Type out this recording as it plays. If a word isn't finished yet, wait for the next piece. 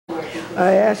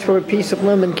I asked for a piece of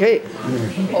lemon cake.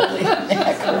 Holy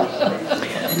mackerel.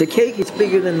 The cake is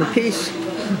bigger than the piece. I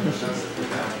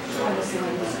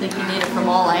think you need it from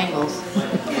all angles.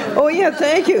 Oh yeah,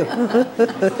 thank you.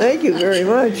 Thank you very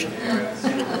much.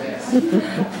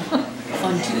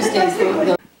 On Tuesdays,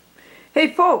 the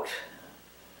Hey folks,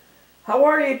 how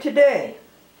are you today?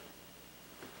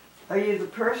 Are you the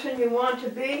person you want to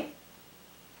be?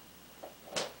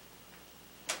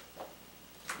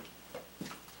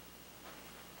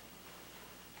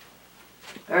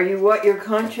 Are you what your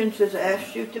conscience has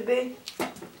asked you to be?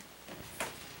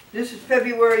 This is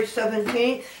February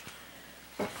 17th,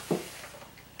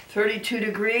 32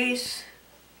 degrees,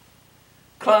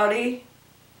 cloudy,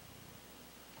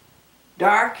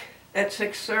 dark at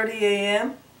 6:30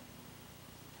 a.m.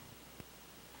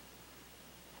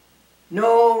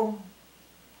 No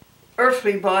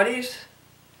earthly bodies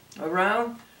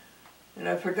around, and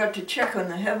I forgot to check on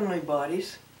the heavenly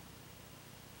bodies.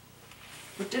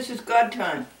 But this is God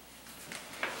time.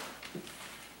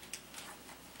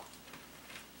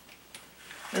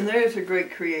 And there's a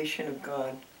great creation of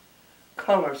God.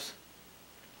 Colors.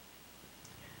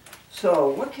 So,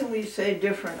 what can we say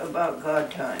different about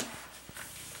God time?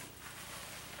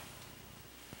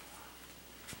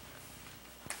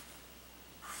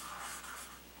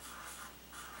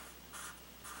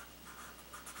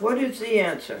 What is the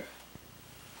answer?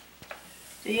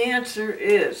 The answer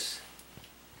is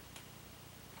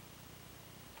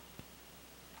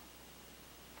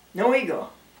no ego,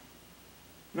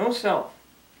 no self,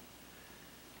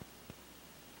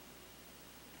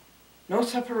 no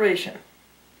separation,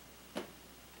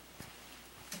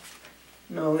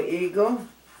 no ego,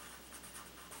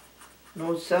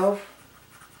 no self,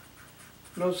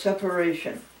 no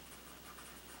separation.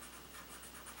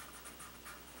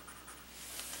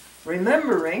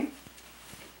 Remembering,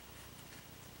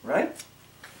 right?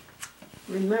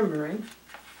 Remembering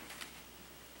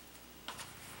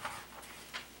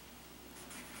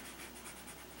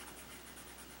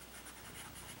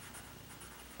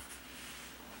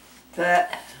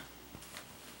that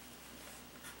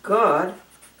God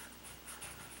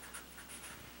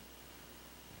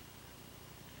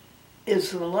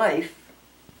is the life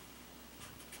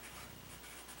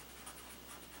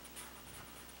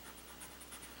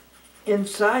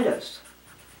inside us.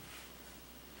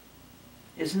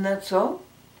 Isn't that so?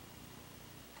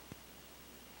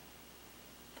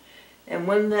 And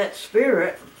when that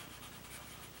spirit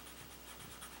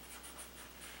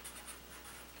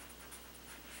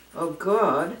of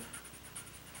God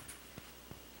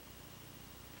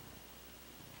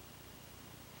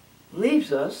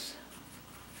leaves us,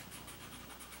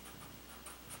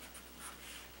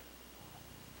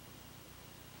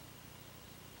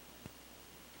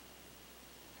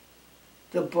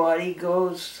 the body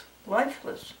goes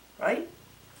lifeless, right?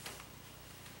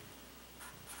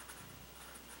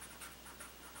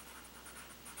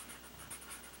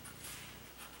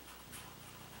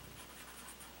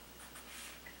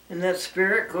 And that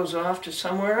spirit goes off to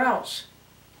somewhere else.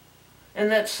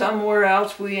 And that somewhere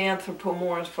else we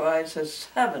anthropomorphize as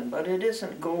heaven, but it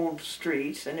isn't gold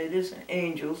streets, and it isn't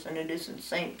angels, and it isn't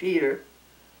St. Peter.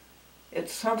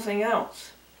 It's something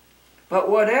else. But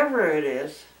whatever it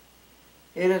is,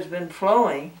 it has been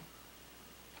flowing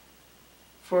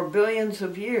for billions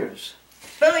of years.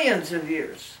 Billions of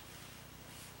years.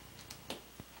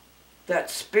 That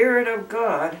Spirit of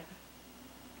God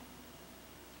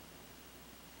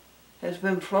has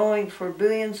been flowing for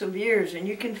billions of years, and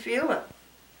you can feel it.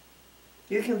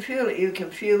 You can feel it. You can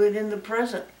feel it in the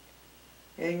present,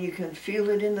 and you can feel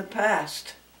it in the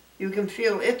past. You can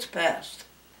feel its past,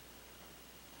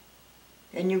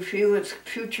 and you feel its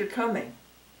future coming.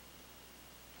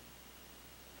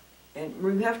 And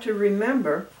we have to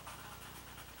remember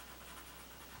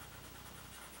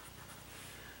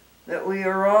that we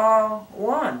are all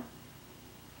one.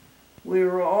 We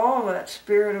are all that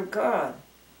Spirit of God.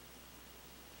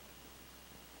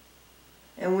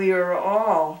 And we are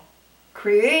all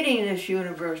creating this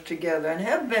universe together, and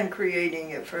have been creating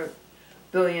it for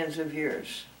billions of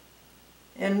years.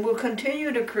 And will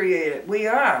continue to create it. We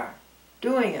are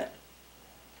doing it.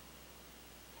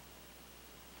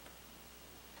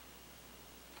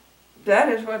 That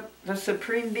is what the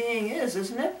Supreme Being is,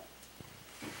 isn't it?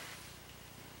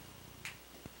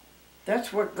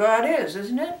 That's what God is,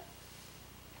 isn't it?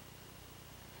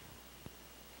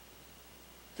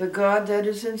 The God that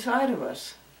is inside of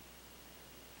us.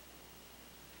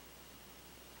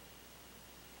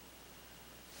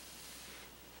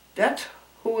 That's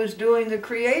who is doing the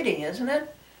creating, isn't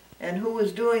it? And who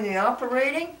is doing the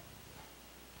operating?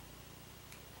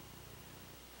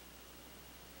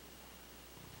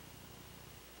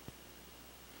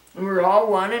 And we're all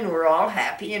one, and we're all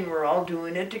happy, and we're all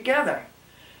doing it together.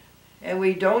 And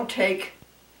we don't take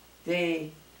the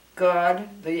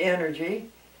God, the energy,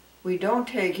 we don't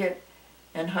take it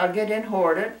and hug it and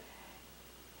hoard it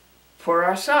for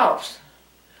ourselves,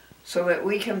 so that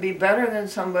we can be better than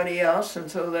somebody else, and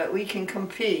so that we can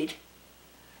compete,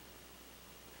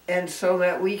 and so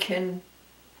that we can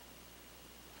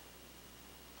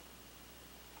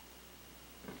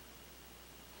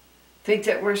think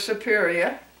that we're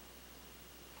superior.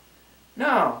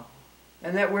 No.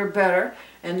 And that we're better,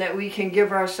 and that we can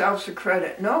give ourselves the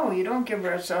credit. No, you don't give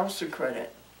ourselves the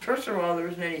credit. First of all, there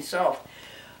isn't any self.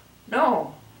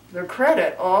 No, the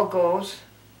credit all goes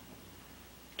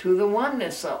to the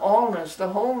oneness, the allness, the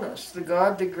wholeness, the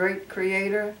God, the great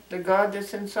creator, the God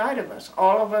that's inside of us,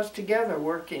 all of us together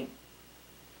working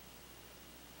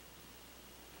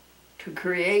to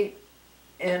create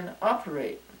and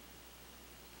operate.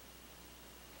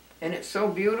 And it's so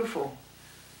beautiful.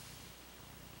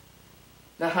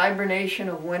 The hibernation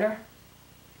of winter,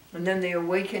 and then the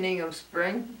awakening of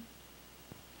spring,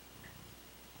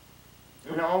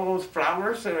 and all those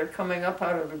flowers that are coming up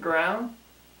out of the ground,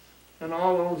 and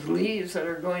all those leaves that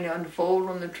are going to unfold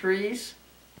on the trees.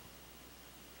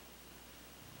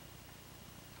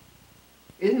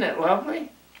 Isn't it lovely?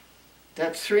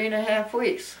 That's 3.5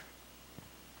 weeks.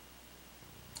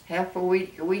 Half a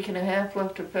week and a half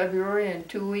left of February, and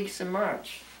 2 weeks in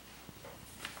March.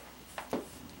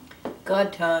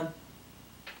 God time.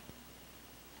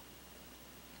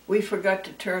 We forgot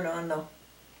to turn on the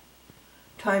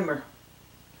timer.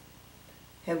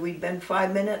 Have we been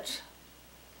 5 minutes?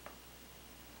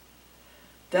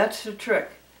 That's the trick,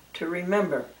 to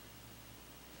remember.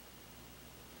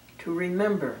 To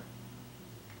remember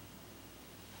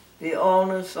the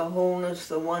allness, the wholeness,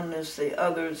 the oneness, the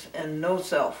others, and no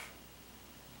self,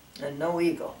 and no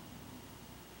ego.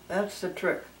 That's the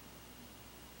trick.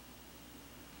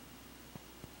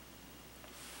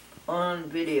 On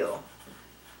video.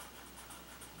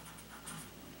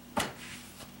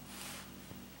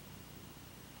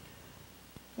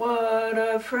 What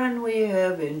a friend we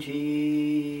have in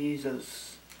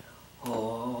Jesus,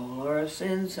 all our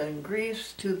sins and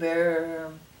griefs to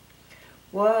bear.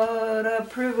 What a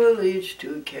privilege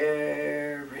to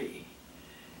carry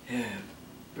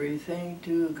everything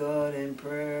to God in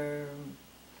prayer.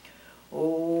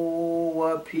 Oh,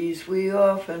 what peace we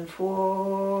often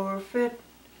forfeit.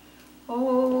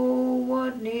 Oh,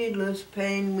 what needless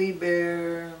pain we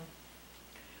bear.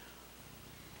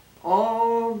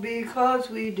 All because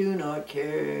we do not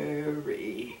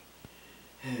carry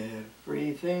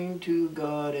everything to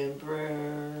God in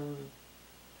prayer.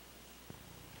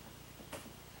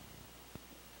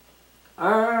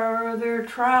 Are there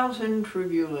trials and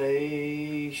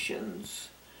tribulations?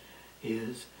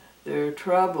 Is there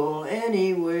trouble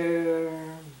anywhere?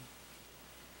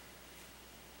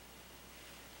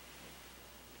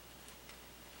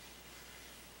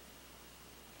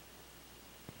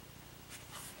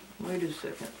 Wait a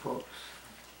second, folks.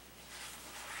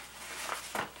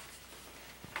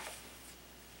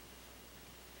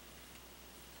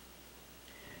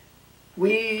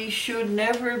 We should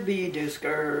never be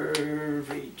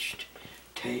discouraged.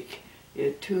 Take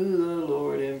it to the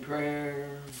Lord in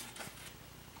prayer.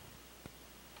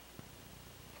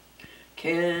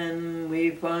 Can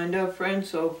we find a friend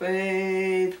so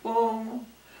faithful,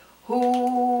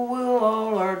 who will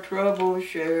all our troubles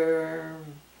share?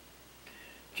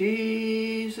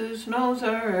 Jesus knows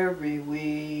our every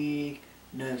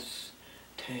weakness.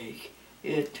 Take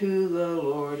it to the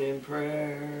Lord in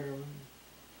prayer.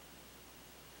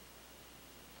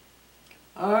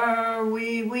 Are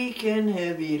we weak and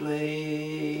heavy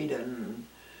laden,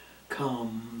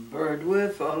 cumbered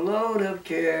with a load of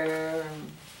care?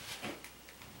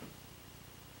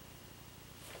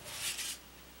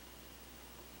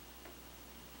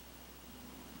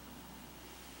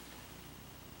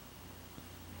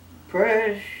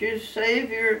 Precious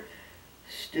Savior,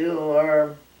 still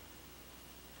our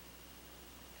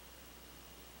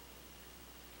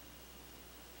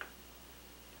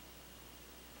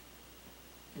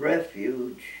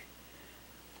refuge.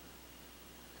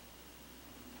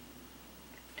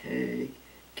 Take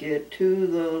it to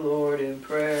the Lord in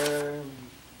prayer.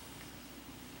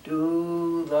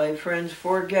 Do thy friends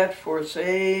forget,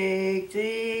 forsake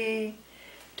thee?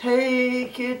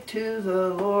 Take it to the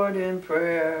Lord in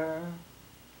prayer.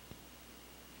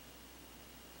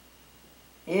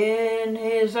 In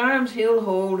his arms he'll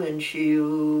hold and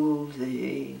shield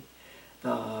thee.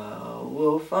 Thou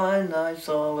wilt find thy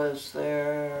solace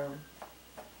there.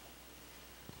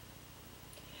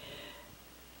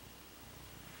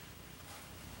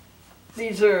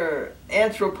 These are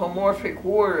anthropomorphic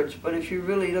words, but if you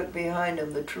really look behind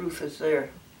them, the truth is there.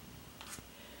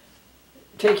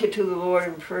 Take it to the Lord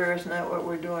in prayer, isn't that what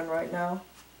we're doing right now?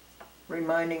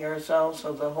 Reminding ourselves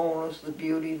of the wholeness, the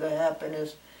beauty, the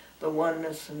happiness, the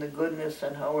oneness and the goodness,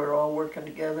 and how we're all working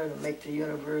together to make the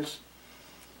universe,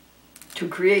 to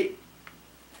create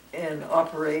and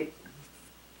operate.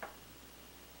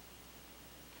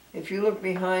 If you look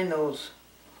behind those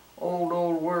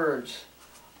old words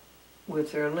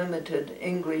with their limited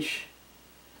English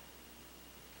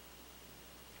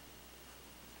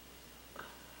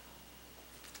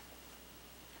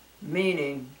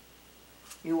meaning,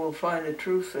 you will find the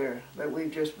truth there that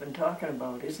we've just been talking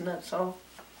about. Isn't that so?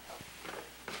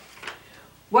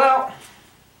 Well,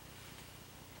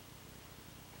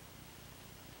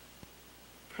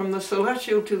 from the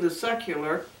celestial to the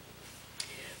secular,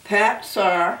 Pat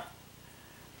Sarr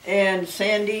and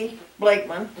Sandy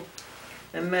Blakeman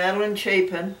and Madeline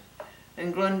Chapin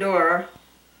and Glendora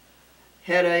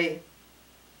had a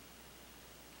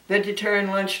vegetarian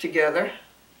lunch together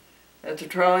at the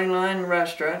Trolley Line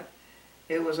restaurant.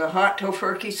 It was a hot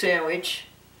tofurkey sandwich.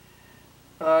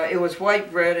 It was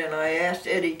white bread, and I asked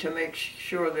Eddie to make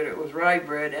sure that it was rye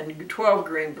bread, and 12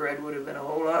 grain bread would have been a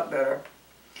whole lot better.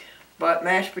 But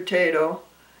mashed potato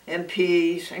and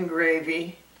peas and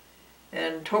gravy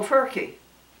and tofurkey.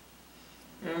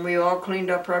 And we all cleaned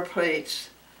up our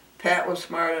plates. Pat was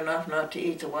smart enough not to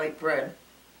eat the white bread.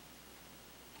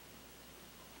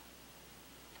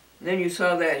 Then you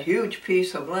saw that huge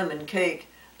piece of lemon cake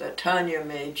that Tanya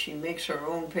made. She makes her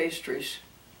own pastries.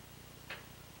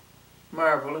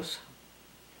 Marvelous.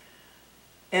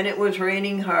 And it was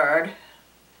raining hard,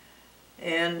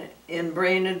 and in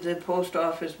Brainerd the post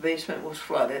office basement was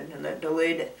flooded, and that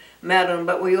delayed Madeline.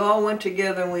 But we all went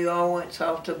together, and we all went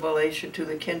south to Valatia to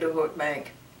the Kinderhook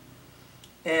Bank.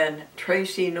 And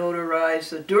Tracy notarized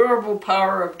the durable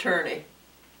power of attorney.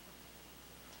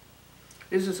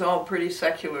 This is all pretty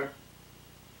secular,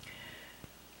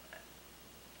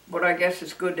 but I guess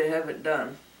it's good to have it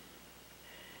done.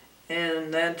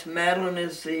 And that Madeline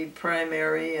is the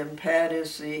primary and Pat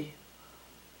is the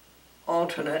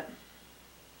alternate.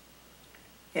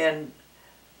 And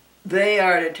they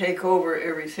are to take over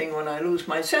everything when I lose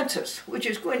my census, which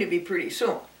is going to be pretty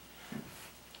soon.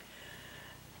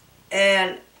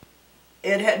 And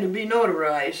it had to be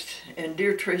notarized, and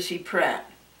dear Tracy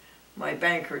Pratt, my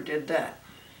banker, did that.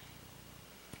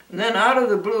 And then out of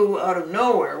the blue, out of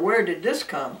nowhere, where did this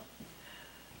come?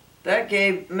 That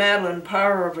gave Madeline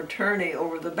power of attorney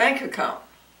over the bank account.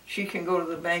 She can go to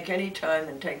the bank anytime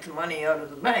and take the money out of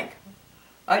the bank.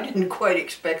 I didn't quite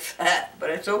expect that, but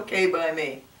it's okay by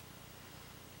me.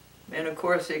 And of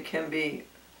course it can be,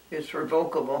 it's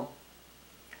revocable.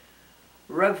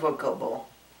 Revocable.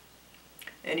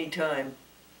 Anytime.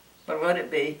 But let it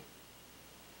be.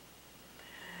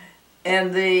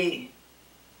 And the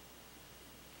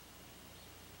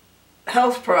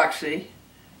health proxy,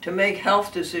 to make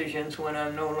health decisions when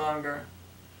I'm no longer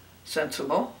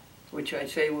sensible, which I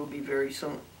say will be very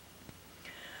soon.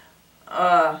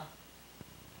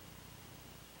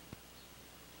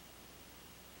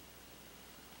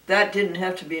 That didn't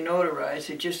have to be notarized,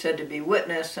 it just had to be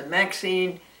witnessed, and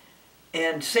Maxine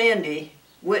and Sandy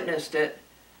witnessed it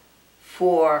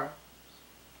for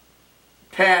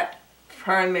Pat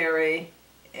primary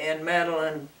and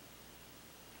Madeline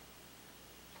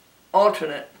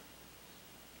alternate.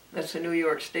 That's the New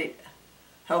York State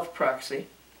health proxy.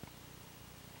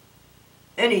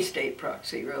 Any state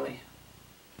proxy, really.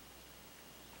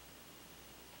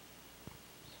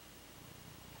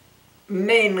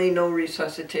 Mainly no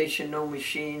resuscitation, no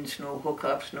machines, no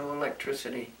hookups, no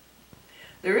electricity.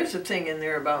 There is a thing in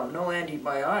there about no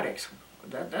antibiotics.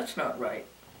 That's not right.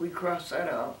 We crossed that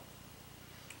out.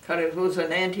 Because it was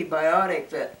an antibiotic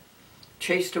that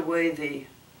chased away the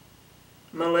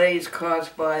malaise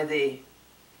caused by the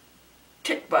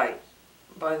tick bite,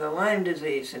 by the Lyme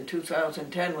disease in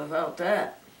 2010. Without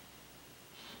that.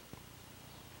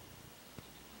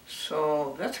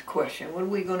 So that's a question. What are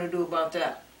we going to do about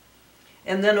that?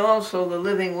 And then also the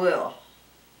living will,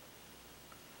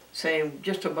 saying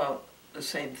just about the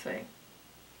same thing.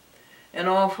 And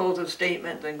also the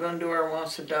statement that Glendora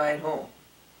wants to die at home.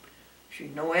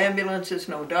 No ambulances,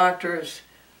 no doctors,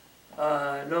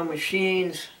 no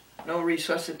machines, no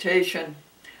resuscitation.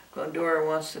 Glendora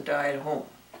wants to die at home.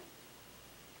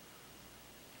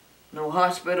 No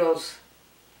hospitals,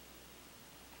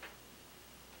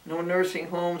 no nursing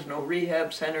homes, no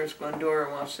rehab centers.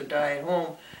 Glendora wants to die at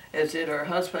home, as did her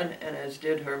husband, and as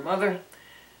did her mother,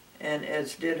 and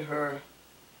as did her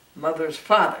mother's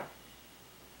father.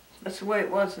 That's the way it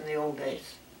was in the old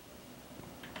days.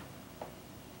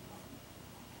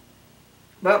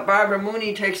 But Barbara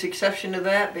Mooney takes exception to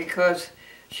that because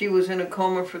she was in a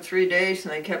coma for 3 days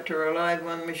and they kept her alive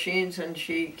on machines and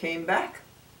she came back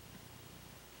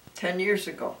 10 years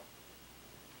ago.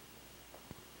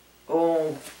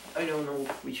 Oh, I don't know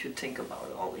if we should think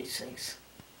about all these things.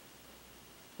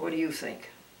 What do you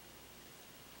think?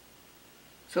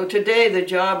 So today the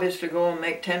job is to go and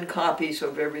make 10 copies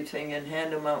of everything and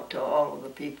hand them out to all of the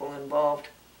people involved.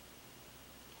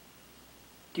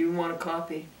 Do you want a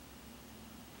copy?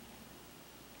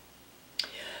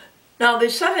 Now the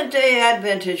Seventh-day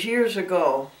Adventists years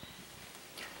ago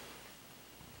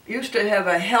used to have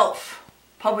a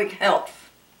public health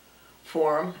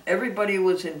forum. Everybody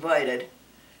was invited.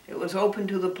 It was open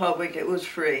to the public, it was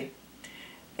free.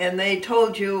 And they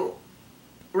told you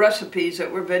recipes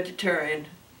that were vegetarian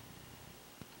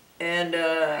and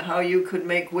how you could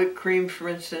make whipped cream, for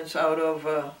instance, out of,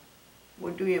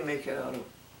 what do you make it out of?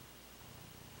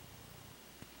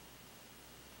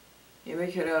 You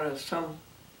make it out of some,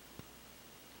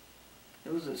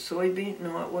 it was a soybean?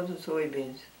 No, it wasn't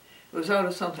soybeans. It was out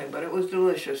of something, but it was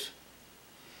delicious.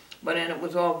 And it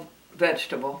was all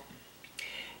vegetable.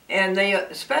 And they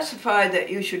specified that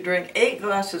you should drink 8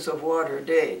 glasses of water a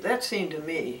day. That seemed to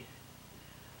me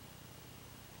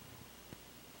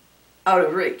out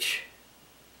of reach.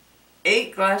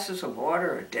 8 glasses of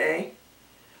water a day?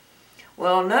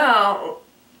 Well, now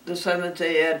the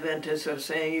Seventh-day Adventists are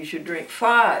saying you should drink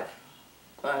 5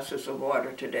 glasses of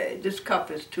water today. This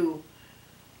cup is 2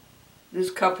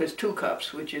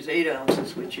 cups, which is 8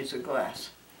 ounces, which is a glass.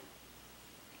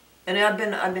 And I've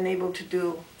been able to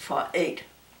do 8.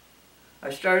 I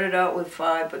started out with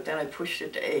 5, but then I pushed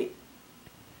it to 8.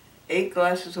 8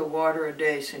 glasses of water a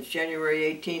day since January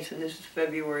 18th, and this is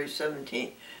February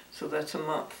 17th, so that's a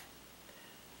month.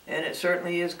 And it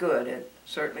certainly is good. It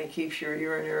certainly keeps your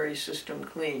urinary system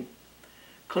clean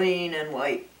and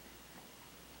white.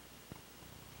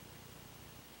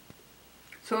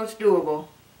 So it's doable.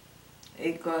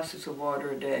 8 glasses of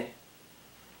water a day.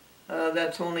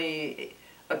 That's only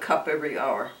a cup every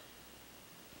hour.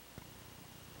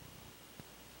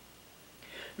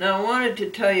 Now I wanted to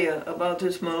tell you about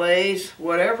this malaise,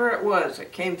 whatever it was,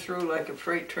 it came through like a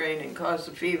freight train and caused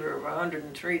a fever of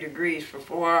 103 degrees for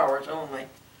 4 hours only.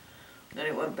 Then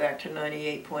it went back to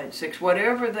 98.6,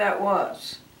 whatever that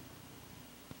was.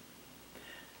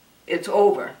 It's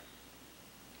over,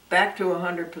 back to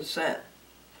 100%.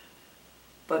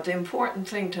 But the important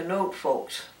thing to note,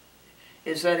 folks,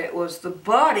 is that it was the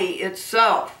body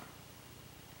itself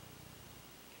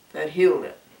that healed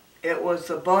it. It was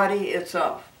the body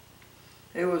itself.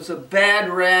 There was a bad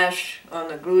rash on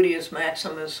the gluteus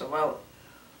maximus, about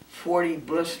 40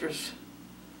 blisters.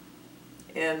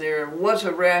 And there was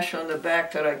a rash on the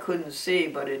back that I couldn't see,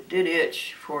 but it did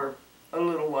itch for a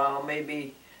little while,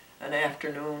 maybe an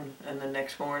afternoon and the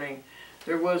next morning.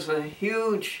 There was a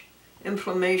huge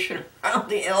inflammation around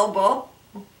the elbow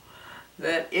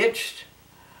that itched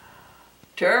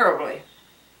terribly.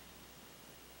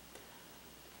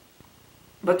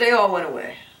 But they all went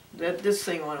away. This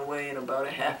thing went away in about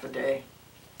a half a day.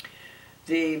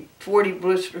 The 40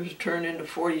 blisters turned into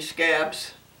 40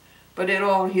 scabs, but it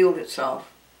all healed itself.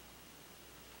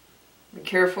 Be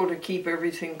careful to keep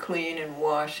everything clean and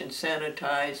washed and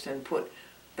sanitized and put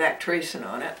Bactracin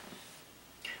on it.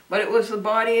 But it was the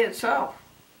body itself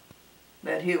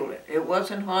that healed it. It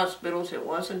wasn't hospitals, it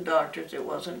wasn't doctors, it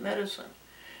wasn't medicine.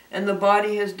 And the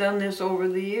body has done this over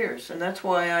the years, and that's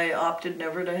why I opted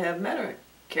never to have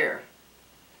Medicare.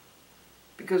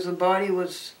 Because the body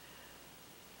was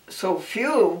so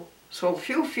few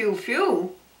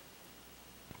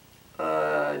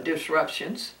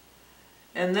disruptions,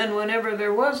 and then whenever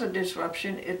there was a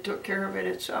disruption, it took care of it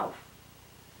itself.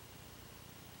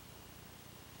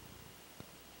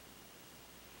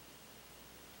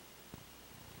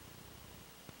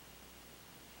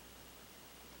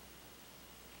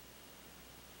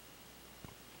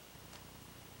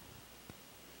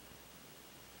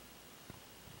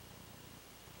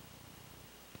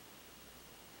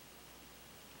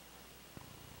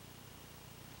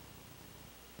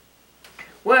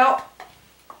 Well,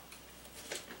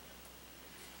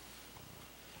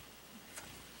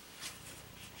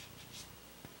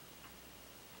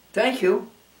 thank you.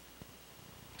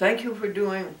 Thank you for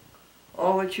doing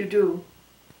all that you do.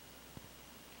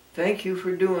 Thank you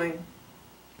for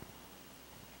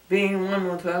being one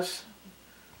with us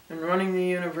and running the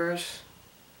universe,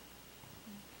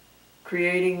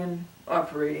 creating and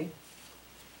operating.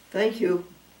 Thank you.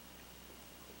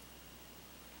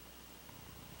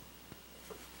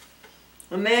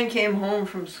 A man came home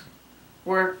from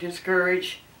work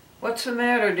discouraged. "What's the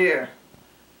matter, dear?"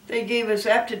 They gave us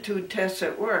aptitude tests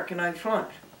at work and I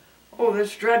flunked. Oh,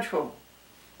 that's dreadful.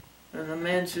 And the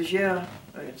man says, yeah,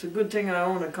 it's a good thing I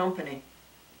own a company.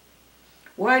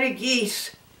 Why do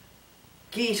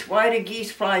why do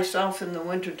geese fly south in the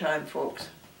wintertime, folks?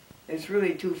 It's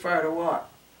really too far to walk.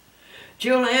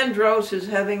 Jill Andros is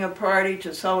having a party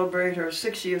to celebrate her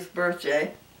 60th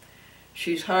birthday.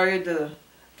 She's hired the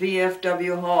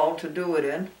VFW hall to do it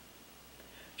in.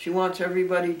 She wants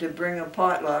everybody to bring a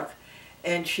potluck,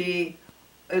 and she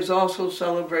is also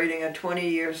celebrating a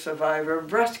 20-year survivor of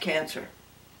breast cancer.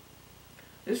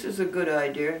 This is a good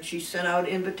idea, and she sent out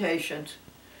invitations,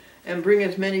 and bring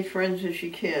as many friends as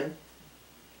you can.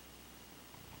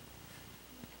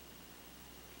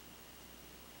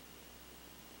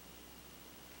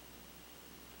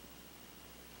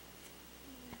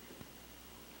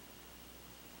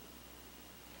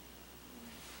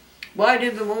 Why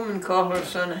did the woman call her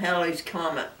son Halley's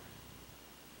Comet?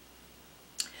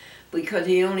 Because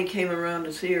he only came around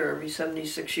to see her every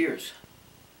 76 years.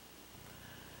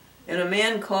 And a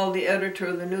man called the editor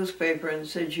of the newspaper and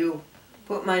said, you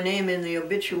put my name in the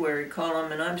obituary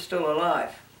column and I'm still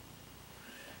alive.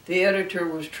 The editor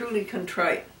was truly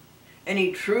contrite, and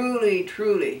he truly,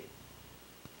 truly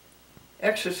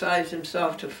exercised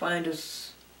himself to find a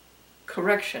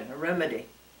correction, a remedy.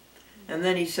 And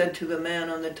then he said to the man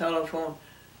on the telephone,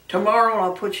 tomorrow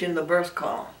I'll put you in the birth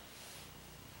column.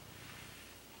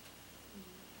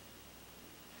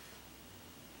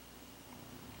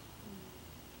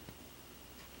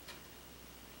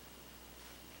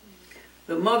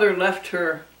 The mother left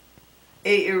her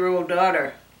 8-year-old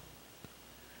daughter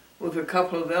with a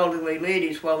couple of elderly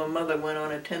ladies while the mother went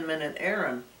on a 10-minute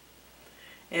errand.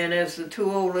 And as the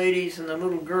two old ladies and the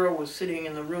little girl was sitting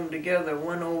in the room together,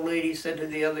 one old lady said to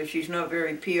the other, she's not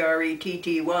very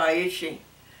P-R-E-T-T-Y, is she?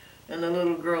 And the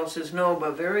little girl says, no,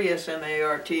 but very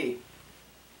S-M-A-R-T.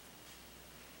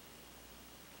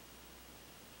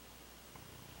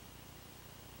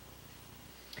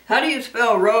 How do you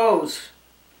spell rose?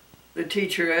 The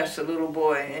teacher asked the little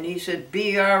boy, and he said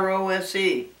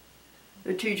B-R-O-S-E.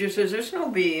 The teacher says, there's no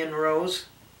B in rose.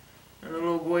 And the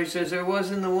little boy says, there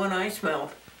was in the one I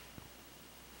smelled.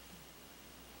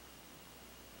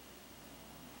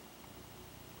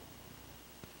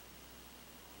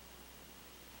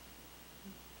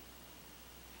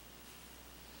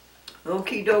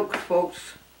 Okie doke,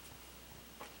 folks.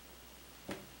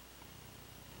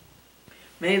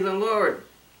 May the Lord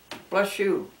bless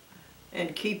you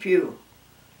and keep you,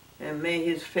 and may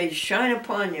his face shine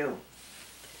upon you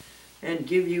and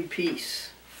give you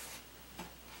peace.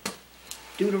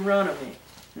 Deuteronomy.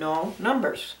 No,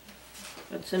 Numbers.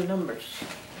 That's in Numbers.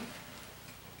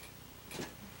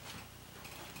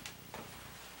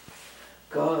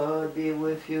 God be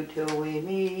with you till we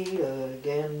meet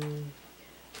again.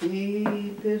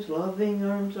 Keep his loving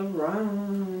arms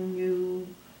around you.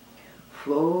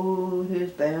 Float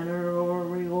his banner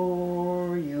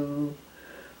o'er you.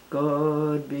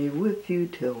 God be with you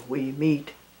till we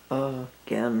meet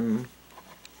again.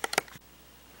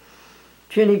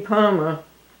 Ginny Palmer,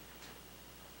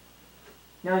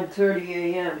 9:30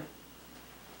 a.m.,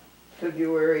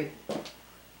 February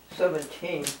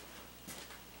 17,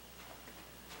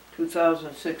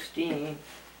 2016,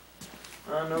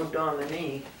 Anno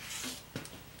Domini.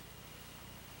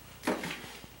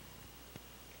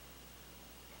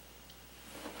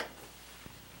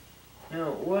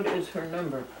 Now, what is her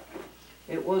number?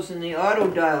 It was in the auto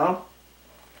dial,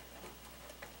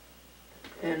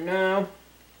 and now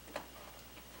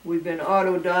we've been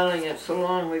auto dialing it so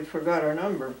long we forgot our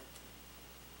number.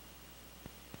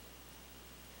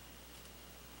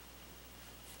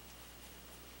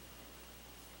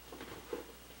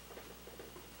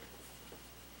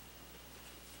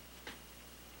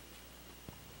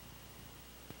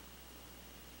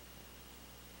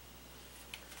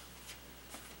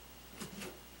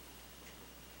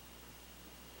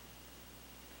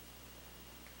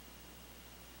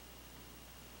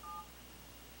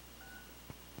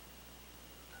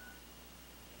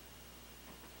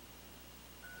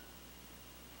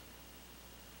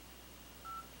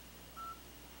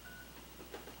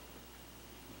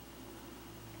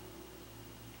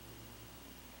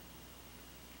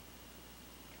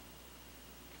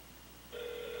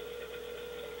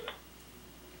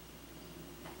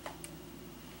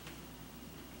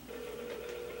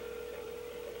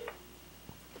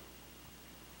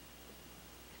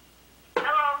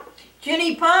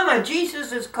 Ginny Palmer,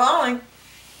 Jesus is calling.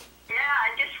 Yeah,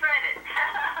 I just read it.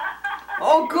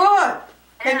 Oh, good.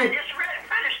 And I just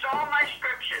finished all my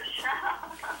scriptures.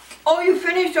 Oh, you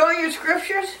finished all your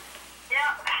scriptures? Yeah,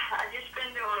 I've just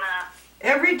been doing that.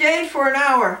 Every day for an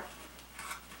hour.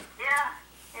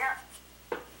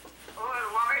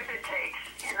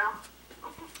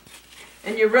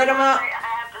 And you read them out? I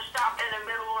have to stop in the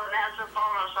middle and answer the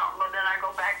phone or something, but then I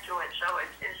go back to it. So it's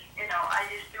I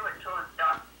just do it until it's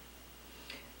done.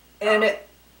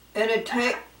 And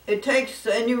it takes,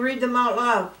 and you read them out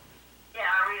loud. Yeah,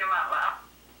 I read them out loud.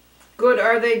 Good.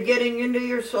 Are they getting into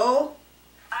your soul?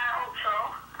 I hope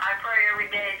so. I pray every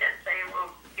day that they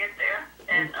will get there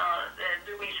and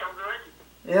do me so good.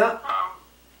 Yeah.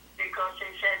 Because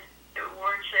they said, the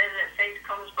word says that faith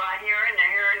comes by hearing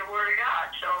and hearing the word of God.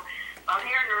 So I'm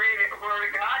hearing the word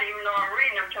of God even though I'm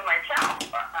reading them to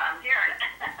myself. But I'm hearing it.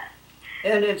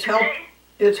 And it's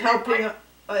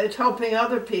helping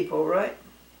other people, right?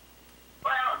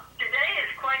 Well, today is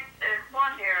quite the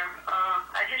one here.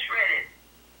 I just read it.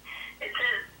 It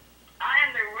says, I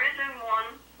am the risen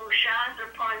one who shines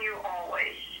upon you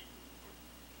always.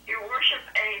 You worship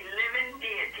a living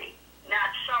deity, not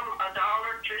some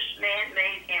idolatrous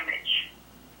man-made image.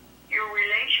 Your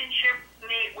relationship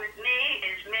with me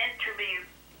is meant to be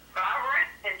vibrant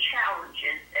and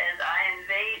challenging as I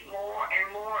invade more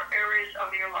and more areas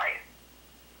of your life.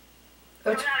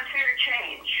 Do not fear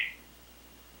change,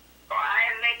 for I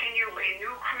am making you a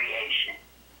new creation.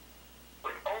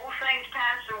 With old things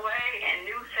passed away and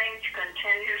new things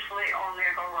continuously on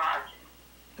their horizon.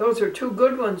 Those are two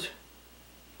good ones.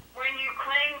 When you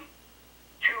cling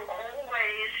to old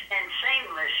ways and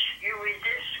sameness, you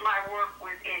resist my work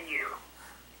within you.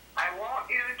 I want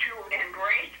you to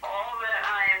embrace all that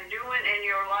I am doing in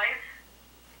your life,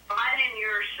 finding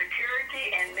your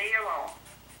security in me alone.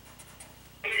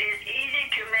 It is easy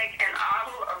to make an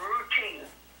idol a routine,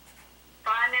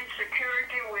 finding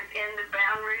security within the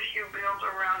boundaries you build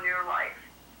around your life.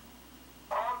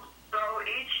 Although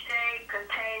each day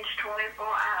contains 24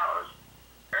 hours,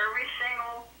 every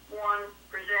single one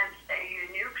presents a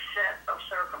unique set of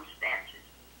circumstances.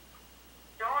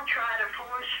 Don't try to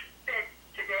force fit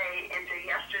today into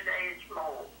yesterday's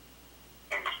mold.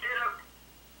 Instead of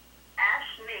ask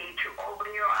me to open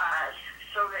your eyes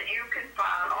so that you can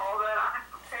find all that I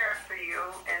prepared for you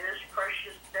in this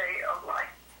precious day of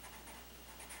life.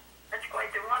 That's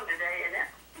quite the one today, isn't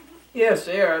it? Yes,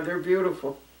 they are. They're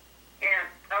beautiful. Yeah.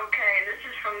 Okay, this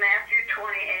is from Matthew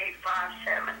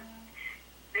 28:5-7.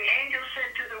 The angel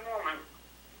said to the woman,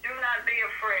 do not be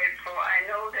afraid, for I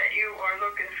know that you are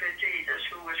looking for Jesus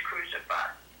who was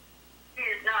crucified. He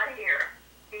is not here.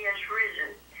 He has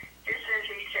risen, just as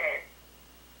he said.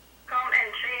 Come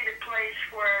and see the place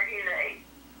where he lay.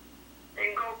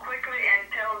 Then go quickly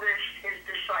and tell this his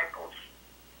disciples.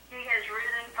 He has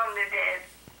risen from the dead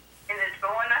and is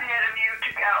going ahead of you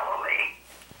to Galilee.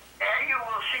 There you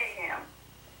will see him.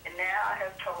 And now I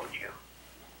have told you.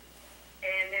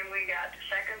 And then we got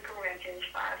 2 Corinthians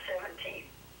 5:17.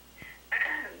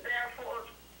 Therefore,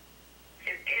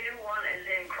 if anyone is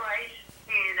in Christ,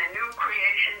 he is a new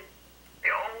creation. The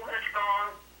old has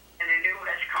gone and the new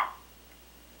has come.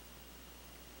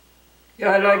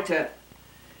 Yeah, I like that.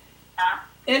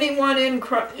 Anyone in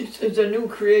Christ is a new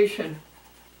creation.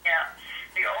 Yeah.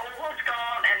 The old has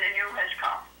gone and the new has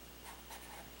come.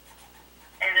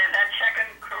 And then that's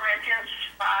 2 Corinthians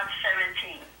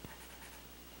 5:17.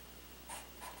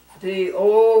 The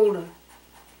old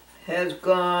has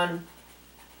gone.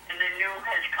 And the new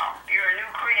has come. You're a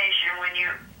new creation when you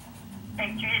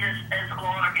take Jesus as the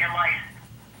Lord of your life.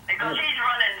 Because he's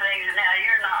running things now,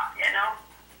 you're not, you know?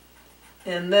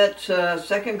 And that's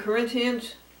 2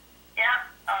 Corinthians? Yeah,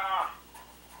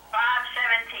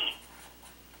 5:17.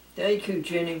 Thank you,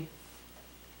 Ginny.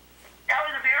 That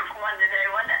was a beautiful one today,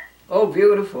 wasn't it? Oh,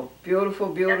 beautiful. Beautiful,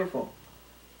 beautiful.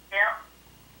 Yeah.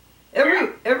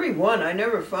 Every one. I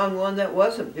never found one that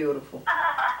wasn't beautiful. Well,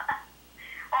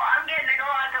 I'm getting to go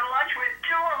out to lunch with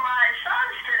two of my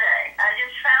sons today. I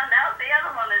just found out the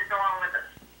other one is going with us.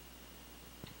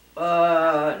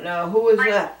 Now, who is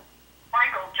that?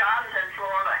 Michael, John's in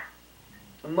Florida.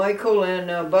 Michael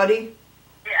and Buddy?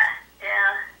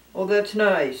 Yeah. Oh, that's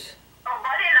nice. Oh,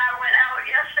 Buddy and I went out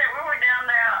yesterday. We were down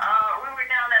there, we were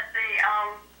down at the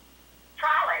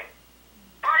trolley.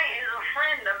 Buddy is a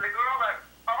friend of the girl that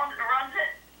runs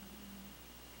it.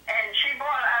 And she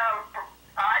bought, I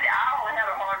only had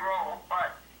a hard roll,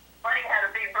 but Buddy had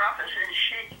a big breakfast and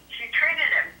she treated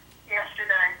him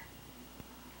yesterday.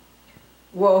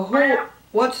 Well,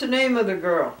 what's the name of the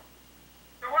girl?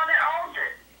 The one that owns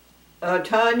it.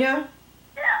 Tanya?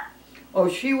 Yeah. Oh,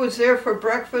 she was there for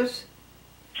breakfast?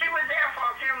 She was there for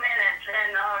a few minutes,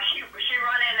 and she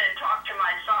run in and talked to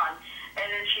my son,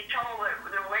 and then she told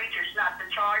the waitress not to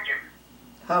charge him.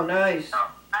 How nice. So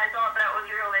I thought that was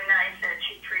really nice that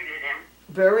she treated him.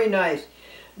 Very nice.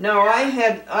 Now,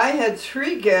 Yeah. I had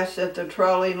 3 guests at the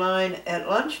trolley line at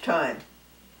lunchtime.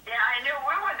 Yeah, I knew.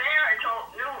 We were there until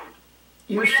noon.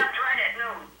 You We s- left right at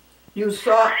noon. You I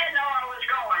saw, didn't know I was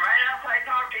going. Right after I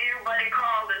talked to you, Buddy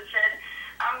called and said,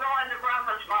 I'm going to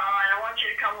breakfast tomorrow and I want you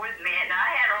to come with me. And I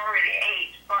had already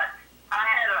ate, but I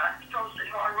had a toasted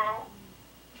hard roll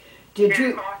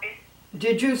and coffee.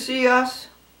 did you see us?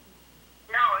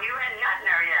 No, you hadn't gotten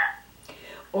there yet.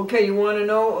 Okay, you want to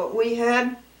know what we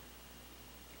had?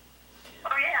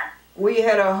 Oh, yeah. We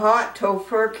had a hot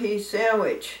tofurkey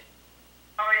sandwich.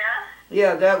 Oh, yeah?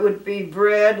 Yeah, that would be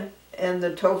bread and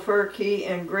the tofurkey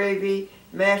and gravy,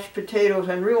 mashed potatoes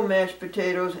and real mashed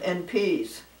potatoes and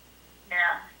peas.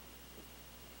 Yeah.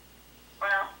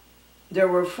 Well, There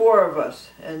were 4 of us,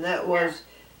 and that was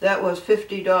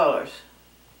 $50.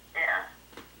 yeah.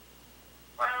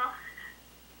 Well,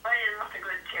 I didn't look a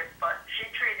good tip, but she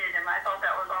treated him. I thought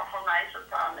that was awful nice of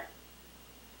Tommy.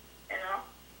 You know?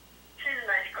 She's a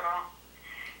nice girl.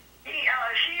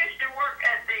 She used to work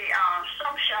at the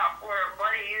sub shop where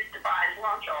Buddy used to buy his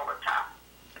lunch all the time.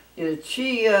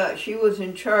 She was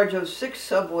in charge of 6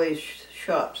 Subway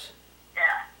shops.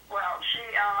 Yeah. Well,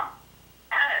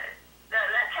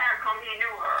 that's how come he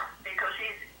knew her, because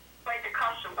he's quite the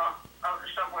customer of the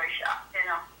Subway shop, you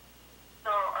know.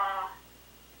 So,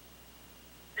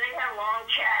 they had a long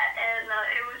chat, and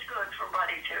it was good for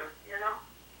Buddy too, you know.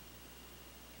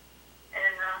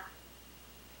 And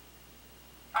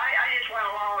I just went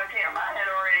along with him. I had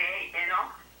already ate, you know.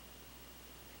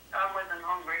 I wasn't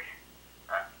hungry.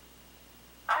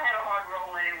 I had a hard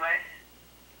roll anyway.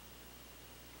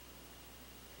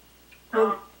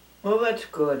 Well, that's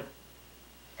good.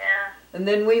 Yeah. And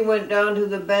then we went down to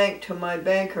the bank to my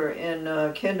banker in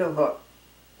Kinderhook,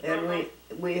 and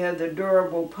we had the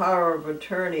durable power of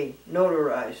attorney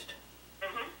notarized.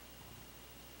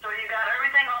 So you got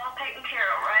everything all taken care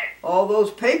of, right? All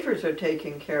those papers are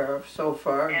taken care of so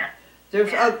far. Yeah.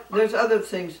 There's other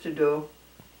things to do.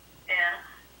 Yeah.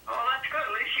 Well, that's good.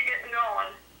 At least you're getting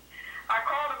going. I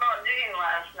called about Jean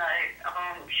last night.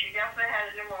 She definitely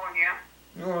has pneumonia.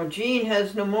 Oh, Jean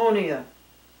has pneumonia.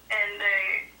 And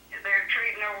they're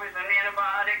treating her with an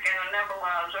antibiotic and a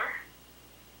nebulizer.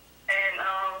 And,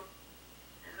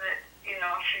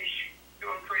 she's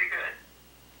doing pretty good.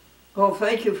 Oh,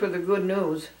 thank you for the good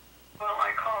news. Well,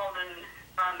 I called and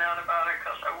found out about it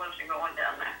because I wasn't going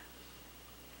down there.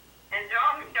 And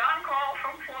John called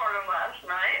from Florida last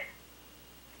night.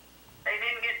 They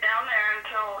didn't get down there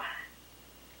until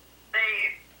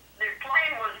the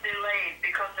plane was delayed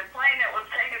because the plane that was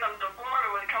taking them to Florida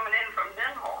was coming in from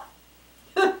Denver.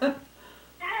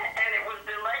 And it was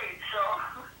delayed, so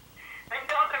they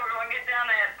thought they were going to get down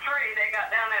there at 3. They got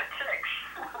down at 6.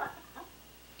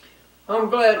 I'm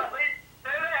glad. But at least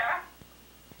they're there.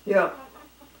 Yeah,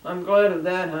 I'm glad of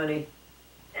that, honey.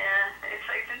 Yeah, it's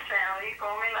safe and sound. He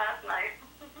called me last night.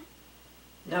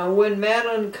 Now, when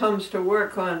Madeline comes to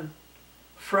work on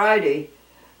Friday,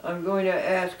 I'm going to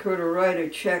ask her to write a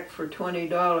check for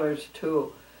 $20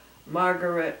 to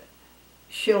Margaret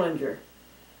Schillinger.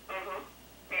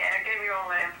 Yeah, I gave you all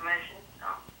that information. So.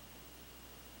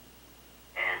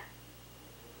 Yeah.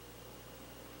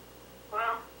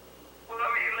 Well,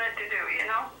 whatever you're led to do, you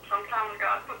know? Sometimes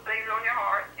God puts things on your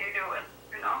heart, you do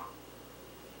it, you know?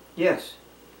 Yes.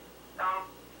 So,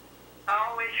 I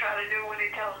always try to do what He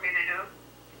tells me to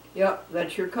do. Yep,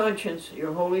 that's your conscience,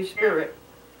 your Holy Spirit.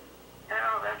 You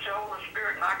know, that's the Holy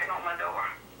Spirit knocking on my door.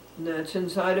 That's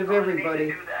inside of I need everybody.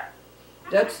 to do that.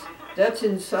 That's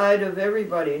inside of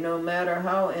everybody, no matter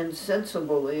how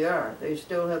insensible they are. They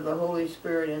still have the Holy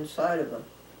Spirit inside of them.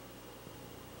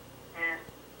 Yeah.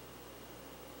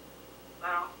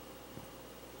 Well,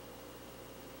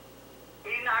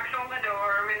 He knocks on my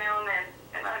door every now and then,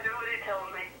 and I do what He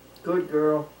tells me. Good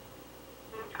girl.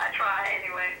 I try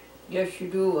anyway. Yes, you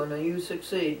do, and you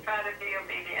succeed. Try to be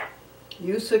obedient.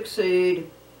 You succeed.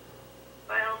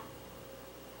 Well,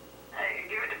 I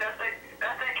give it the best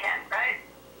I can, right?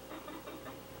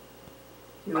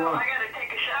 You Well, are. I gotta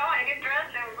take a shower and get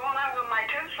dressed, and we're going out with my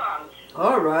 2 sons.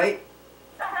 All right.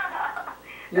 That's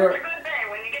You're- a good day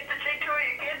when you get to see 2 of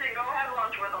your kids and go have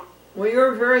lunch with them. Well,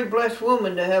 you're a very blessed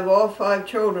woman to have all 5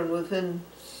 children within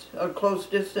a close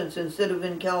distance instead of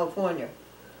in California.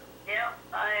 Yep,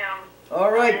 I am.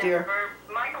 All right, dear.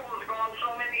 Michael was gone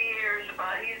so many years,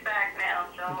 but he's back now,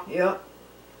 so. Yep,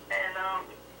 And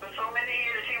for so many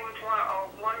years he was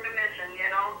one to missing, you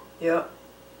know. yep.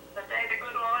 But thank the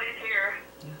good Lord he's here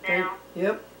Thank- now.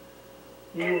 Yep.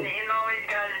 And You, he's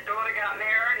got his daughter got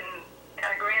married and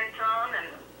got a grandson, and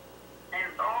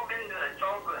it's all been good. It's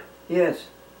all good. yes.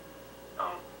 So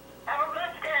have a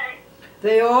blessed day.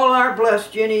 They all are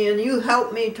blessed, Ginny, and you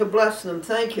help me to bless them.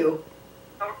 Thank you.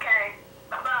 Okay.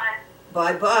 Bye-bye.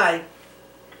 Bye-bye.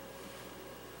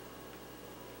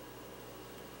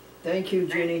 Thank you,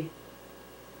 Ginny.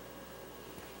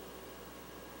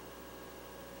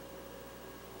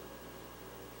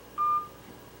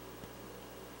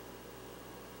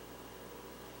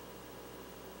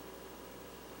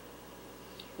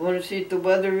 Want to see what the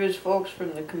weather is, folks,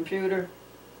 from the computer?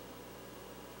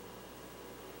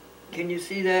 Can you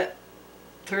see that?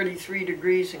 33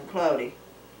 degrees and cloudy.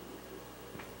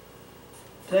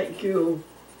 Thank you,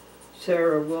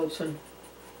 Sarah Wilson.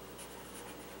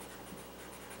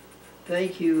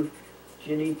 Thank you,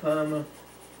 Ginny Palmer.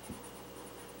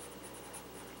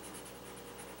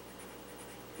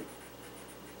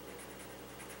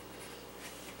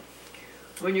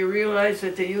 When you realize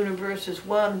that the universe is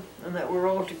one, and that we're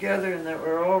all together, and that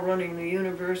we're all running the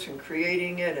universe and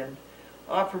creating it and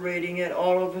operating it,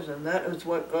 all of us, and that is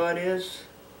what God is,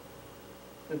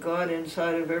 the God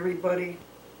inside of everybody,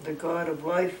 the God of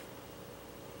life.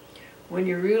 When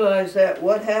you realize that,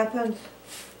 what happens?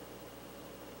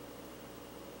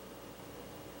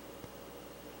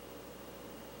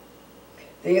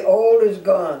 The old is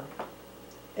gone,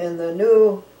 and the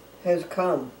new has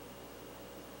come.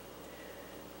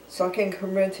 2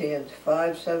 Corinthians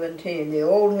 5:17, the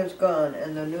old has gone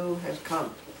and the new has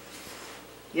come.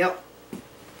 Yep.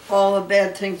 All the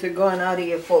bad things are gone out of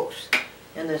you folks,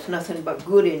 and there's nothing but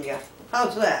good in you.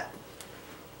 How's that?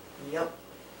 Yep.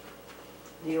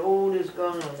 The old is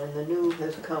gone and the new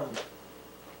has come.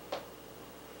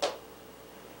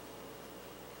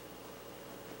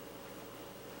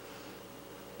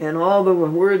 And all the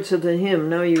words of the hymn,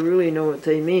 now you really know what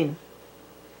they mean.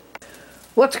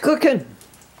 What's cooking?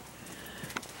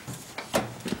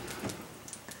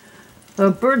 A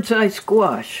bird's eye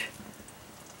squash.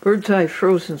 Bird's eye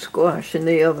frozen squash in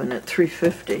the oven at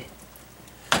 350.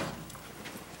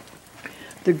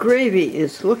 The gravy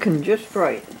is looking just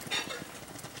right.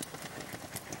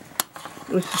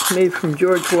 This is made from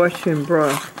George Washington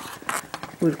broth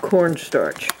with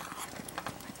cornstarch.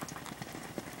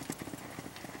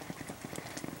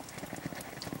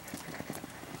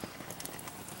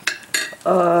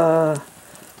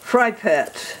 Fry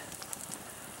pats.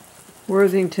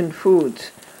 Worthington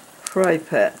Foods. Fry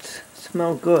pats.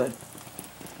 Smell good.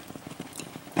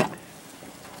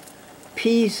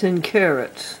 Peas and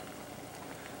carrots.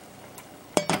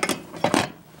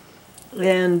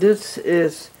 And this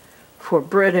is for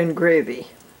bread and gravy.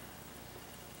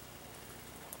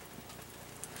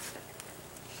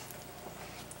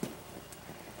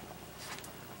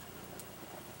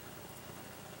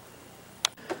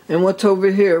 And what's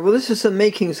over here? Well, this is the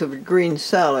makings of a green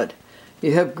salad.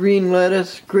 You have green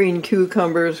lettuce, green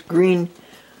cucumbers, green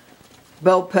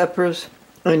bell peppers,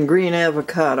 and green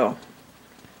avocado.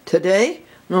 Today?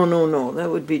 No,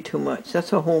 that would be too much.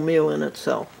 That's a whole meal in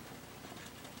itself.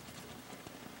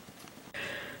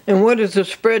 And what is the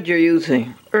spread you're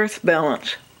using? Earth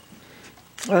Balance.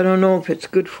 I don't know if it's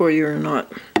good for you or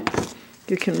not.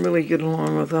 You can really get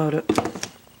along without it.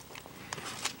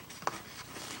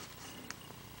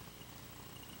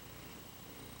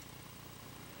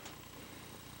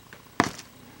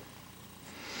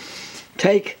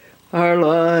 Take our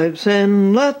lives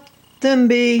and let them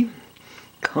be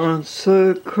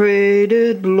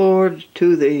consecrated, Lord,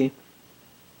 to Thee.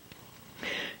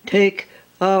 Take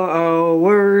our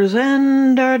hours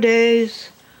and our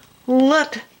days,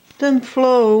 let them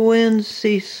flow in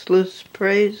ceaseless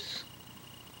praise.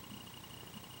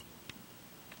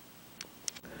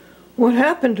 What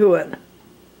happened to it?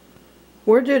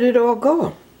 Where did it all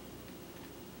go?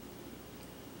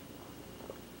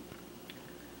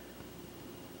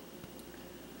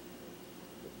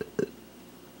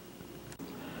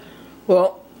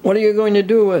 Well, what are you going to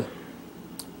do with?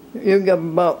 You've got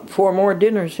about 4 more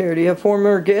dinners here. Do you have 4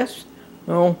 more guests?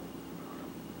 No.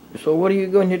 So what are you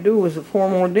going to do with the 4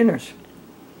 more dinners?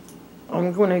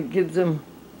 I'm going to give them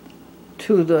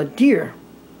to the deer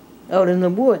out in the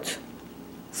woods,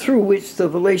 through which the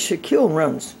Valatia Kill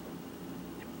runs.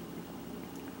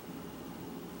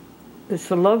 It's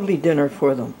a lovely dinner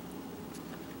for them.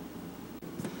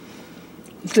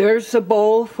 There's the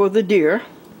bowl for the deer.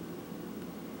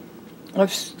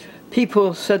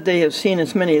 People said they have seen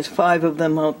as many as 5 of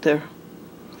them out there.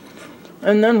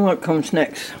 And then what comes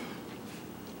next?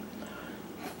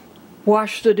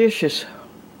 Wash the dishes.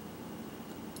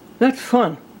 That's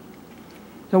fun.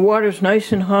 The water's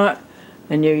nice and hot,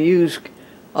 and you use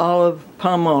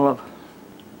palm olive.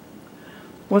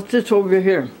 What's this over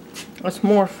here? That's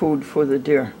more food for the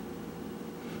deer.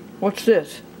 What's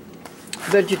this?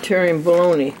 Vegetarian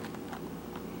bologna.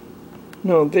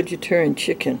 No, vegetarian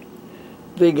chicken.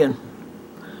 Vegan.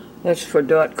 That's for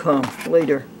 .com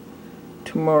later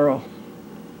tomorrow.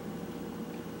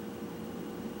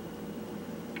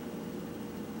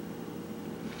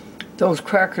 Those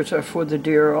crackers are for the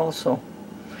deer also.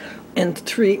 And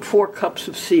 4 cups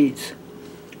of seeds.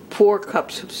 4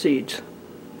 cups of seeds.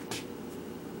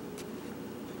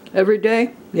 Every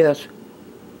day? Yes.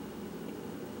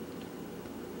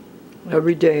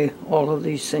 every day, all of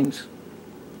these things.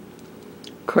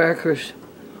 Crackers,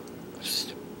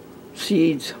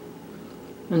 seeds,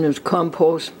 and there's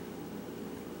compost.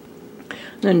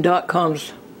 Then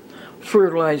 .com's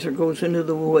fertilizer goes into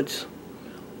the woods,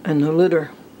 and the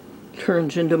litter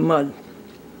turns into mud,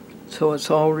 so it's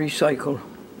all recycled.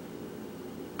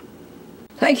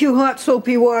 Thank you, hot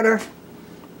soapy water.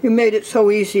 You made it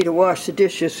so easy to wash the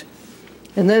dishes.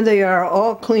 And then they are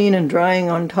all clean and drying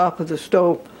on top of the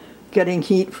stove, getting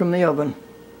heat from the oven.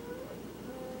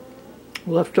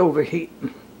 Leftover heat.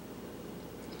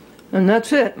 And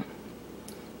that's it.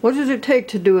 What does it take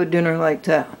to do a dinner like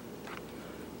that?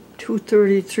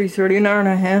 2:30, 3:30, an hour and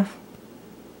a half.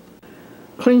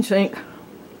 Clean sink.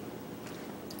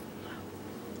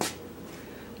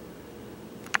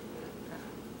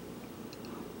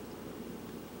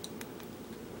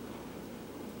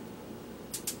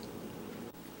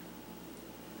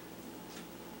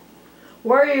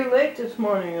 Why are you late this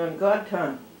morning on God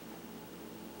time?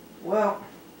 Well,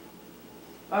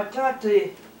 I thought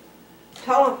the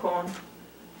telephone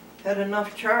had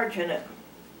enough charge in it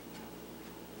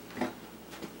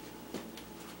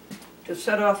to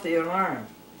set off the alarm.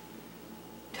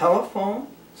 Telephone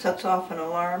sets off an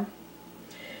alarm?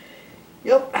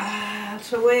 Yep,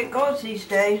 that's the way it goes these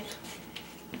days.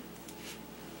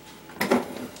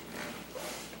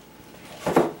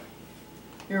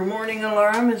 Your morning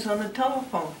alarm is on the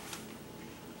telephone.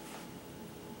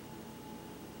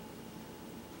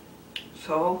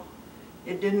 So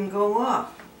it didn't go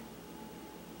off.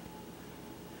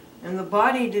 And the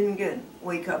body didn't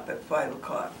wake up at 5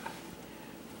 o'clock.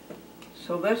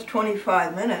 So that's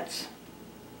 25 minutes.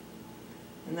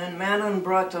 And then Madeline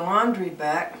brought the laundry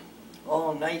back,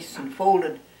 all nice and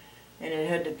folded, and it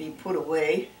had to be put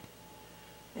away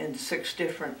in 6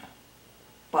 different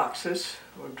boxes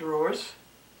or drawers.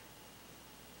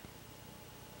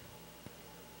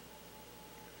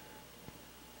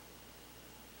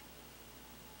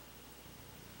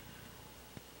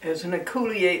 There's an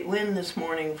Akuliate wind this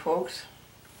morning, folks,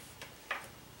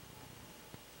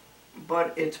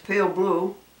 but it's pale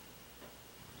blue,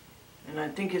 and I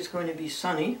think it's going to be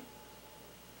sunny.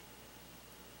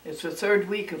 It's the 3rd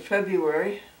week of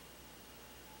February,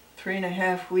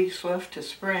 3.5 weeks left to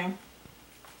spring,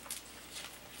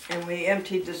 and we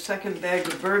emptied the 2nd bag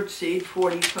of bird seed,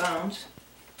 40 pounds,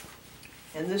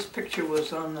 and this picture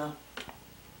was on the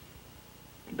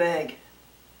bag.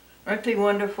 Aren't they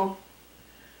wonderful?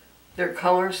 Their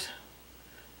colors,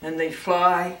 and they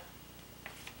fly,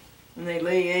 and they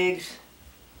lay eggs,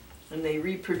 and they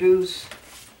reproduce,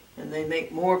 and they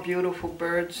make more beautiful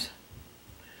birds,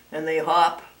 and they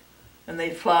hop, and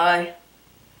they fly,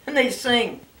 and they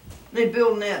sing, they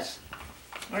build nests.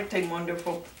 Aren't they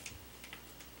wonderful?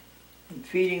 And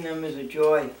feeding them is a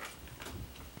joy.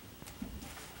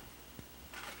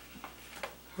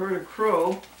 Heard a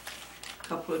crow a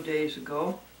couple of days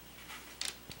ago.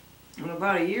 And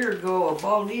about a year ago, a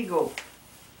bald eagle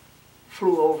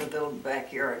flew over the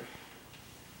backyard.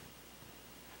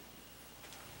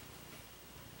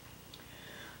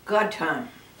 God time.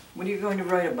 What are you going to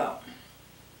write about?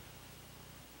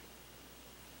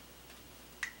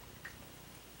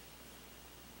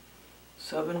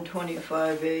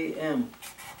 "7:25 a.m.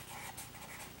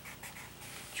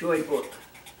 Joy book.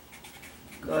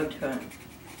 God time.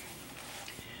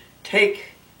 Take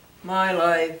my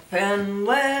life and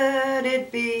let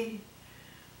it be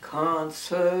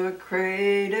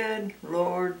consecrated,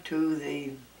 Lord, to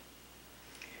Thee.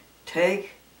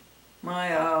 Take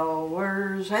my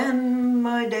hours and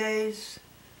my days,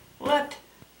 let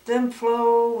them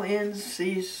flow in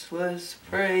ceaseless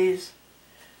praise."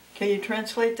 Can you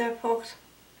translate that, folks?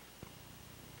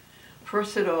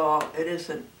 First of all, it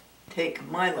isn't take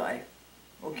my life,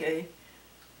 okay?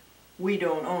 We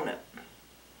don't own it.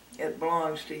 It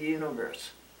belongs to the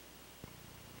universe.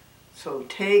 So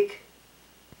take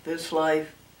this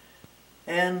life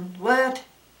and let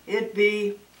it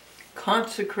be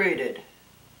consecrated.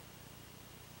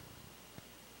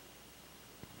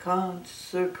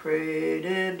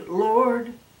 Consecrated,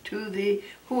 Lord, to Thee.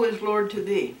 Who is Lord to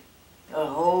Thee? The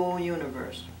whole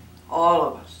universe. All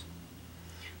of us.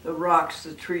 The rocks,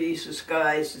 the trees, the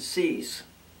skies, the seas.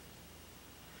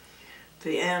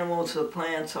 The animals, the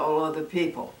plants, all other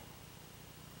people.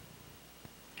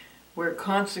 We're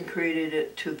consecrated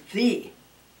it to Thee,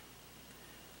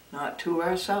 not to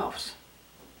ourselves.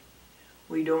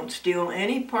 We don't steal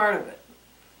any part of it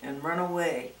and run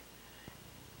away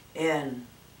and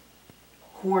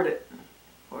hoard it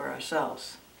for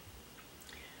ourselves.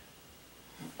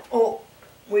 Oh,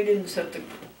 we didn't set the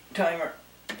timer.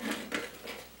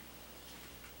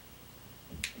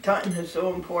 Time is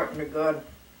so important to God.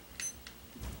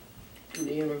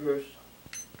 the universe.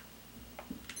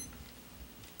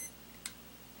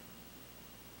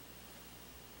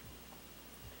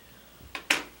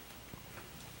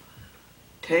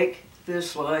 Take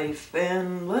this life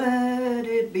and let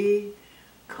it be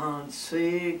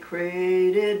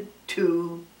consecrated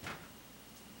to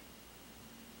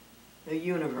the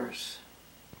universe.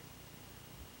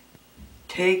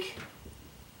 Take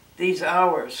these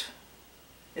hours.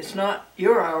 It's not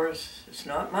your hours, it's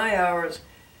not my hours.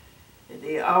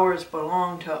 The hours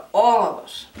belong to all of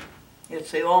us.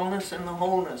 It's the allness and the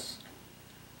wholeness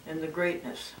and the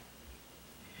greatness.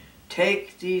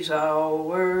 Take these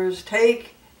hours,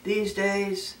 take these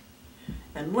days,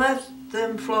 and let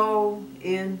them flow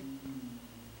in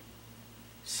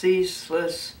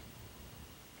ceaseless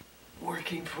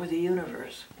working for the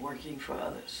universe, working for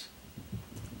others.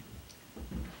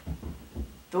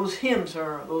 Those hymns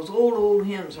are, those old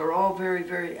hymns are all very,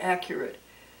 very accurate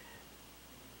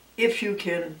if you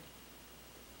can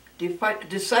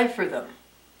decipher them.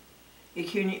 You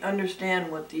can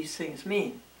understand what these things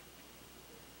mean.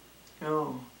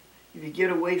 Oh, if you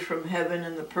get away from heaven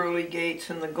and the pearly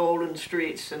gates and the golden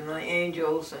streets and the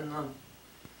angels and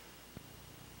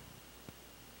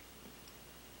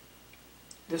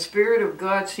the Spirit of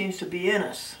God seems to be in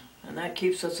us, and that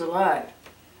keeps us alive.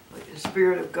 But the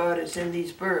Spirit of God is in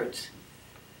these birds.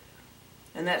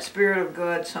 And that Spirit of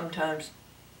God sometimes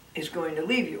is going to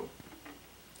leave you.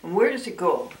 And where does it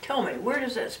go? Tell me, where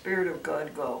does that Spirit of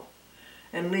God go?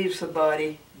 And leaves the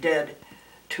body dead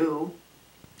to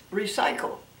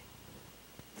recycle.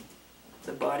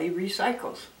 The body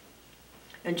recycles.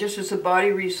 And just as the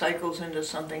body recycles into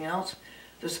something else,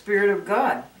 the Spirit of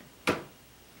God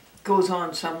goes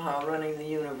on somehow running the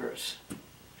universe.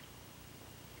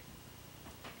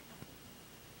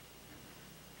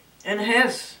 And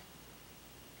has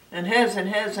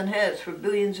for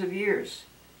billions of years.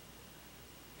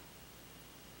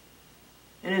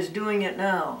 And is doing it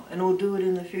now, and will do it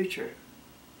in the future.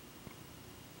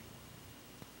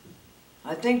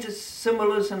 I think the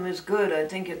symbolism is good. I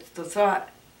think it's the thought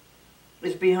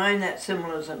is behind that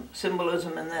symbolism.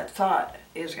 Symbolism and that thought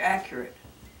is accurate.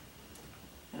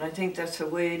 And I think that's the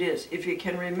way it is. If you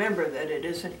can remember that it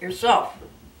isn't yourself,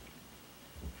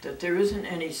 that there isn't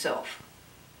any self.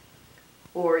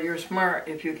 Or you're smart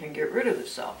if you can get rid of the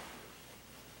self.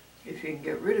 If you can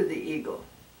get rid of the ego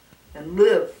and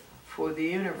live for the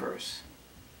universe.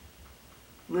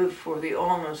 Live for the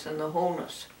allness and the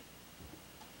wholeness.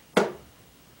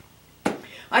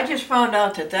 I just found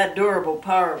out that that durable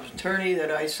power of attorney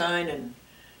that I signed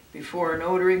before a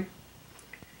notary,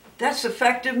 that's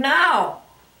effective now.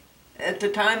 At the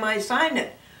time I signed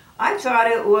it. I thought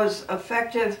it was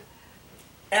effective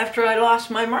after I lost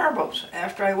my marbles,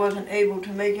 after I wasn't able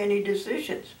to make any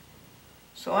decisions.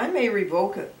 So I may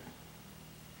revoke it.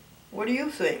 What do you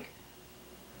think?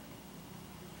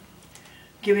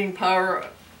 Giving power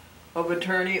of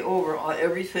attorney over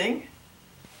everything?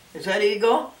 Is that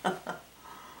ego?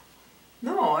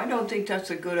 No, I don't think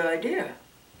that's a good idea.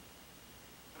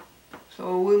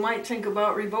 So we might think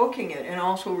about revoking it, and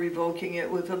also revoking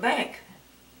it with a bank.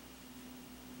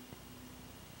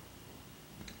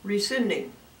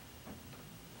 Rescinding.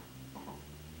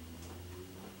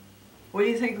 What do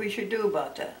you think we should do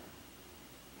about that?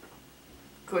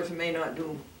 Of course, it may not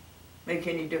make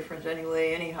any difference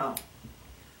anyway, anyhow.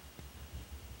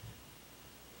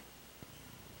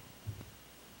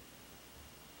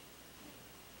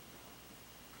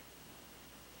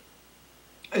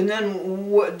 And then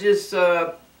what this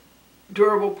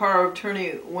durable power of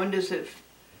attorney, when does it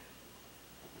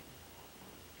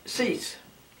cease?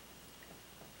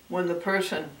 When the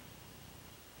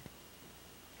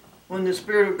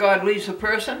Spirit of God leaves a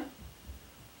person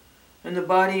and the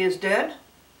body is dead?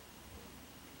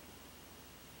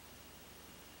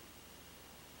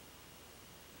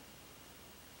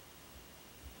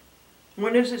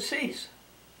 When does it cease?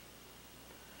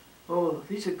 Oh,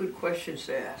 these are good questions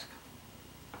to ask.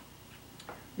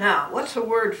 Now, what's the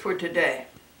word for today?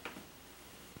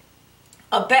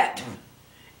 Abet.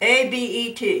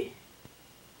 A-B-E-T.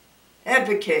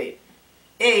 Advocate.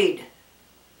 Aid.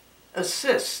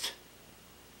 Assist.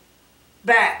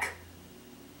 Back.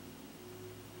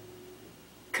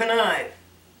 Connive.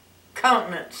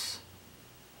 Countenance.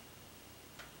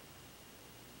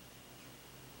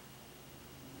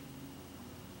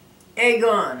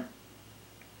 Agon.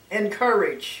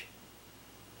 Encourage.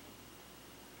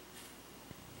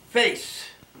 Face.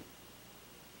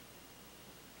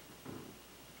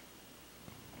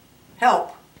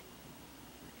 Help.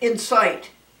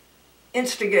 Incite.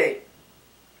 Instigate.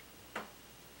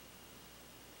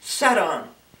 Set on.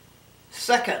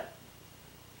 Second.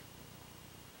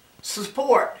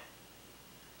 support,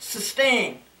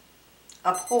 sustain,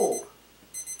 uphold,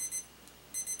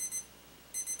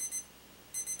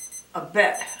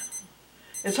 abet.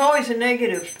 It's always a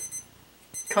negative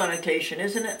connotation,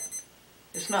 isn't it?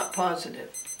 It's not positive.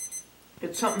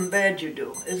 It's something bad you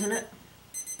do, isn't it?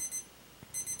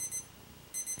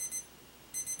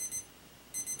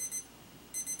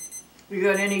 You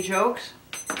got any jokes?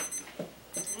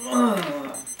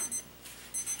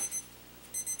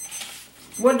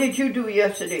 What did you do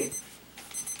yesterday?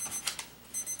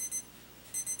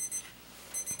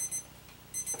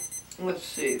 Let's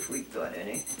see if we got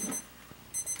any.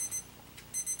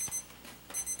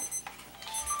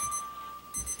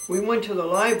 We went to the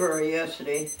library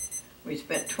yesterday. We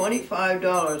spent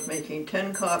 $25 making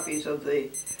 10 copies of the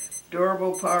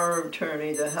Durable Power of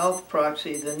Attorney, the Health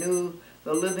Proxy, the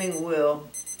Living Will,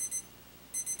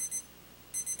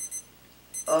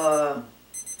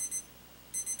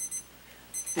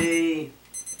 the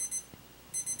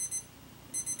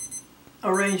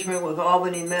arrangement with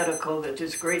Albany Medical that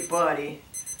this great body,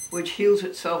 which heals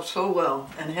itself so well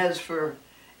and has for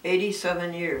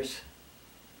 87 years,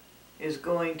 is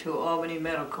going to Albany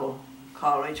Medical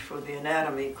College for the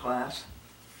anatomy class.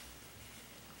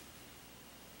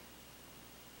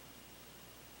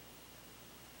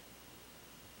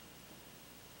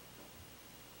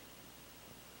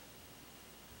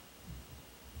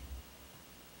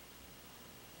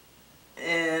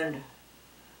 And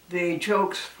the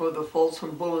jokes for the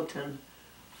Folsom Bulletin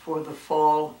for the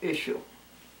fall issue.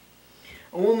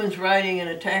 A woman's riding in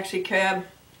a taxi cab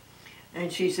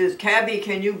and she says, "Cabby,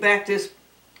 can you back this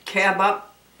cab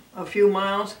up a few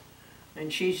miles?"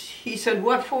 And he said,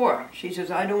 "What for?" She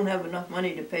says, "I don't have enough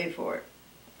money to pay for it."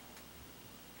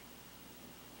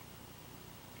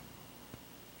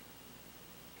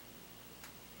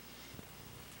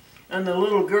 And the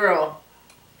little girl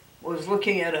was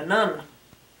looking at a nun,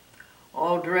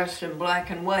 all dressed in black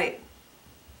and white.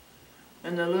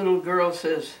 And the little girl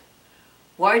says,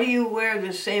 "Why do you wear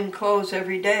the same clothes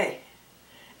every day?"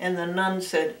 And the nun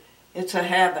said, "It's a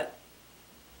habit."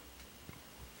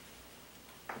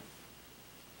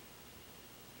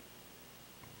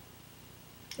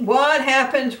 What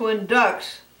happens when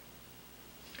ducks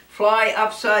fly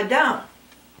upside down?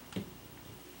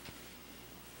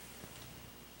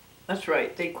 That's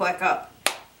right, they quack up.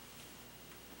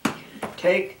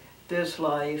 Take this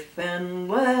life and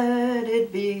let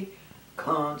it be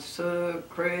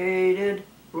consecrated,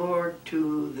 Lord,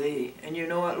 to thee. And you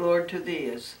know what Lord to thee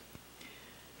is.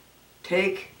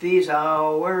 Take these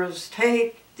hours,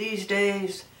 take these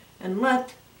days, and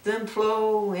let them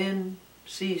flow in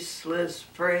ceaseless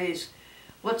praise.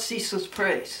 What's ceaseless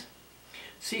praise?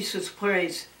 Ceaseless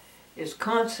praise is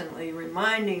constantly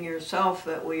reminding yourself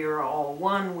that we are all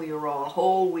one, we are all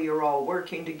whole, we are all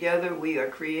working together, we are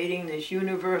creating this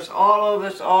universe, all of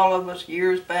us,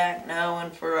 years back, now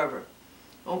and forever.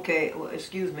 Okay, well,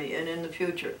 excuse me, and in the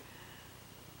future.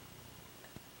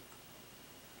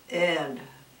 And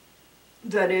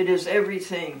that it is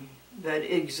everything that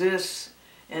exists,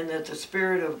 and that the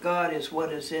Spirit of God is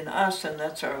what is in us, and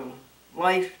that's our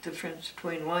life, difference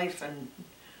between life and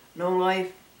no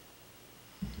life,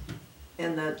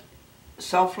 and that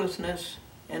selflessness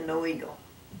and no ego.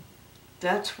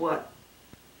 That's what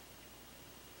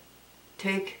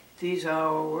take these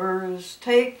hours,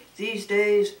 take these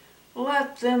days,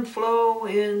 let them flow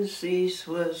in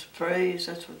ceaseless praise.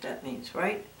 That's what that means,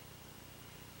 right?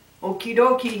 Okie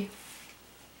dokie.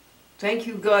 Thank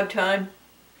you, God time.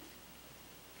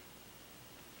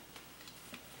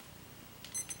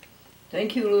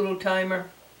 Thank you, little timer.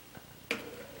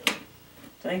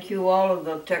 Thank you, all of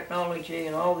the technology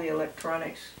and all the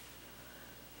electronics.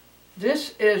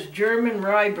 This is German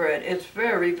rye bread. It's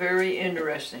very, very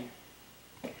interesting.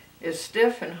 It's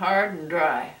stiff and hard and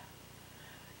dry.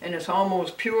 And it's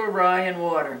almost pure rye and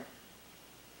water.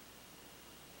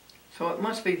 So it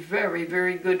must be very,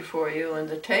 very good for you. And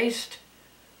the taste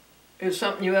is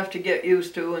something you have to get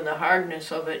used to, and the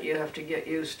hardness of it you have to get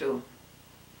used to.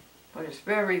 But it's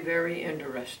very, very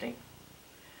interesting.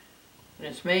 And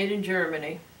it's made in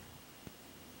Germany.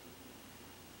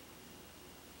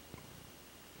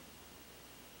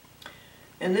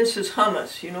 And this is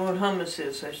hummus. You know what hummus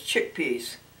is? That's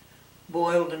chickpeas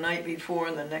boiled the night before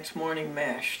and the next morning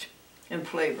mashed and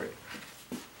flavored.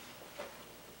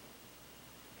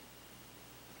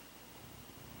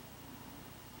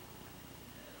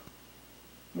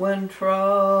 When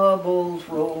troubles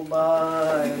roll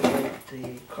by with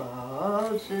the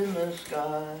clouds in the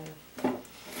sky,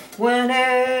 when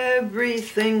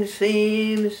everything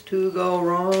seems to go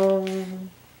wrong,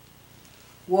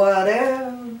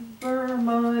 whatever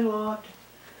my lot,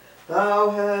 Thou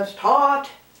hast taught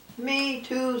me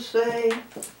to say,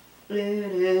 it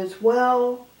is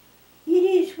well, It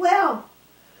is well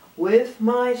with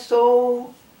my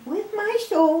soul. with my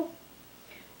soul.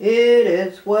 It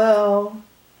is well,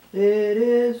 it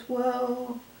is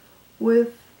well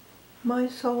with my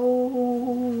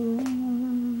soul.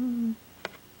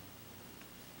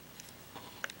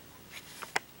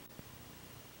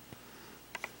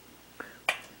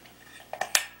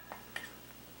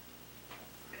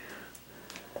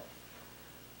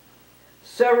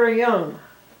 Sarah Young,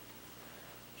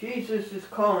 Jesus is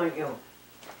calling you.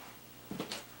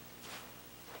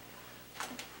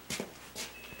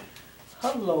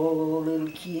 Hello, little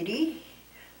kitty.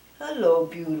 Hello,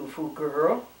 beautiful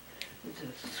girl. It's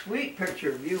a sweet picture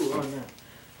of you on the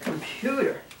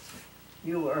computer.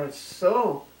 You are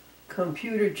so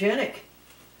computergenic.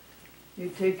 You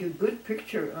take a good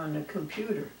picture on the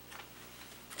computer.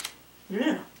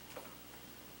 Yeah.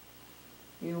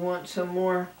 You want some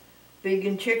more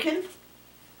bacon chicken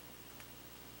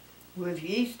with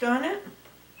yeast on it?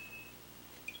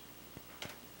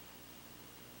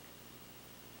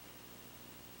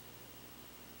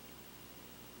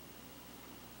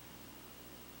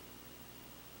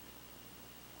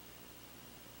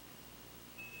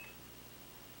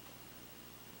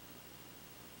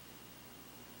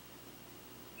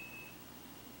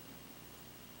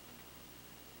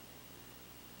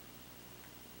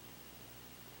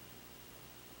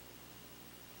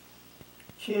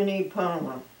 Jenny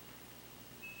Palmer.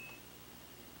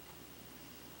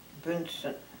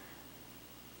 Vincent.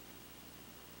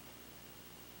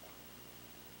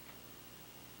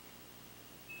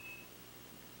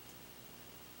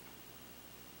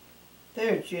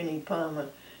 There's Jenny Palmer.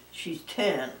 She's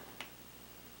 10.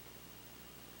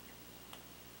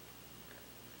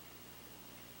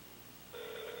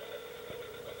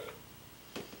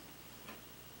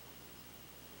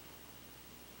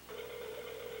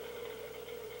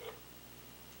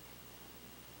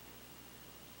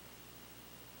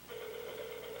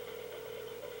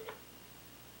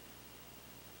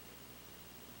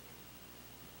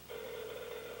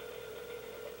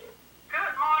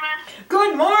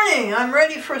 Good morning. I'm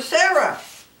ready for Sarah.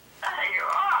 There you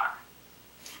are.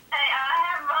 Hey, I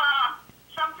have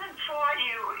something for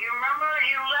you. You remember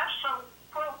you left some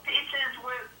quilt pieces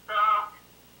with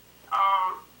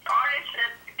artists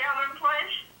at the Gathering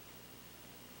Place?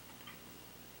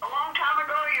 A long time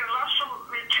ago, you left some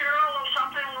material or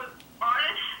something with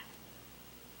artists?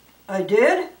 I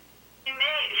did?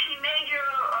 She made you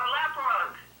a lap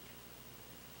rug.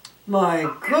 My A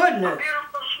goodness.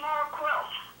 beautiful small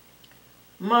quilt.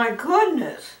 My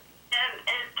goodness. And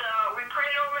we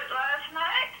prayed over it last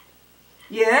night.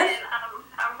 Yes? And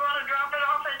I'm going to drop it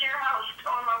off at your house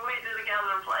on my way to the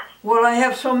Gathering Place. Well, I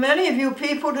have so many of you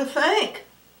people to thank.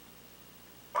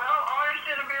 Well, artist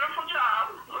did a beautiful job.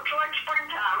 Looks like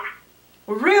springtime.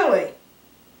 Really?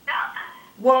 Yeah.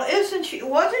 Well,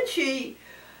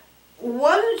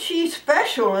 wasn't she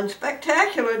special and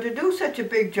spectacular to do such a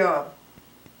big job?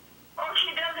 Oh, she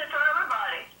does it for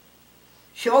everybody.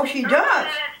 She does.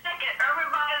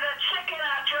 Everybody that's sick in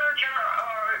our church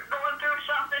or going through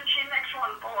something, she makes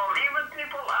one for them. Even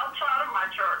people outside of my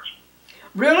church.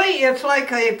 Really? It's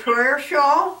like a prayer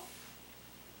shawl?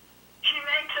 She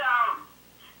makes them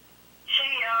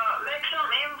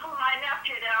even for my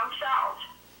nephew down south.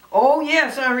 Oh,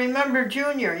 yes, I remember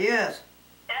Junior, yes.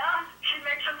 Yeah, she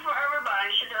makes them for everybody.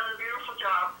 She does a beautiful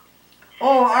job.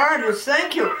 Oh, artist,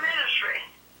 thank you. Ministry.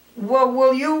 Well,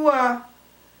 will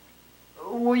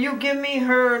you give me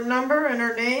her number and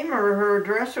her name or her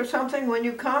address or something when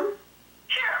you come?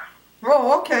 Sure.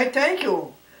 Oh, okay, thank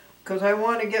you. Because I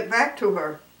want to get back to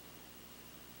her.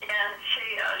 And she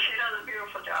does a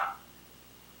beautiful job.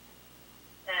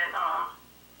 And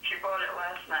she bought it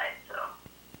last night, so.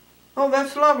 Oh,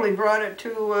 that's lovely. Brought it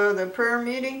to the prayer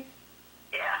meeting?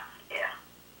 Yeah.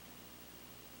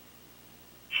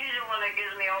 She's the one that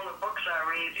gives me all the books I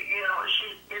read. You know,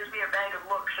 she gives me a bag of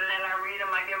books, and then I read them,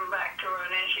 I give them back to her,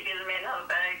 and then she gives me another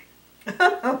bag.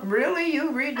 Really?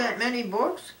 You read that many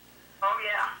books? Oh,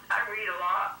 yeah, I read a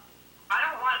lot. I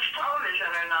don't watch television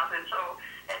or nothing, so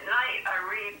at night I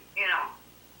read, you know.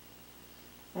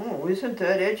 Oh, isn't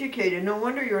that educated? No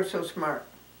wonder you're so smart.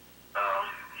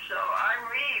 So I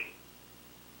read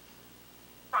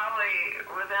probably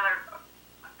within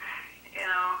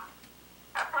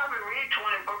I probably read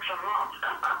 20 books a month.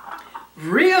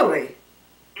 Really?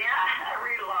 Yeah, I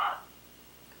read a lot.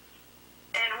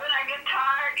 And when I get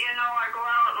tired, I go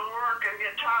out and work and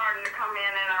get tired and come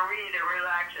in and I read. It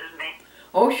relaxes me.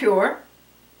 Oh, sure.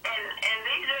 And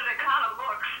these are the kind of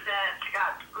books that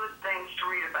got good things to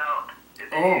read about.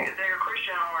 Oh. They're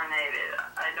Christian oriented.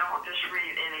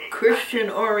 Christian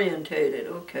orientated,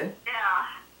 okay. Yeah,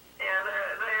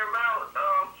 they're about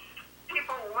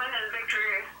people winning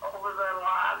victory over their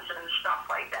lives and stuff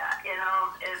like that. You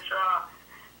know, it's a lot.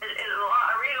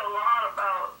 I read a lot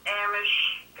about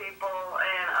Amish people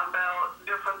and about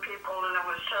different people that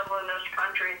was settling this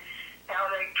country,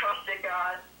 how they trusted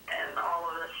God and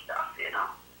all of this stuff. You know.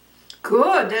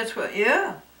 Good, that's what,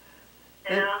 yeah.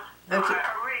 Yeah, That's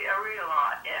I read a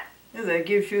lot. Yeah. Yeah, that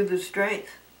gives you the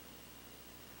strength.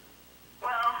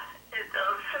 Well, it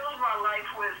fills my life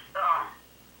with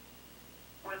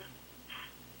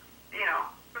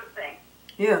good things.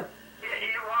 Yeah,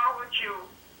 You are what you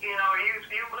know.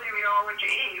 You believe you are what you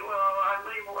eat. Well, I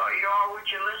believe you are what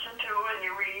you listen to and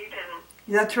you read, and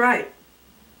that's right.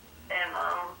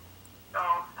 so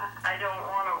I don't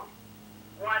want to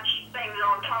watch things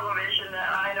on television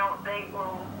that I don't think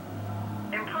will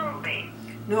improve me.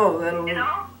 No, that'll, You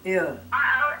know. yeah.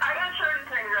 I got certain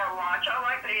things I watch. I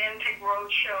like the Antique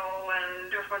Roadshow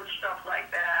and different stuff like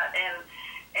that. And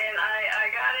I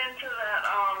got into that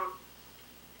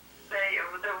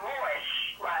the Voice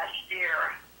last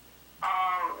year.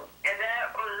 And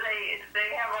that was they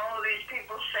have all of these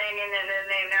people singing, and then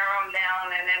they narrow them down,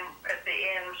 and then at the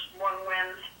end one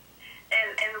wins.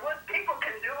 And what people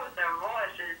can do with their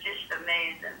voice is just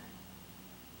amazing.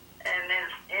 And then,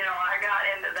 I got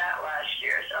into that last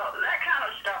year. So that kind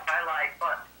of stuff I like,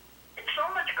 but it's so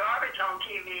much garbage on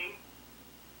TV,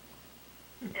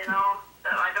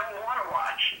 that I don't want to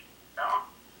watch. So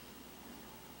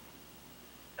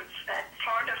it's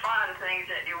hard to find things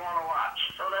that you want to watch.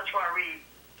 So that's why I read.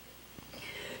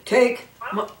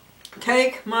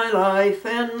 Take my life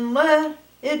and let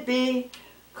it be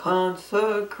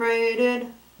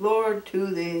consecrated, Lord, to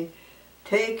thee.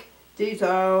 Take these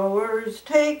hours,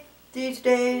 take these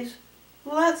days,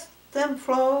 let them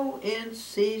flow in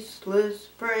ceaseless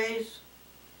praise.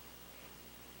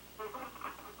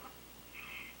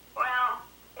 Well,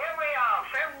 here we are,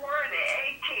 February the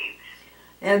 18th.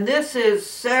 And this is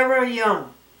Sarah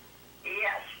Young.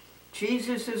 Yes.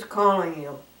 Jesus is calling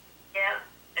you. Yes.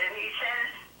 And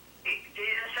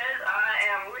Jesus says, I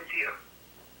am with you.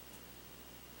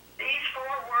 These 4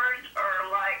 words are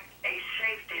like a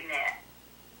safety net,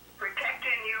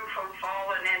 protecting you from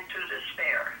falling into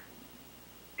despair.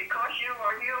 Because you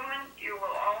are human, you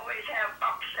will always have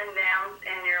ups and downs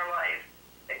in your life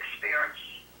experience.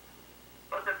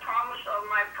 But the promise of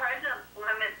my presence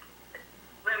limits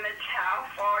how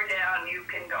far down you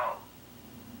can go.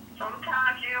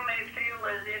 Sometimes you may feel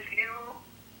as if you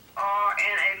are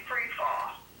in a free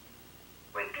fall,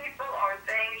 when people or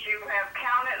things you have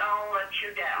counted on let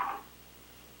you down.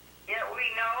 Yet we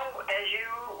know, as you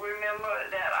remember,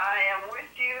 that I am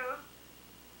with you.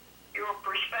 Your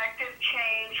perspective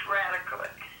changed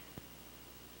radically.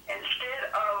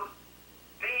 Instead of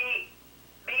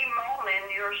bemoaning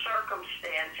your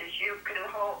circumstances, you can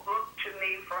look to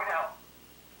me for help.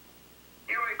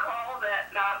 You recall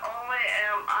that not only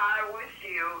am I with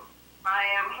you, I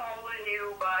am holding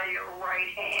you by your right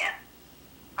hand.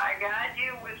 I guide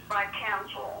you with my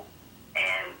counsel,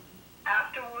 and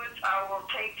afterwards I will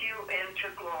take you into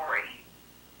glory.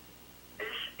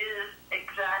 This is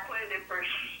exactly the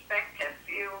perspective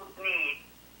you need,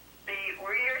 the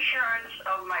reassurance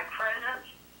of my presence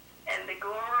and the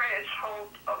glorious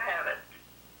hope of heaven.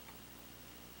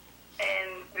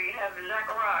 And we have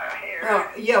Zechariah here.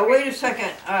 Yeah, wait a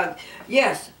second.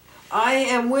 Yes, I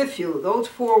am with you, those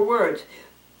 4 words.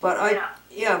 But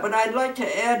but I'd like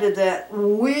to add to that,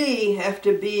 we have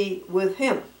to be with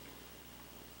him.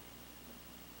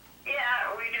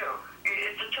 Yeah, we do.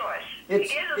 It's a choice. It's,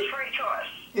 He gives us free choice.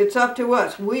 It's up to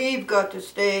us. We've got to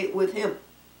stay with him.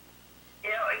 He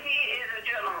is a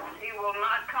gentleman. He will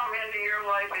not come into your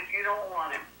life if you don't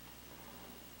want him.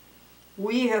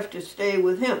 We have to stay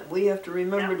with him. We have to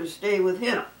remember to stay with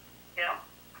him. Yeah.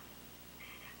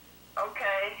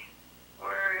 Okay.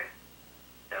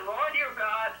 The Lord your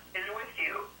God is with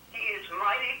you. He is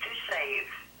mighty to save.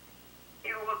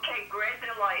 He will take great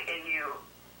delight in you.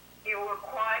 He will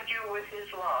quiet you with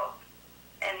his love.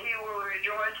 And he will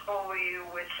rejoice over you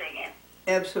with singing.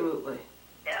 Absolutely.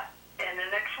 Yeah. And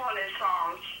the next one is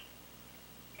Psalms.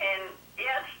 And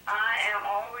yes, I am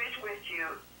always with you.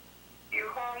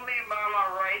 You hold me by my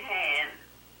right hand.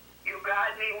 You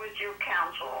guide me with your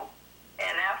counsel.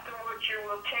 And afterwards you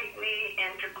will take me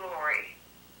into glory.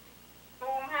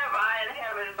 Whom have I in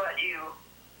heaven but you?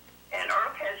 And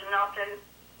earth has nothing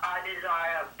I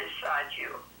desire besides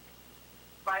you.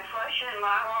 My flesh and my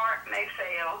heart may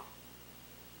fail,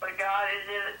 but God is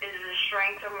the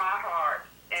strength of my heart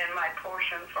and my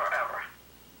portion forever.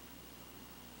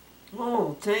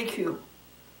 Oh, thank you.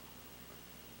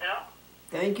 Yeah.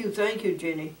 Thank you,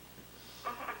 Ginny.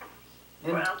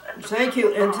 And Well, that's a thank you,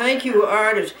 beautiful and song. thank you,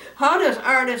 Artist. How does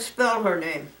Artist spell her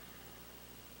name?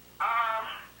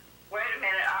 Wait a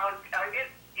minute. I'll get.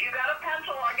 You got a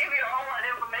pencil? I'll give you all that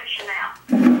information now.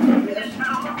 Just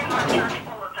gotta look at my church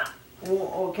bulletin.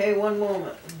 Oh, okay, one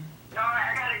moment. All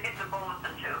right, I gotta get the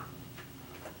bulletin too.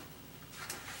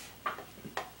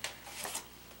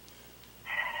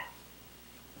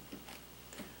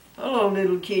 Hello,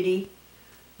 little kitty.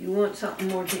 You want something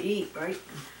more to eat, right?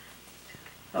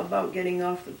 How about getting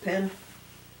off the pen?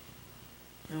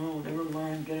 No, never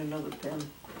mind. Get another pen.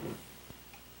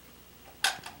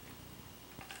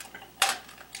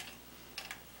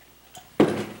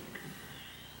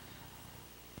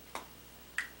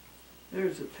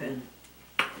 There's a pen.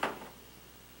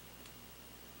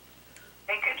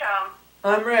 Take your time.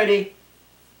 I'm ready.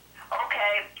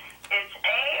 Okay, it's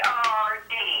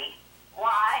ARDYCE.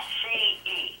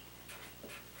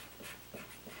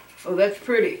 Oh, that's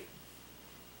pretty.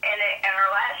 And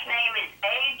her last name is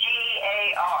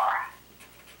AGAR.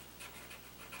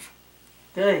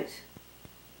 Thanks.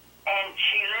 And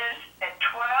she lives at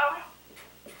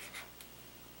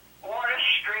 12 Water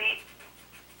Street,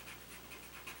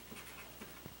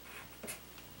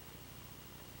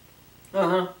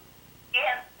 Uh-huh.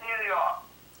 in New York.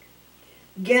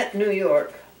 Get New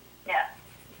York. Yeah.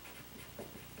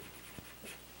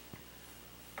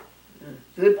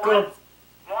 Zip code.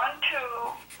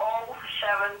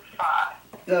 12075.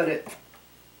 Got it.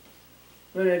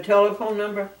 And a telephone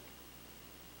number?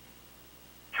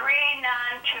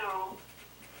 392-3006.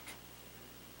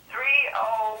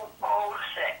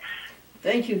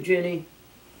 Thank you, Jenny.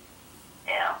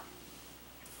 Yeah.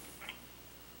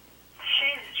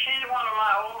 She's one of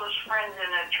my oldest friends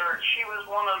in the church. She was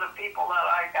one of the people that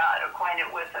I got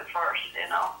acquainted with at first, you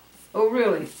know. Oh,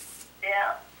 really?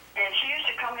 Yeah. And she used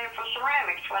to come here for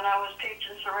ceramics when I was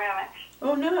teaching ceramics.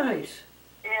 Oh, nice.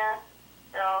 Yeah.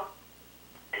 So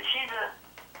she's a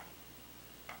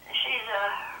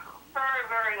very,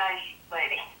 very nice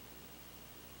lady.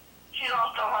 She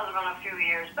lost her husband a few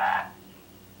years back.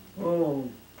 Oh.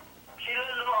 She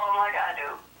lives alone like I do.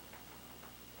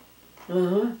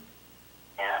 Uh-huh.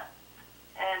 Yeah.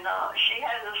 And she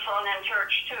has a son in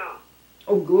church too.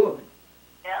 Oh, good.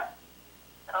 Yeah.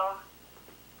 So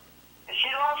she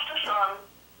lost a son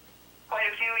quite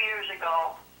a few years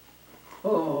ago.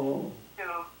 Oh. To,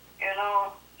 you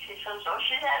know, she says, so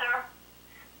she's had her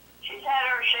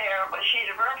share, but she's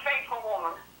a very faithful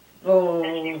woman. Oh.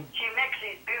 And she makes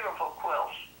these beautiful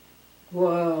quilts.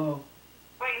 Wow.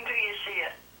 Wait until you see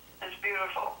it. It's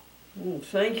beautiful. Oh,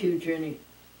 thank you, Jenny.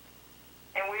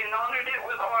 And we anointed it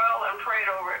with oil and prayed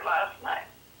over it last night.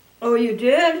 Oh, you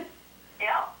did?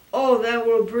 Yeah. Oh, that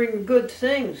will bring good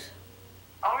things.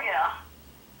 Oh, yeah.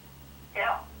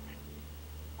 Yeah.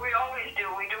 We always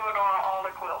do. We do it on all the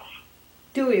quilts.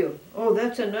 Do you? Oh,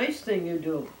 that's a nice thing you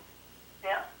do.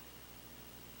 Yeah.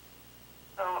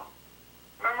 So,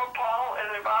 remember Paul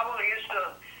in the Bible used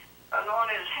to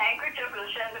anoint his handkerchief and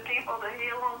send the people to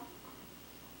heal them?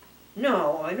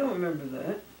 No, I don't remember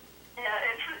that. Yeah,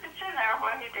 it's in there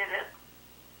when he did it.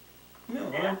 No,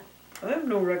 Yeah. I have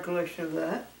no recollection of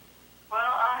that. Well,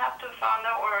 I'll have to find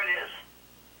out where it is.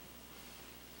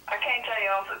 I can't tell you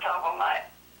off the top of my,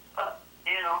 but,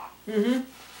 you know. Mm-hmm.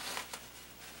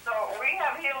 So we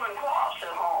have healing cloths at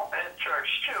home, at church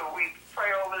too. We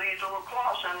pray over these little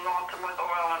cloths and anoint them with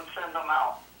oil and send them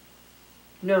out.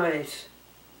 Nice.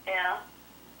 Yeah.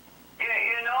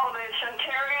 You know, the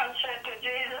centurion said to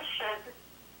Jesus,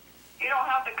 you don't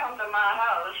have to come to my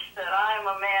house, that I am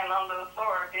a man under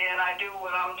authority and I do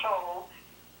what I'm told.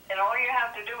 And all you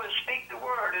have to do is speak the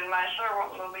word and my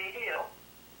servant will be healed.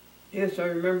 Yes, I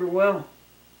remember well.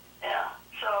 Yeah.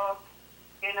 So,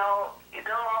 you know, you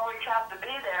don't always have to be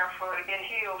there to get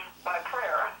healed by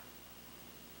prayer.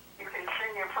 You can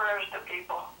send your prayers to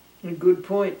people. A good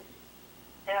point.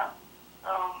 Yeah.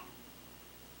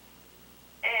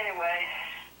 Anyway,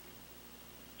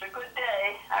 it's a good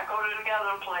day. I go to the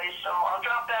gathering place, so I'll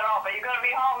drop that off. Are you going to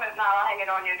be home? If not, I'll hang it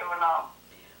on your doorknob.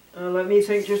 Let me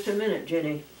think just a minute,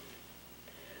 Jenny.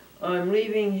 I'm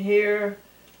leaving here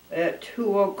at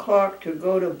 2 o'clock to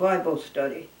go to Bible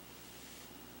study.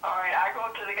 All right, I go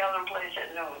to the gathering place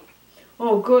at noon.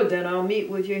 Oh, good. Then I'll meet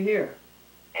with you here.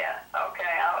 Yeah, okay.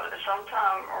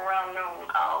 Sometime around noon,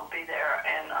 I'll be there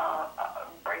and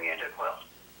bring you the quilt.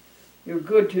 You're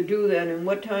good to do that. And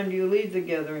what time do you leave the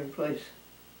gathering place?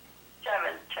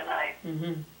 7 tonight.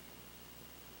 Mm-hmm.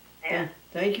 Yeah.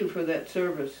 Thank you for that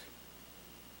service.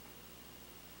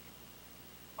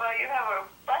 Well, you have a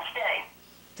blessed day.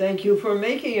 Thank you for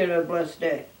making it a blessed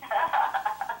day.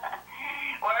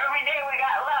 Well, every day we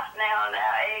got left now in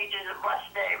our age is a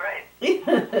blessed day, right?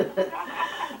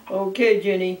 Okay,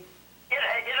 Jenny. Get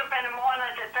up in the morning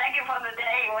and say, thank you for the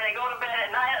day. When I go to bed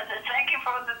at night, I say, thank you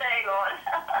for the day, Lord.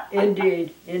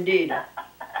 Indeed, indeed.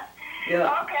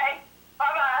 Yeah. Okay.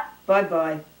 Bye-bye.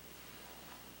 Bye-bye.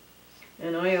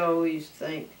 And I always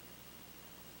thank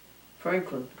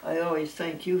Franklin. I always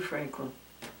thank you, Franklin,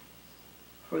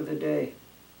 for the day.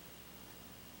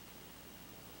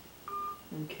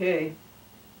 Okay.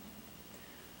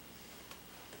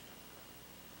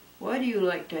 Why do you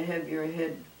like to have your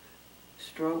head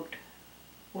stroked?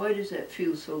 Why does that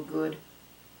feel so good?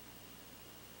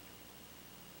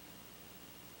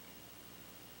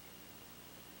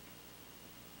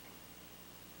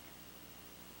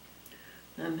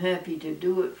 I'm happy to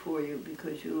do it for you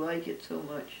because you like it so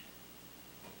much.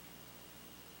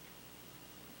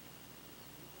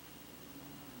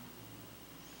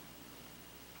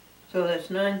 So that's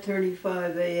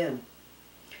 9:35 a.m.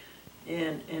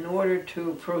 And in order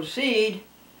to proceed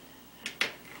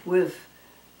with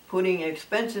putting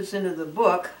expenses into the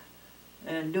book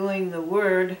and doing the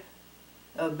word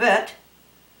a bet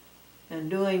and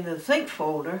doing the think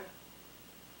folder,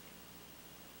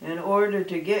 in order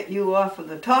to get you off of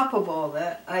the top of all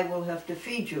that, I will have to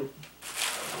feed you.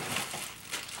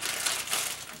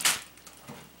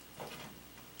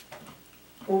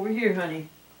 Over here, honey.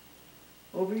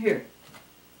 Over here.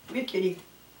 Come here, kitty.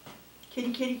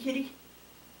 Kitty, kitty, kitty.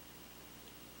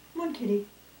 Come on, kitty.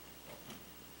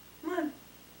 Come on.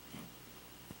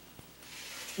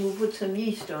 We'll put some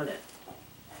yeast on it.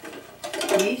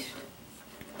 Yeast.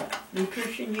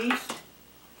 Nutrition yeast.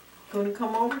 Going to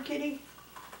come over, kitty?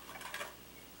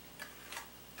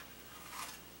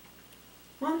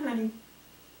 Come on, honey.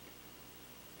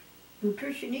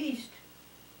 Nutrition yeast.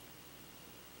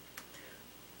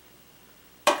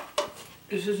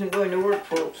 This isn't going to work,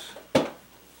 folks.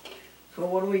 So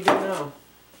what do we do now?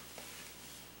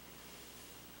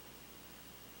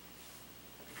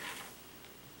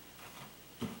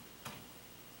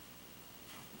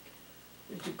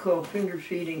 This is called finger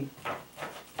feeding.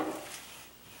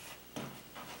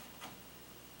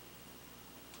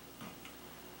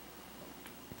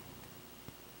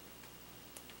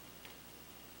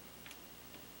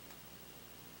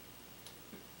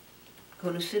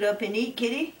 Going to sit up and eat,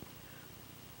 kitty?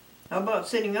 How about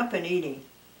sitting up and eating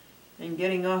and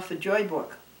getting off the joy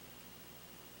book?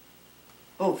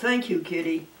 Oh, thank you,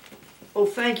 kitty. Oh,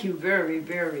 thank you very,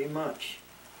 very much.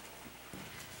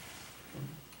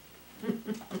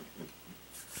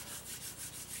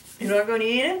 You're not going to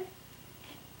eat it?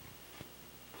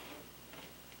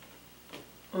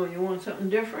 Oh, you want something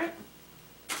different?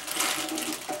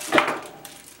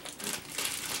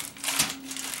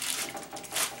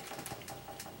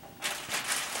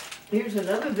 Here's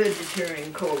another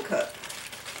vegetarian cold cut.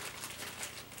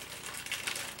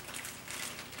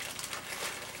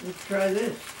 Let's try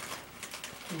this.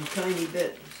 A tiny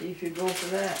bit. See if you go for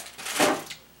that.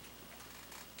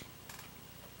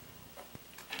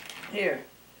 Here,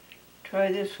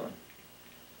 try this one.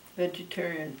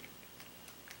 Vegetarian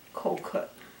cold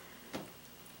cut.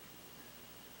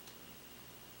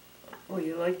 Oh,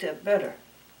 you like that better?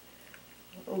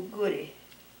 Oh, goody.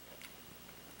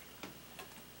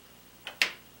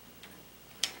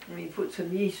 Let me put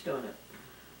some yeast on it.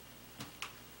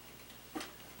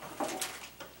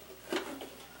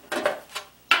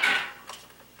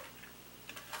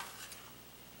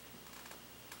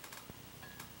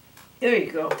 There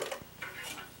you go.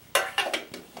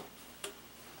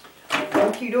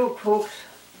 Okie doke, folks.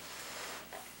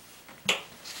 And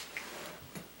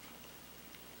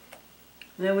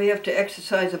then we have to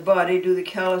exercise the body, do the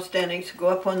calisthenics, go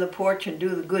up on the porch and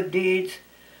do the good deeds,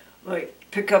 like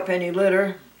pick up any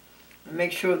litter, and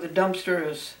make sure the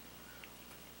dumpster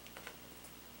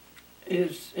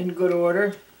is in good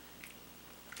order,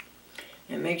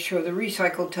 and make sure the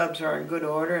recycle tubs are in good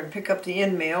order, and pick up the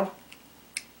in-mail,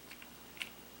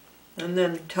 and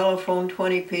then telephone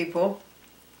 20 people,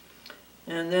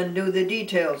 and then do the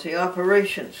details, the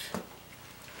operations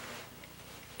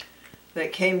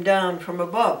that came down from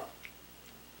above,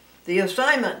 the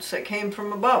assignments that came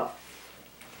from above.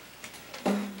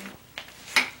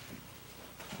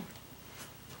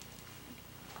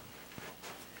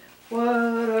 What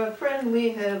a friend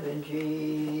we have in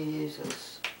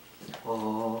Jesus,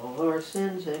 all our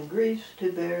sins and griefs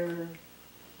to bear.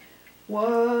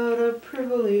 What a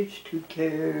privilege to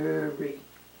carry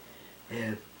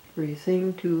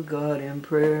everything to God in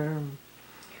prayer.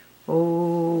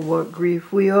 Oh, what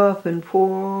grief we often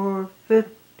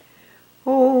forfeit.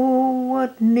 Oh,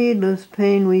 what needless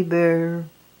pain we bear.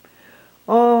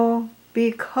 All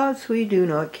because we do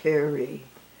not carry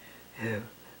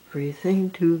everything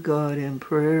to God in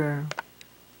prayer.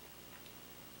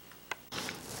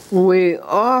 We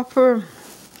offer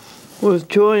with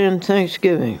joy and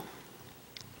thanksgiving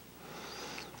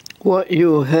what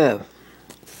you have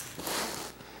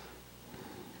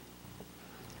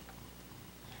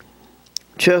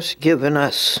just given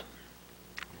us.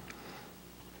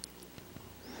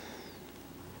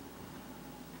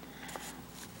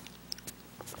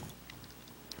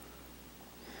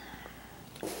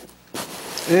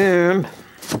 And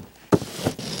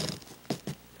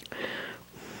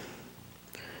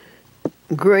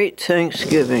great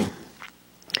thanksgiving.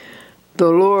 The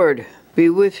Lord be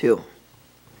with you,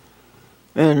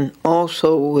 and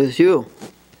also with you.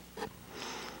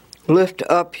 Lift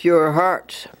up your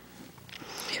hearts.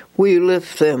 We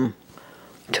lift them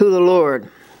to the Lord.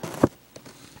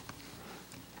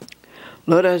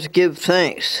 Let us give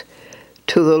thanks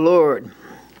to the Lord.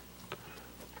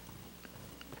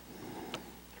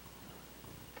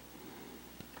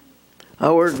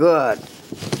 Our God.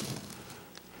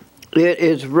 It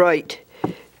is right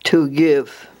to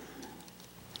give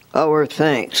our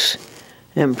thanks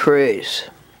and praise.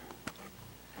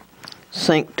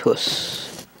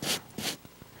 Sanctus.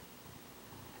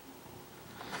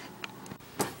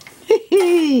 Hee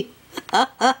hee.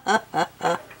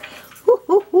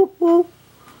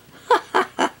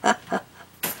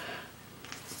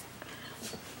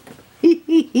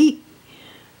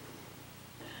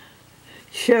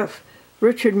 Chef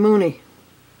Richard Mooney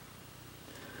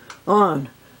on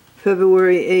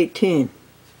February 18.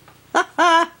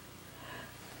 The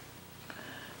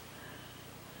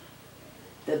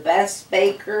best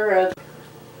baker of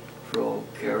Pro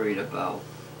carried about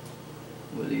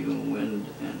with even wind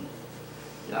and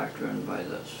doctrine by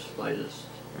the slightest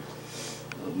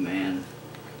of man.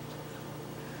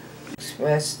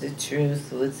 Express the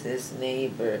truth with his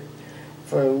neighbor,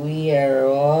 for we are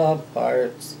all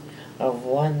parts of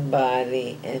one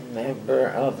body and member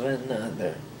of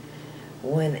another.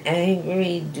 When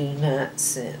angry, do not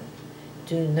sin.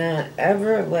 Do not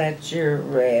ever let your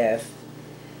wrath,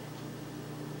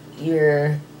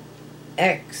 your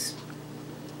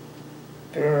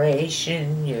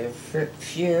expiration, your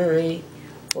fury,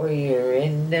 or your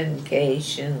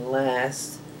indignation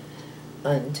last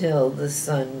until the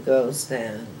sun goes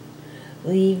down.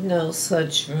 Leave no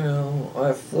such room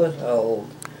or foothold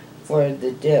for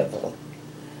the devil.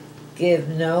 Give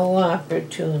no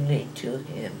opportunity to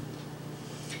him.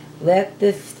 Let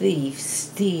the thief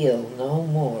steal no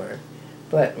more,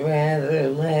 but rather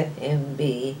let him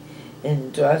be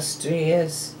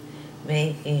industrious,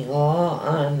 making all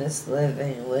honest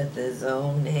living with his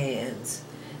own hands,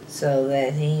 so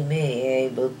that he may be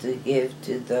able to give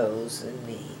to those in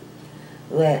need.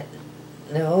 Let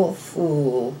no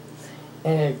fool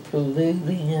utter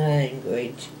polluting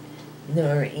language,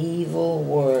 nor evil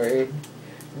word,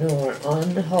 nor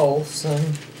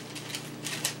unwholesome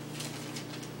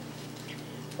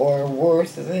or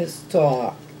worthless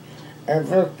talk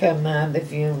ever come out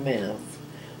of your mouth,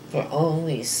 for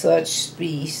only such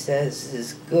speech as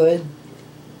is good,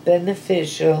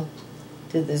 beneficial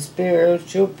to the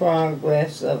spiritual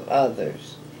progress of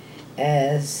others,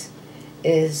 as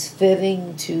is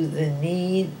fitting to the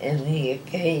need and the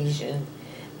occasion,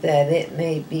 that it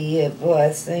may be a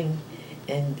blessing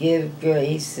and give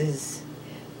graces,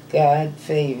 God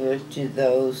favor to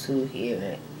those who hear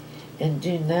it. And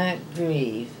do not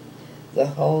grieve the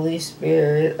Holy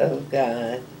Spirit of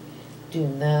God. Do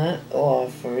not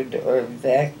offer or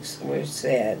vex or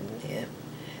sadden him,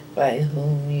 by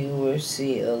whom you were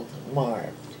sealed,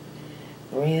 marked,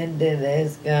 branded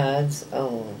as God's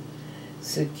own,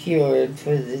 secured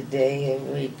for the day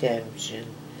of redemption,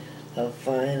 of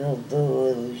final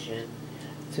delusion,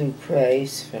 through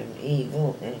Christ from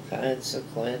evil and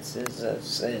consequences of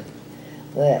sin.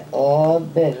 Let all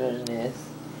bitterness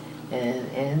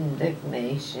and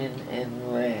indignation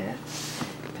and wrath,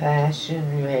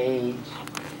 passion, rage,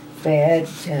 bad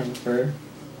temper,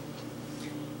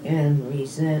 and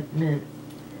resentment,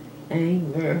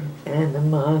 anger,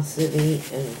 animosity,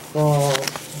 and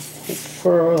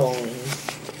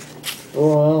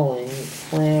brawling,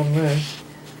 clamor,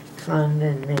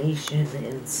 condemnation,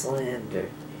 and slander,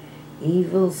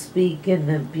 evil speaking,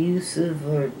 abusive,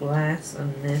 or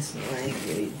blasphemous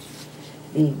language,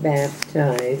 be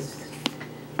baptized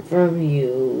from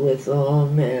you with all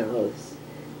malice,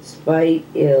 spite,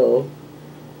 ill,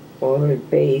 or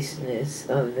baseness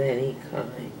of any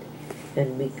kind,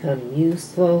 and become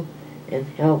useful and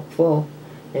helpful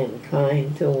and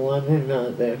kind to one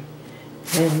another,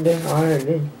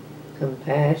 tender-hearted,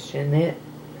 compassionate,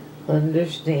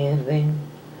 understanding,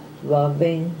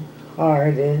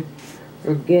 loving-hearted,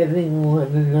 forgiving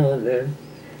one another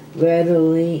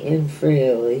readily and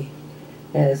freely,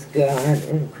 as God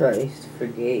in Christ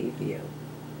forgave you.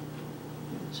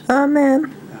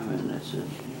 Amen. And that's it.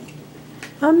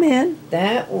 Amen.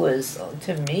 That was,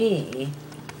 to me,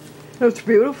 That's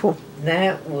beautiful.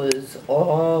 that was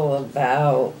all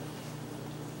about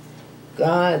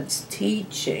God's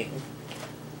teaching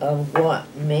of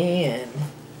what man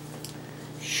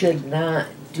should not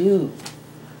do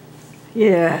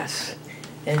Yes.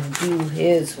 and do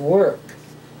his work.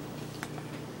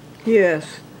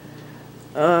 Yes.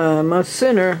 I'm a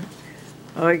sinner.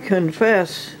 I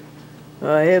confess.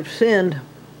 I have sinned.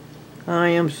 I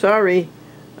am sorry.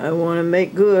 I want to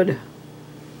make good.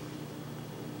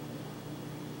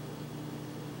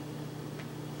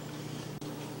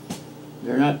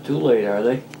 They're not too late, are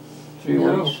they? 3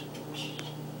 No. weeks?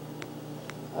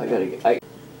 I gotta get,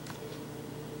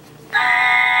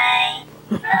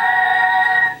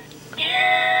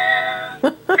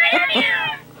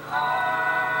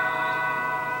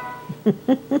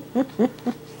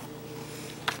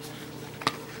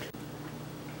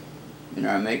 in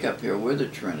our makeup here, we're the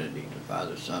Trinity, the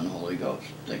Father, Son, Holy Ghost.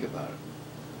 Think about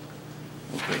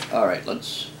it. Okay, all right,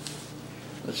 let's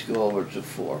go over to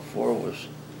 4. 4 was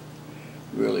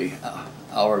really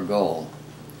our goal,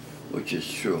 which is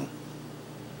true.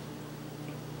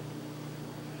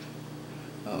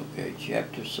 Okay,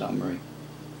 chapter summary.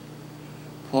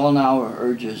 Paul now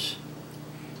urges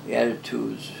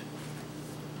attitudes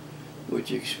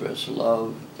which express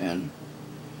love and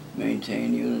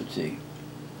maintain unity.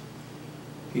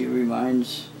 He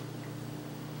reminds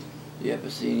the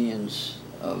Athenians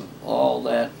of all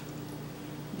that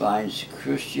binds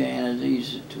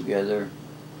Christianities together,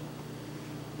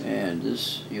 and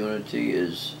this unity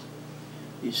is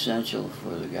essential,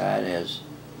 for the God has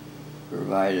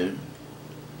provided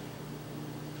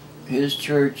His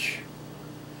church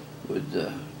with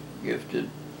the gifted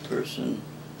person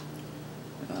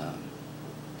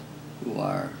who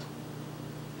are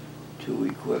to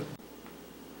equip.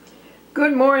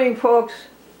 Good morning, folks.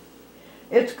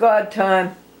 It's God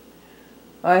time.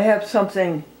 I have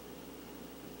something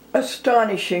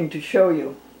astonishing to show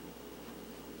you.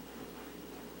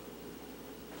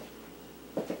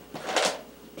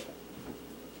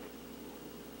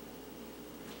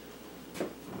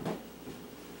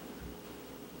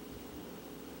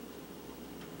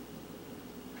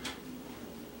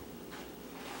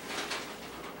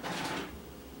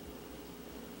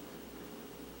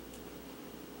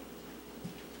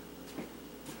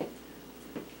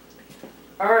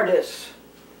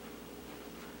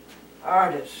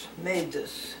 Artists made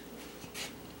this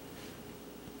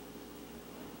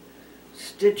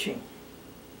stitching.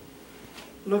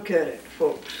 Look at it,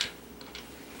 folks.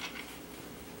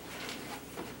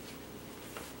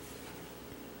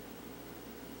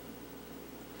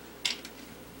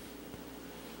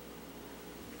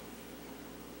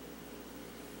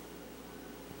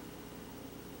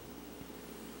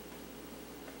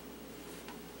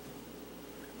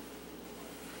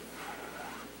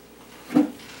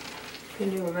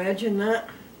 Can you imagine that?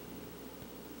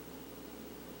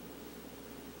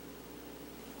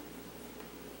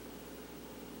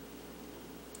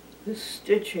 This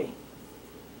stitching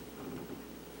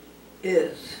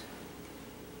is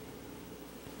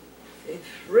a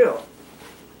thrill.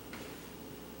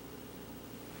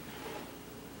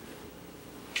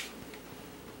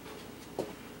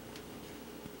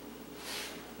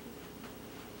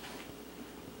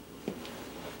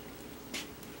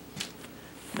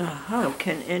 Now, how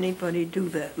can anybody do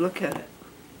that? Look at it.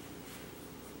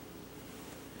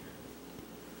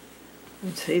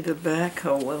 And see the back,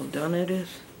 how well done it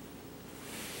is.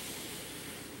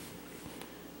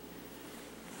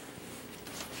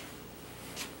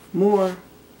 More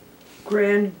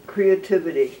grand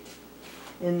creativity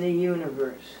in the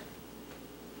universe.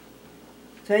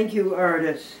 Thank you,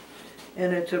 artists.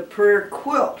 And it's a prayer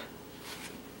quilt.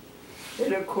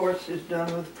 It, of course, is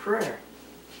done with prayer.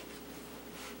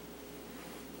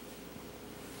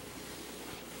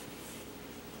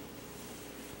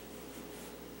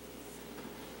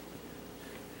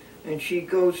 And she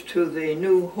goes to the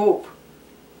New Hope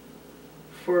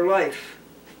for Life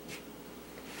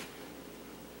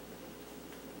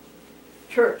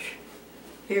church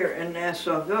here in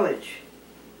Nassau Village.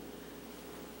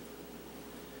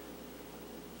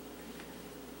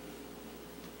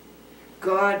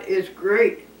 God is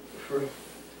great for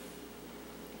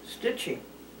stitching.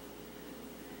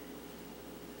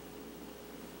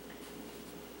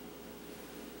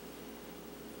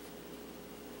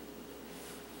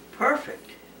 Perfect.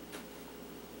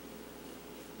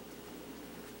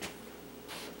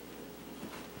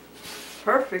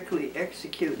 Perfectly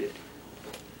executed.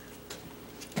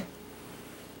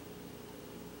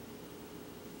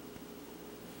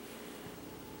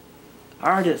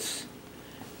 Ardyce.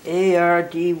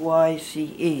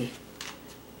 A-R-D-Y-C-E.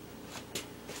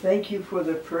 Thank you for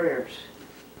the prayers.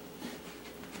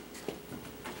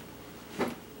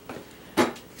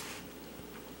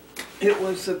 It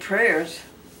was the prayers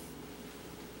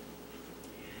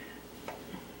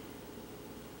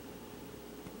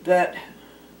that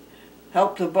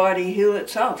helped the body heal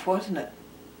itself, wasn't it?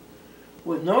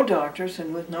 With no doctors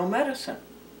and with no medicine.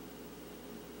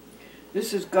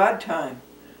 This is God time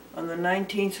on the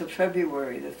 19th of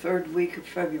February, the third week of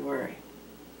February.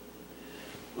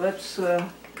 Let's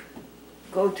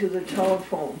go to the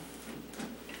telephone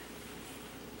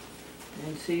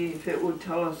and see if it would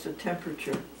tell us the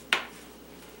temperature.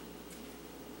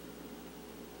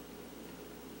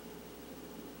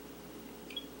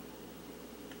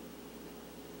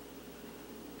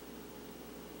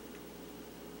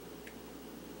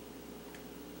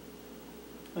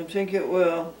 I think it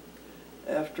will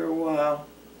after a while.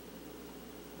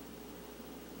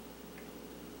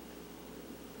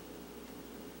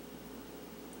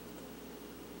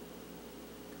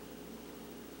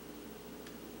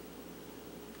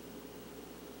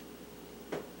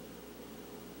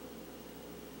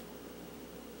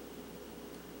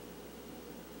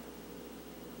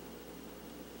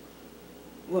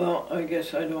 Well, I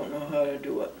guess I don't know how to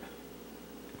do it.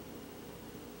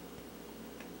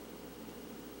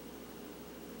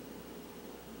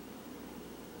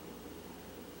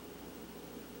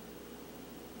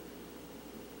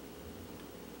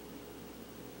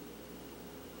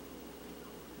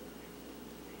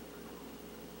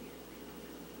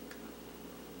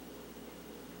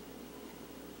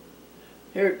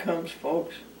 Here it comes,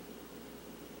 folks.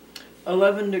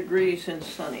 11 degrees and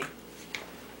sunny.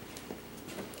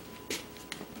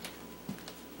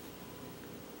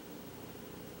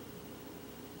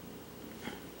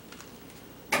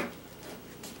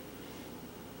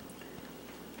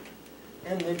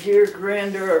 And the dear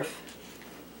grand earth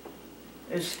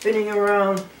is spinning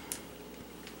around,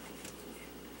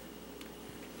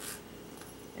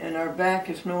 and our back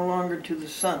is no longer to the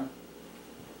sun.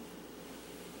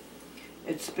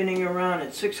 It's spinning around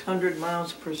at 600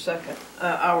 miles per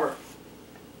hour.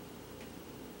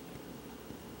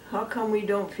 How come we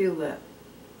don't feel that?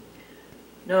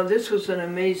 Now this was an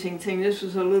amazing thing. This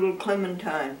was a little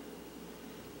clementine.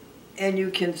 And you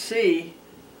can see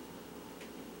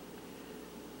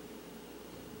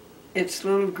its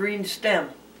little green stem.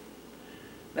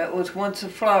 That was once a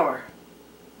flower.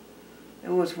 It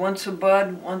was once a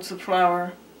bud, once a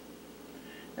flower,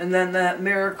 and then that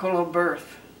miracle of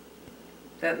birth.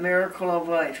 That miracle of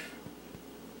life,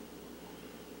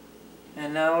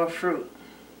 and now a fruit.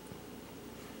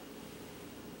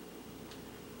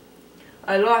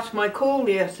 I lost my cold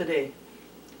yesterday.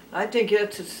 I think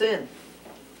it's a sin.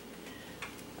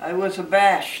 I was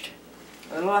abashed.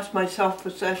 I lost my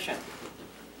self-possession.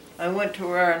 I went to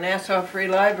our Nassau Free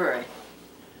Library,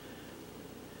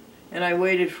 and I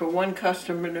waited for one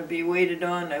customer to be waited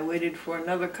on. I waited for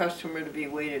another customer to be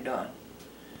waited on.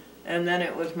 And then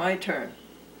it was my turn.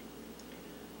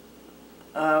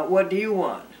 What do you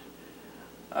want?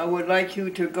 I would like you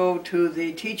to go to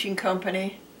the teaching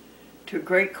company, to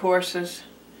great courses,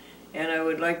 and I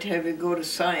would like to have you go to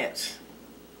science.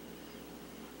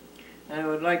 And I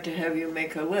would like to have you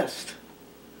make a list.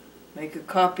 Make a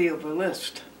copy of a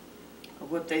list of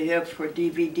what they have for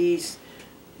DVDs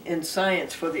in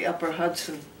science for the Upper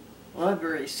Hudson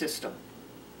Library System.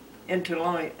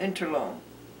 Interloan.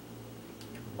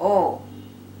 Oh,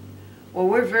 well,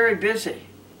 we're very busy.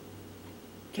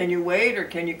 Can you wait or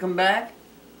can you come back?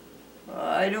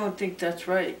 I don't think that's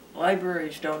right.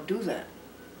 Libraries don't do that.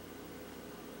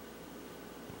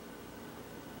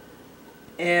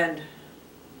 And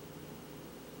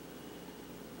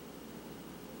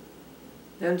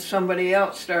then somebody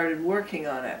else started working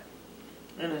on it.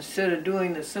 And instead of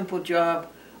doing the simple job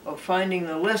of finding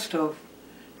the list of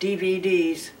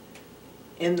DVDs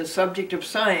in the subject of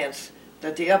science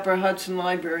that the Upper Hudson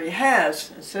Library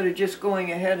has, instead of just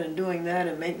going ahead and doing that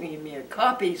and making me a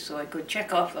copy so I could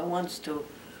check off the ones to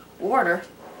order,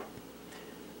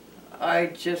 I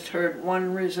just heard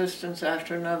one resistance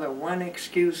after another, one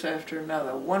excuse after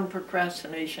another, one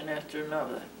procrastination after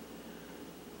another.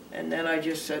 And then I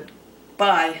just said,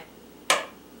 bye.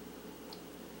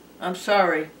 I'm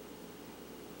sorry.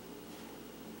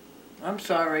 I'm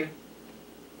sorry.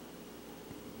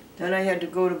 Then I had to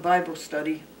go to Bible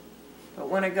study. But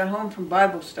when I got home from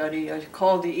Bible study, I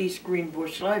called the East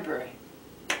Greenbush Library.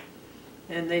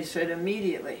 And they said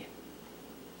immediately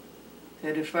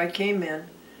that if I came in,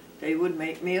 they would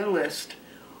make me a list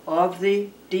of the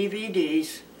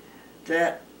DVDs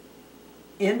that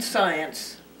in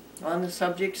science on the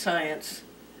subject science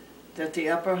that the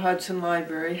Upper Hudson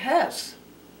Library has.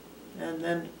 And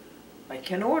then I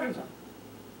can order them.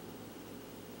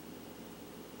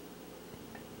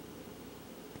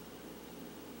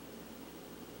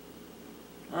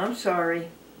 I'm sorry.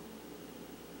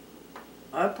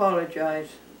 I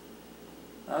apologize.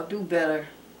 I'll do better.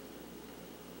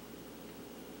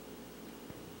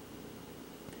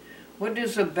 What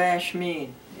does a bash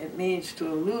mean? It means to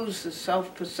lose the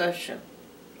self-possession.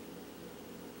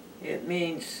 It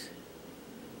means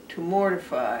to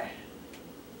mortify,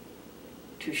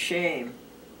 to shame,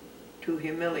 to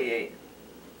humiliate.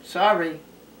 Sorry.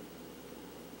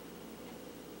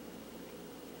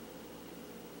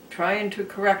 Trying to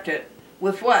correct it.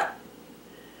 With what?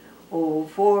 Oh,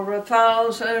 for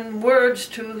 1,000 words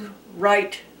to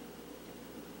write.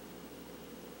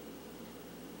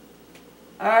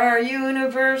 Our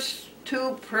universe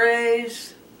to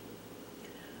praise.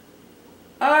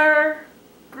 Our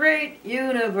great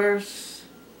universe.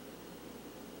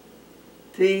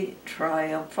 The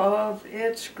triumph of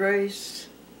its grace.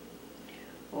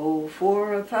 Oh,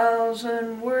 for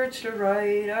 1,000 words to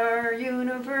write, our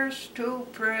universe to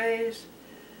praise,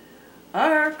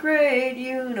 our great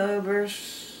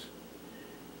universe,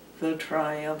 the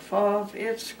triumph of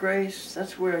its grace.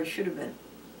 That's where I should have been.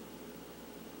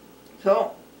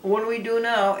 So, what do we do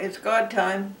now? It's God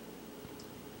time.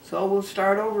 So we'll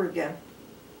start over again.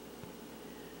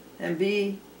 And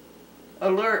be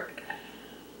alert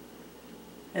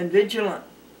and vigilant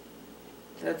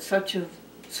that such a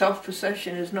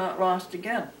self-possession is not lost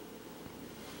again.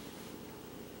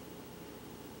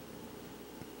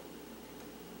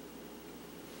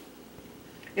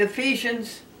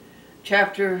 Ephesians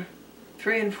chapter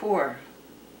 3 and 4.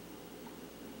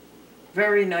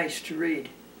 Very nice to read.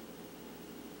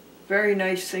 Very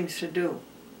nice things to do.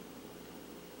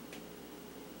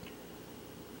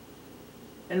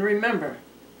 And remember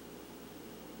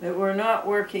that we're not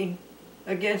working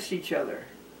against each other.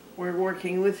 We're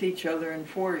working with each other and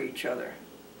for each other.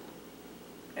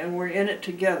 And we're in it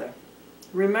together.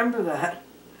 Remember that.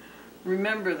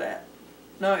 Remember that.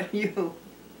 Not you,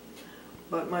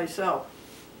 but myself.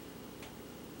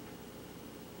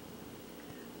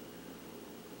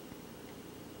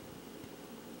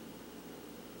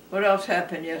 What else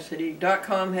happened yesterday?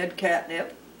 .com had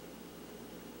catnip.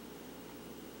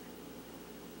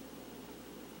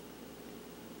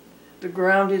 The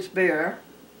ground is bare.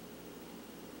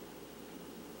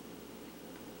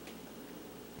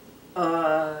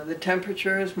 The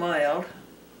temperature is mild.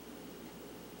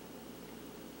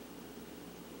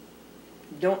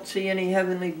 You don't see any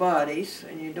heavenly bodies,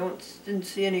 and you didn't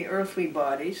see any earthly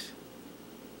bodies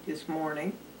this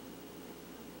morning.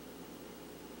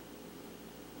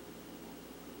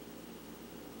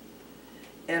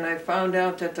 And I found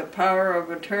out that the power of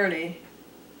attorney,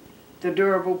 the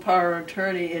durable power of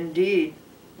attorney, indeed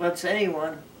lets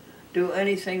anyone do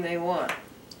anything they want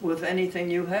with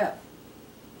anything you have.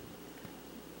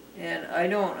 And I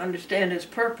don't understand its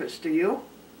purpose, do you?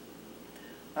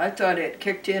 I thought it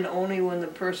kicked in only when the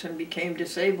person became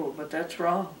disabled, but that's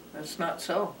wrong. That's not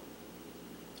so.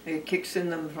 It kicks in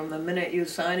them from the minute you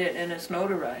sign it and it's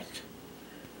notarized.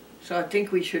 So I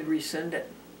think we should rescind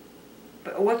it.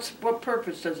 But what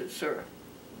purpose does it serve?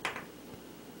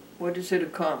 What does it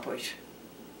accomplish?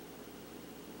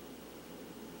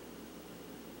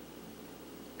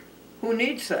 Who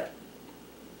needs that?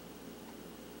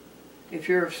 If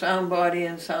you're of sound body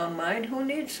and sound mind, who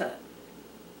needs that?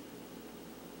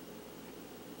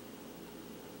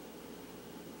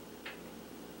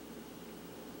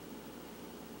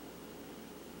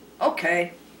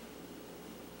 Okay.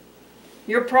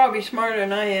 You're probably smarter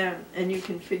than I am, and you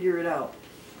can figure it out.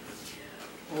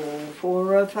 Oh,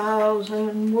 for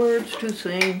 1,000 words to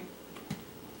sing,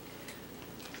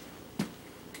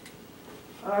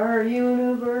 our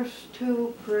universe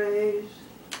to praise,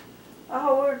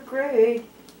 our great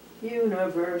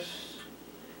universe,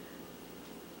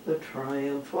 the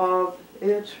triumph of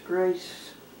its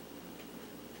grace.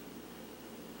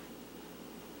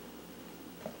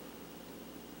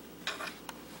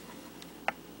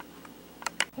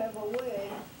 Have a way.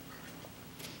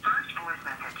 First voice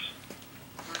message.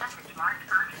 Message marked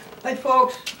urgent. Hi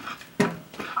folks,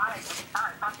 Hi,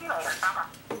 talk to you later.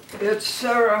 Bye-bye. it's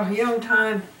Sarah, young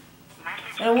time,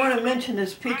 and I want to mention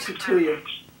this pizza to you.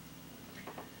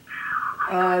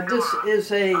 This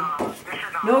is a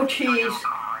no cheese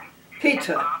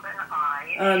pizza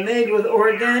made with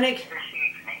organic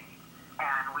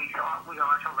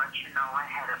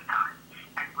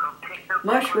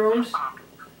mushrooms,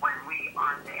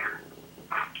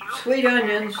 sweet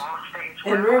onions,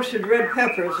 and roasted red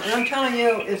peppers, and I'm telling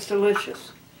you, it's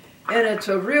delicious. And it's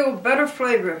a real better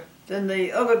flavor than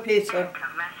the other pizza,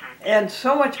 and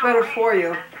so much better for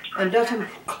you, and doesn't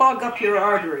clog up your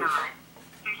arteries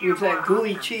with that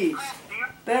gooey cheese.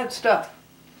 Bad stuff.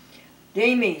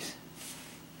 Amy's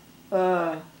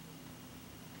no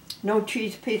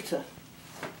cheese pizza.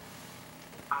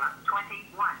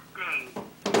 21 days.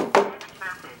 Next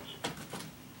message.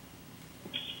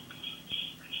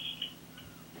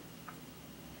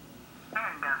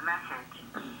 End of message.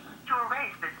 To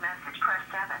erase this message, press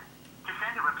 7. To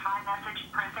send a reply message,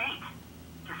 press 8.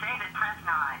 To save it, press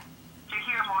 9. To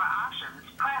hear more options,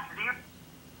 press 0.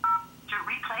 To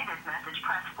replay this message,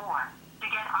 press 4. To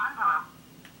get envelope.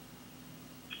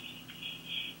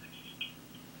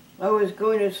 I was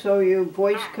going to show you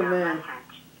voice command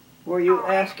where you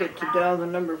ask it to dial the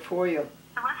number for you,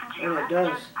 To listen to and your it does.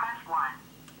 messages, press 1.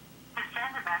 To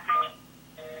send a message.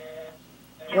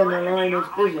 When the line is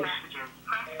busy. Messages,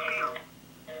 press 2.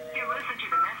 To listen to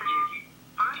the messages,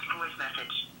 first voice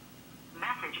message.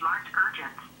 Message marked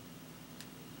urgent.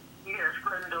 Yes,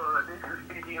 Glendora, this is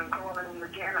Vicky. I'm calling you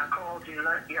again. I called you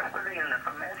yesterday and left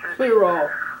a message. Clear all.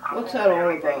 What's that all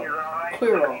about?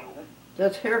 Clear all.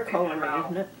 That's hair coloring,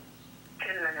 isn't it?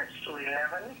 10 minutes to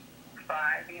 11,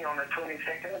 5 on the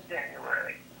 22nd of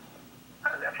January. I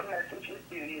left a message with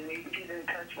you. You need to get in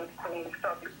touch with Queen's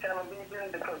Public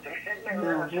Television because they sent me a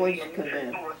No, message voice and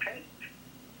command. more tape.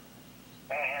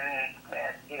 And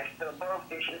that if the above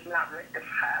issue is not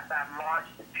rectified by March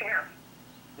the 10th,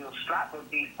 your slot will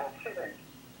be forfeited.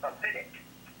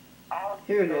 Also,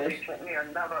 Here it they is. sent me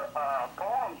another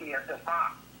form here to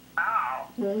file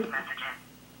messages.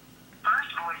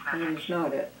 First voice And message. it's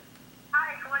not it.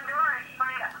 Hi, Glendora, it's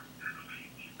Frida.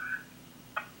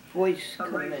 Voice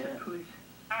command. End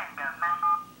of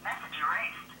message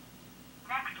erased.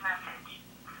 Next message.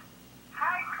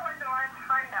 Hi, Glendora, it's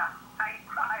Frida.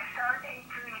 I started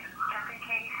to you just in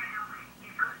case you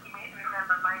didn't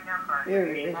remember my number. Here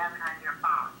it You is. have it on your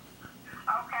phone.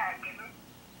 Okay, give me.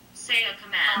 Say a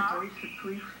command.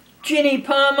 Ginny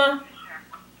Palmer?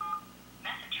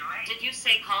 Message erased. Did you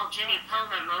say call Ginny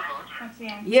Palmer Mobile?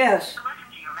 Yes. To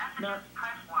listen to your messages,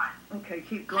 press 1. Okay,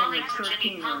 keep Calling going. to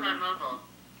Ginny 13 Palmer Mobile.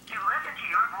 To listen to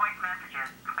your voice messages,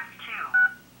 press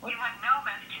 2. You have no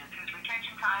messages whose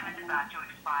retention time is about to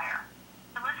expire.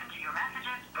 To listen to your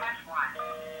messages, press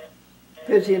 1.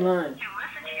 Busy line. To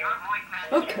listen to your voice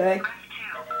messages, Okay. press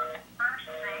 2. First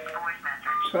saved voice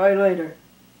message. Try later.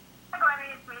 Hi,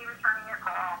 Glennie, it's me returning your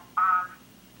call.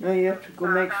 No, you have to go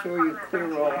make sure you clear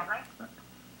all.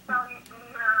 So your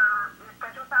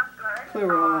schedule sounds good.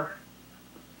 Clear all.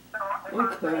 So if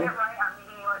Okay. I'm saying it right, I'm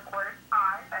meeting you at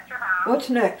 4:45 at your house. What's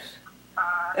next?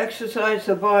 Exercise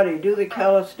the body. Do the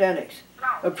calisthenics.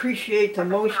 Appreciate the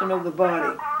motion of the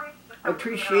body.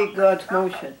 Appreciate God's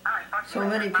motion. So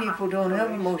many people don't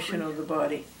have a motion of the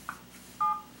body.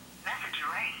 Message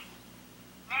erased.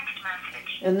 Next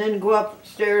message. And then go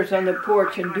upstairs on the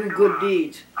porch and do good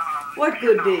deeds. What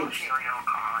good deeds?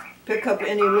 Pick up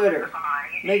any litter.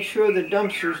 Make sure the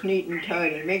dumpster's neat and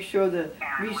tidy. Make sure the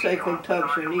recycled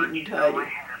tubs are neat and tidy.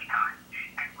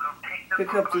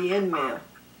 Pick up the in mail.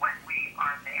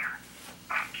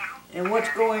 And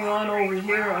what's going on over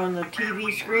here on the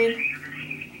TV screen?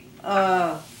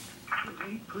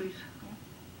 please.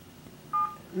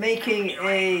 Making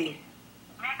a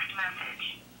Next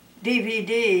message.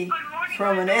 DVD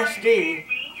from an SD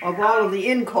of all of the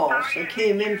in-calls that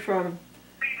came in from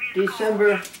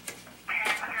December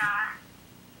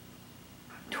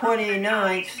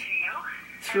 29th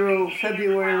through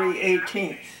February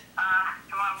 18th.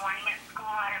 Tomorrow morning at school,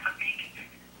 I have a big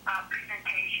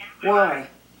presentation. Why?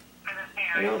 For the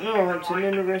I parents. don't know, it's an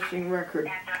interesting record.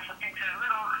 And so things are a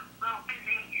little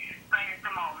busy right at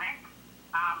the moment.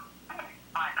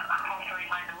 But hopefully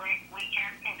by the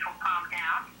weekend things will calm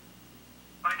down.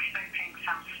 We're expecting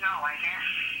some snow, I guess.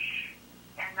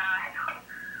 And I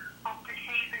hope to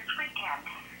see you this weekend.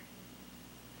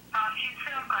 Talk to you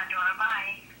soon, Glendora.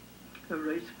 Bye.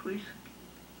 Erase, please.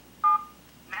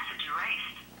 Message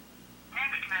erased.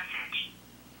 Next message.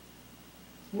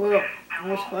 Well,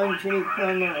 let's find Ginny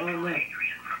Palmer on the...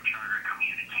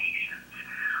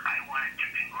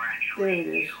 There it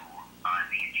is. On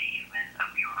the achievement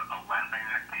of your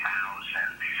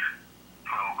 11,000th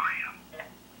program.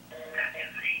 That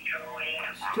is a truly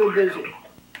Still busy.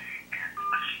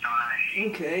 astonishing.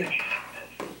 Okay.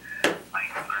 I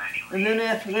congratulate And then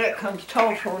after that comes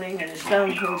telephoning, and it's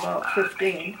down to about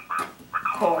 15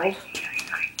 calls.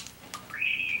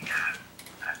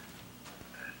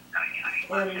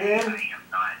 And then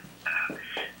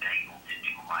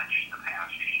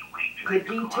the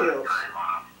details,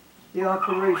 the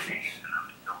operations.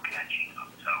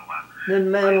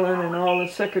 Then Madeline and all the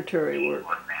secretary work.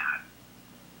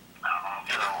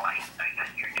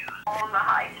 On the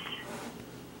heights.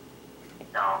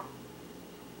 So,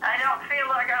 I don't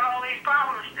feel I got all these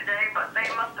problems today, but they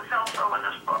must have felt so in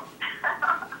this book.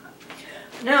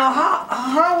 Now,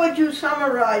 how would you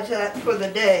summarize that for the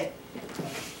day?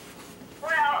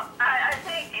 Well, I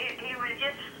think he was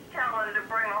just telling to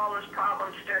bring all his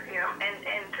problems to him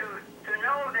and to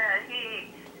know that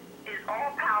he is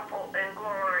all powerful in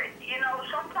glory. You know,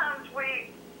 sometimes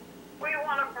we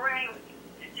want to bring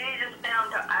Jesus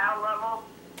down to our level,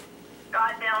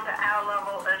 God down to our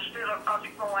level, instead of us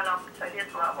going up to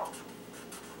his level.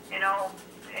 You know,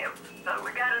 so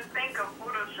we got to think of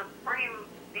what a supreme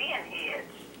being he is.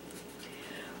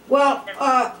 Well,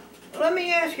 let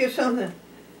me ask you something.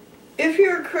 If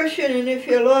you're a Christian and if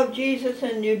you love Jesus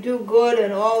and you do good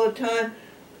and all the time,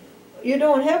 you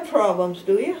don't have problems,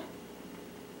 do you?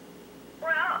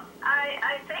 Well,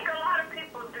 I think a lot of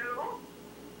people do.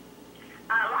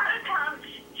 A lot of times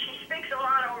she speaks a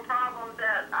lot on problems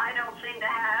that I don't seem to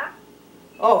have.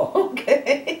 Oh,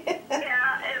 okay.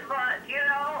 Yeah, but you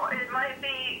know, it might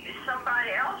be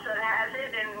somebody else that has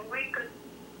it, and we could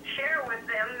share with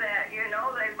them that, you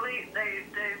know, they believe they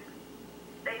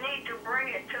need to bring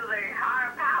it to the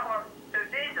higher power, to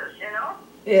Jesus, you know?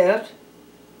 Yes.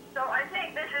 So I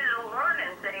think this is a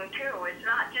learning thing too. It's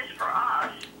not just for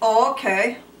us. Oh,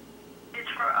 okay. It's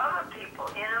for other people,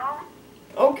 you know?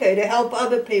 Okay, to help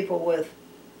other people with.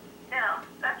 Yeah,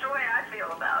 that's the way I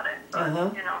feel about it. But, Uh-huh.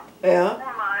 you know, Yeah. who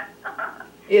am I?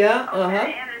 Yeah, Okay, uh-huh.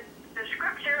 and the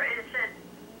scripture is that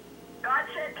God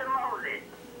said to Moses,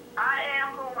 I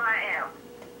am who I am.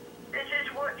 This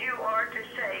is what you are to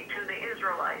say to the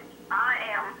Israelites. I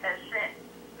am has sent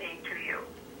me to you.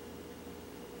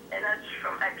 And that's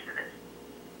from Exodus.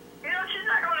 You know, she's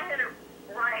not going to hit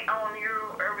it right on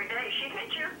you every day. She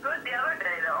hit you good the other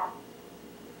day, though.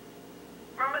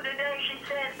 Remember the day she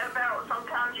said about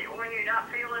sometimes when you're not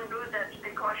feeling good, that's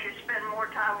because you spend more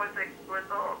time with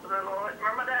the Lord.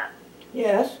 Remember that?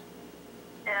 Yes.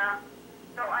 Yeah.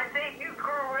 So I think you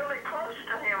grew really close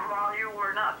to him while you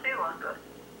were not feeling good.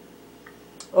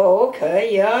 Oh,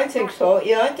 okay. Yeah, I think so.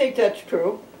 Yeah, I think that's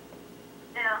true.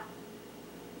 Yeah.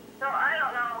 So I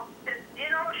don't know. You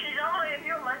know, she's only a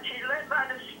human. She's led by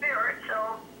the Spirit,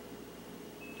 so.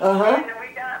 Uh-huh. And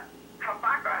we got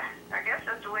Habakkuk. I guess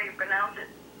that's the way you pronounce it.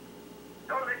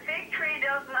 So the fig tree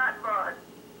does not bud,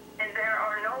 and there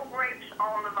are no grapes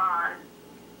on the vine.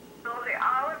 So the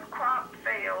olive crop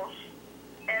fails,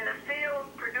 and the field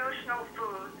produce no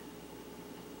food.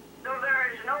 Though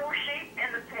there is no sheep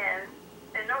in the pen,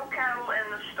 and no cattle in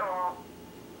the stall,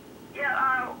 yet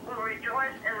I will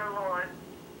rejoice in the Lord.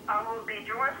 I will be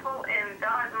joyful in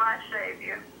God my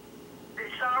Savior. The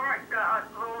sovereign God,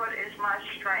 Lord, is my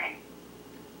strength.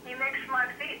 He makes my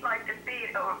feet like the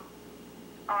feet of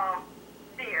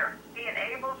deer. He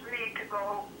enables me to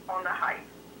go on the height.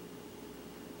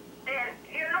 And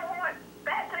you know what?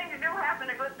 Bad things do happen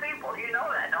to good people. You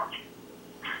know that, don't you?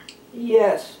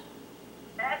 Yes.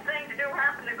 Bad things do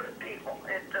happen to good people.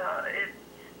 And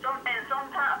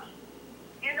sometimes,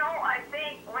 you know, I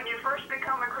think when you first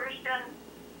become a Christian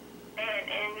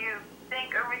and you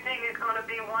think everything is going to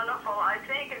be wonderful, I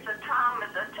think it's a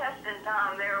testing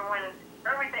time there when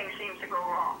everything seems to go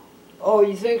wrong. Oh,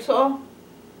 you think so?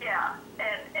 Yeah,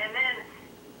 and then,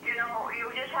 you know,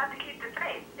 you just have to keep the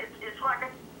faith. It's like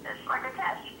a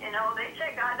test. You know, they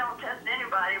say God don't test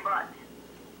anybody, but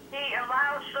he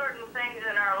allows certain things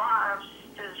in our lives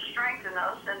to strengthen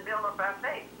us and build up our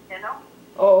faith, you know?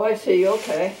 Oh, I see.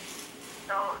 Okay.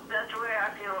 So that's the way I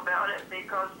feel about it,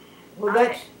 because Well,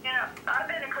 that's... I've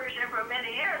been a Christian for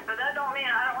many years, but that don't mean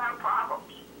I don't have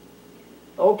problems.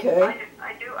 Okay.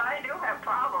 I do have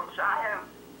problems. I have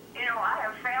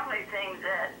family things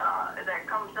that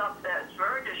comes up that's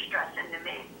very distressing to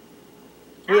me.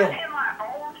 Yeah. Not in my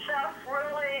own self,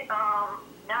 really.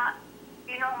 Not,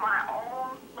 my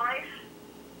own life.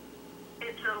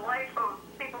 It's the life of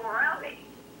people around me.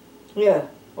 Yeah. That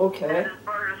Okay. is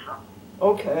burdensome.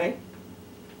 Okay.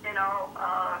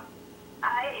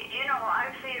 I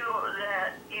feel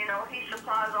that, he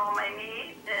supplies all my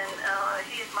needs, and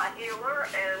he's my healer,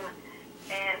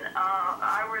 and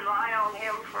I rely on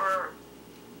him for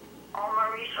all my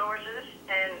resources,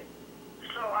 and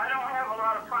so I don't have a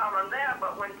lot of problem there,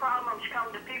 but when problems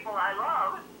come to people I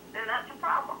love, then that's a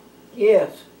problem.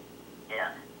 Yes.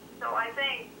 Yeah. So I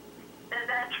think that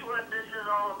that's what this is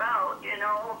all about,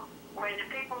 when the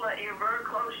people that you're very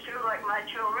close to, like my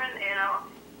children,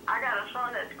 I got a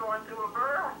son that's going through a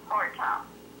very hard time.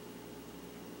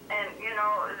 And,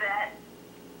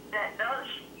 that does,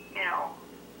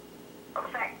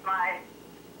 affect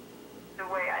the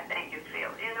way I think and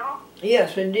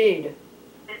Yes, indeed.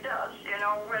 It does. You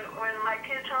know, when my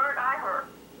kids hurt, I hurt.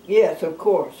 Yes, of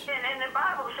course. And the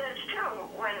Bible says too,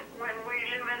 when we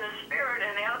live in the Spirit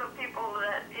and the other people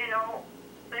that, you know,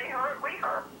 they hurt, we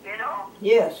hurt, you know?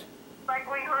 Yes.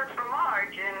 Like we hurt for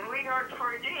Marge and we hurt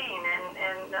for Jean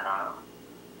and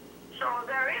so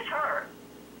there is hurt,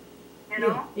 you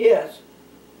know? Yes.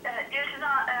 It's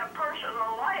not,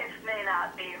 personal life may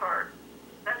not be hurt.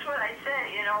 That's what I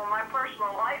say, you know, my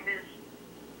personal life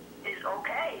is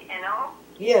okay, you know?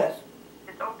 Yes.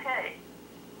 It's okay.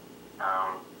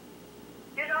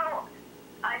 You know,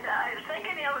 I was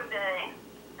thinking the other day,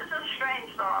 this is a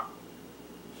strange thought.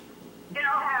 You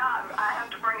know how I have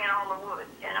to bring in all the wood,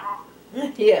 you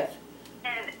know? Yes.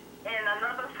 And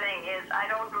another thing is I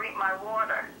don't drink my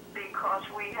water because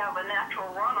we have a natural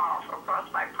runoff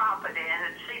across my property and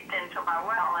it seeped into my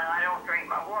well and I don't drink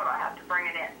my water. I have to bring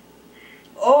it in.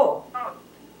 Oh. So,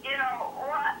 you know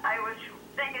what? I was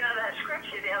thinking of that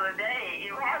scripture the other day.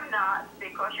 You have not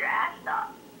because you ask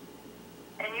not.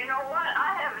 And you know what?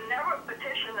 I have never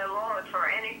petitioned the Lord for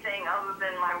anything other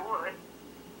than my wood.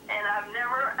 And I've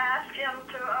never asked him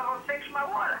to fix my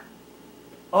water.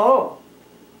 Oh.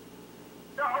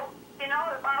 So, you know,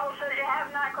 the Bible says you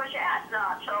have not because you ask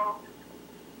not. So,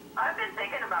 I've been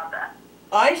thinking about that.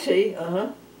 I see.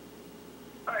 Uh-huh.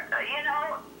 But, you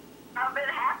know, I've been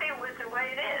happy with the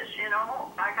way it is, you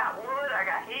know. I got wood, I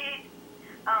got heat.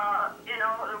 You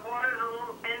know, the water's a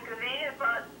little inconvenient,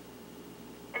 but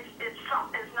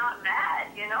it's not bad,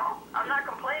 you know. I'm not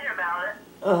complaining about it.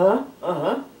 Uh-huh.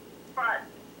 Uh-huh. But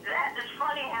it's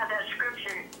funny how that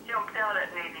scripture jumped out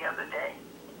at me the other day.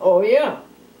 Oh, yeah.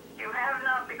 You have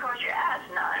not because you ask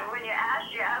not. And when you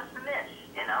ask amiss,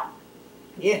 you know.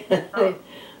 Yeah.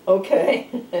 Okay.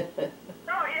 So,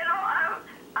 you know,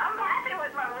 I'm happy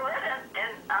with my wood,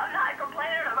 and I'm not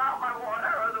complaining about my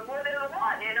water or the wood is the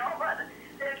one, you know. But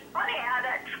it's funny how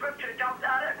that scripture jumped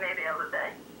out at me the other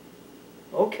day.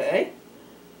 Okay.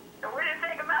 So what do you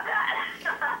think about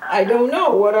that? I don't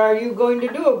know. What are you going to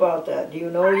do about that? Do you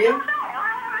know I yet? don't know. I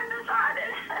haven't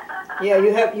decided. Yeah,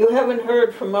 you haven't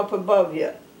heard from up above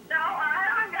yet. No, I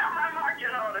haven't got my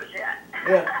marching orders yet.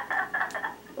 Yeah.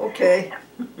 Okay.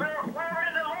 We're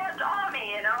in the Lord's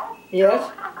army, you know. Yes.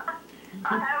 So,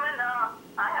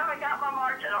 I haven't got my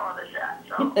marching orders yet.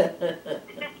 So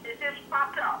it just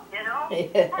popped up, you know.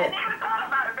 Yeah. I never thought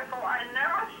about it before. I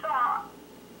never thought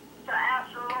to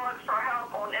ask the Lord for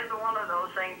help on either one of those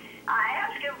things. I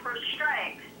ask him for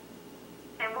strength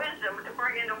and wisdom to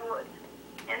bring in the wood,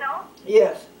 you know?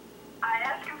 Yes. I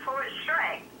ask him for his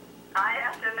strength. I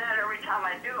ask him that every time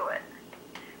I do it.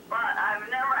 But I've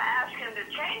never asked him to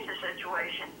change the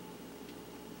situation.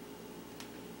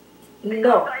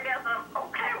 No. Because I guess I'm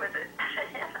okay with it.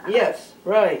 Yes,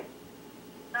 right.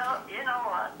 No, you know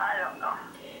what? I don't know.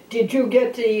 Did you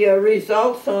get the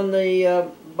results on the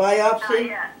Not biopsy?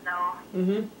 yet, no.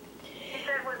 Mm-hmm. He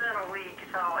said within a week,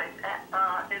 so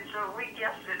it's a week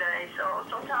yesterday, so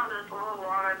sometimes it's a little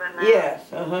longer than that.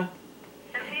 Yes, uh-huh.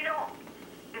 If you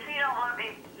don't let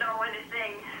me know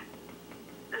anything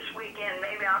this weekend,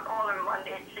 maybe I'll call him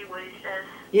Monday and see what he says.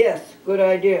 Yes, good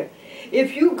idea.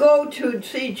 If you go to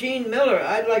see Gene Miller,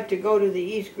 I'd like to go to the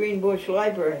East Greenbush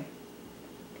Library.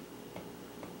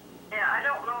 Yeah, I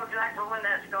don't know exactly when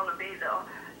that's going to be, though.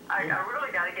 I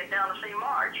really got to get down to see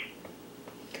Marge.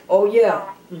 Oh,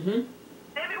 yeah. Mm-hmm.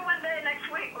 Maybe one day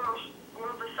next week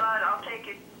we'll decide. I'll take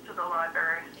you to the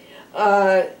library.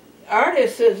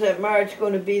 Artist says that Marge's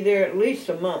going to be there at least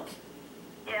a month.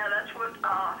 Yeah, that's what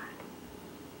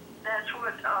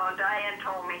Diane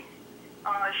told me.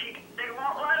 They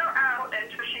won't let her out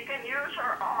until she can use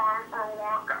her arm for a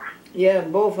walker. Yeah,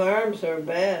 both arms are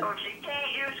bad. So if she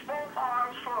can't use both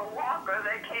arms for a walker,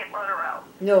 they can't let her out.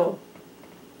 No.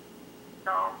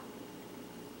 So,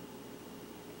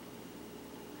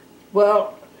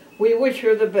 Well, we wish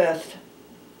her the best.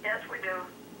 yes, we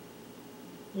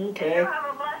do. Okay. You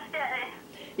have a blessed day.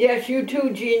 Yes, you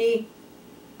too, Jeannie.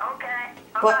 Okay.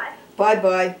 Bye-bye.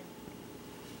 Bye-bye.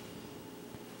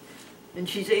 And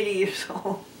she's 80 years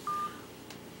old.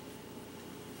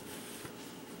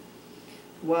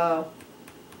 Wow.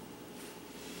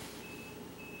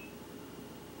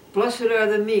 Blessed are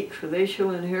the meek, for they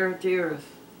shall inherit the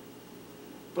earth.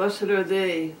 Blessed are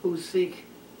they who seek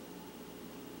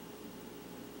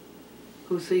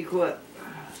what?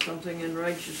 Something in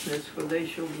righteousness, for they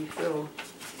shall be filled.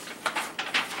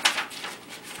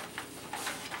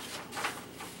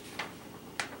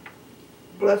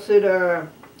 Blessed are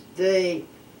they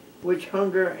which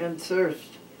hunger and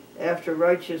thirst after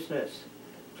righteousness,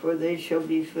 for they shall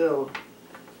be filled.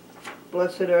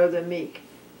 Blessed are the meek,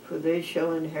 for they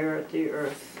shall inherit the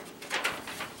earth.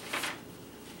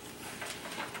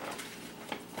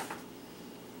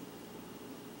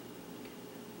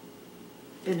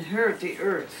 Inherit the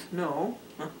earth. No.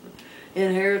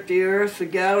 Inherit the earth, the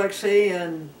galaxy,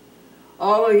 and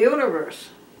all the universe.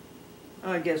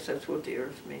 I guess that's what the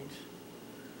earth means.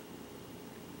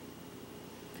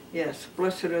 Yes,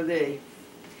 blessed are they.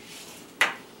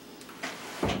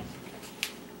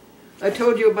 I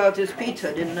told you about this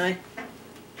pizza, didn't I?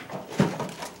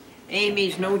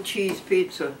 Amy's no cheese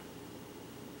pizza.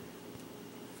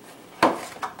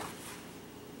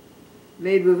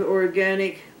 Made with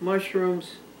organic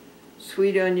mushrooms,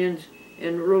 sweet onions,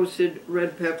 and roasted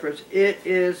red peppers. It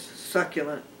is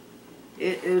succulent.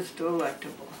 It is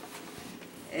delectable.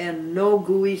 And no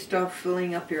gooey stuff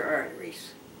filling up your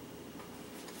arteries.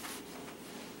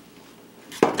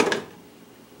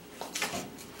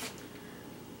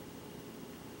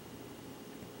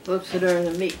 Blessed are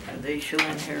the meek, for they shall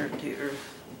inherit the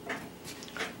earth.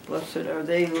 Blessed are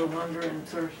they who hunger and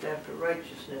thirst after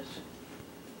righteousness,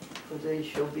 for they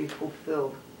shall be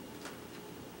fulfilled.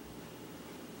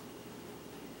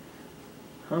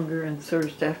 Hunger and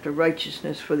thirst after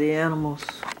righteousness for the animals.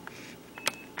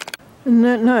 Isn't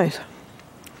that nice?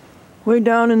 Way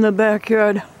down in the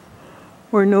backyard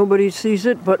where nobody sees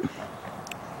it but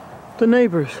the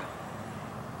neighbors.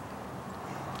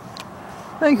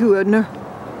 Thank you, Edna.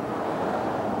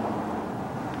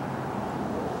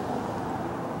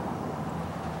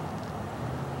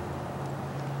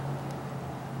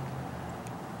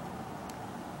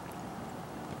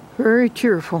 Very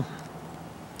cheerful.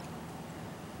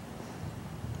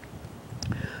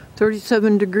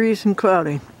 37 degrees and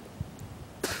cloudy.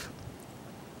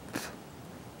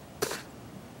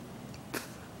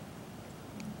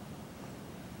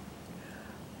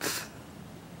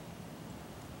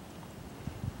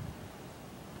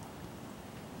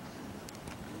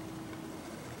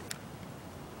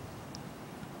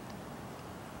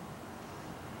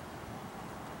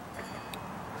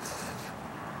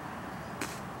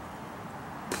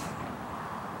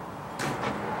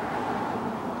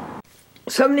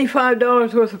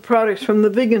 $75 worth of products from the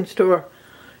vegan store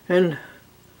in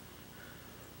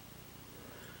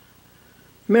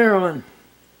Maryland.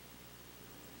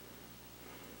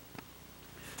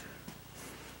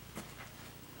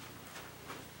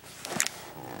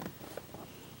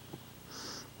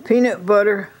 Peanut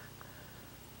butter,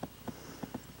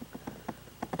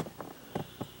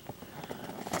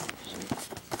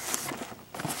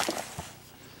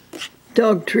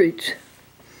 dog treats.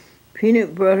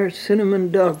 Peanut butter,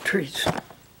 cinnamon dog treats.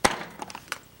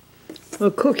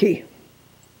 A cookie.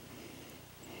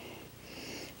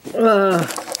 A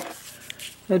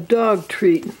dog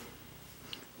treat.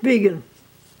 Vegan.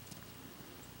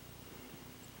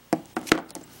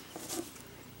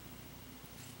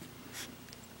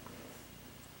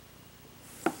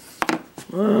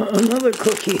 Another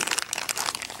cookie.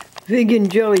 Vegan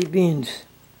jelly beans.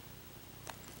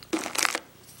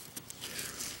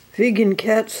 Vegan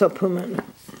cat supplement.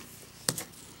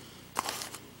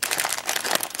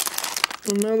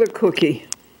 Another cookie.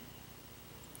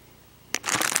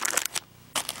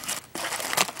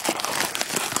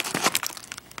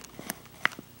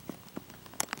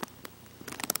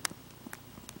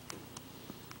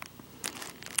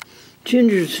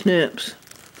 Ginger snaps.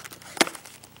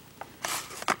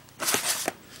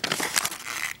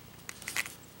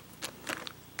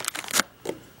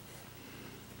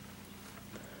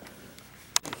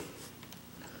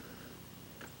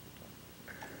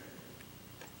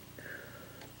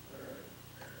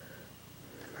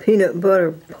 Peanut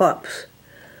butter pops.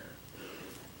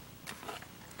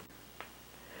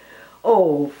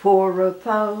 Oh, for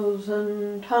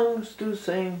 1,000 tongues to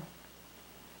sing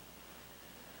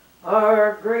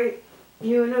our great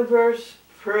universe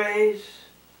praise,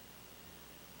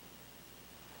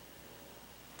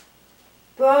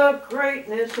 the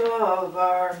greatness of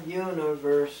our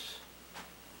universe,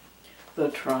 the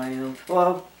triumph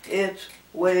of its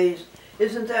ways.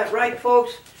 Isn't that right,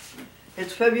 folks?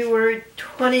 It's February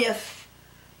 20th,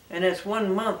 and it's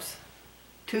 1 month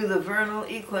to the vernal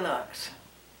equinox.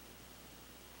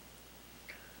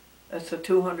 That's a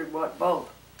 200-watt bulb.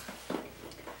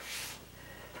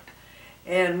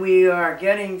 And we are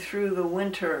getting through the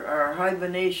winter, our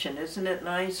hibernation. Isn't it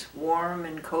nice, warm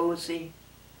and cozy?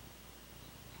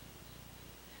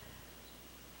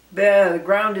 The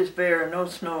ground is bare, no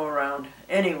snow around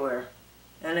anywhere.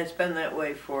 And it's been that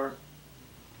way for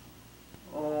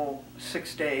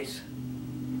 6 days.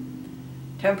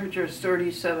 Temperature is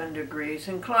 37 degrees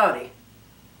and cloudy.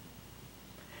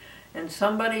 And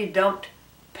somebody dumped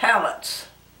pallets,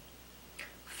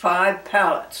 5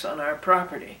 pallets on our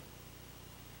property.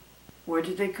 Where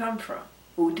did they come from?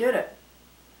 Who did it?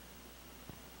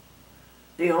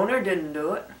 The owner didn't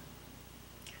do it.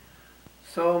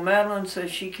 So Madeline says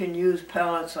she can use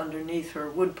pallets underneath her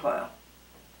wood pile.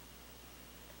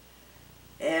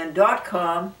 And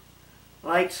 .com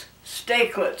likes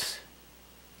steaklets.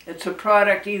 It's a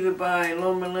product either by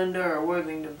Loma Linda or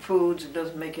Worthington Foods. It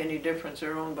doesn't make any difference.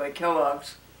 They're owned by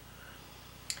Kellogg's.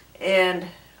 And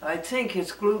I think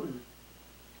it's gluten.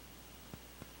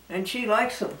 And she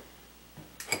likes them.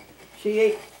 She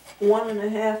ate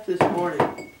 1.5 this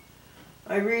morning.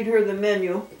 I read her the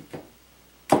menu.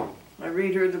 I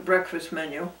read her the breakfast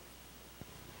menu.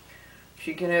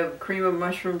 She can have cream of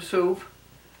mushroom soup.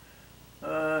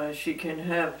 She can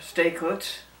have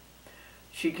steaklets.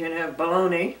 She can have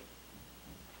bologna,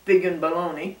 vegan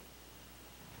bologna,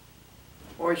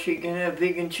 or she can have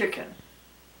vegan chicken.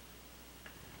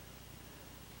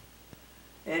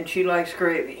 And she likes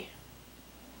gravy.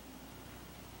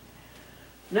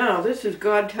 Now, this is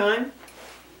God time.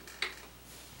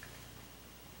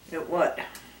 At what?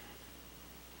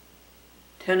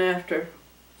 10 after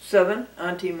 7,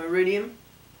 Auntie Meridian.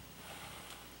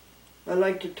 I'd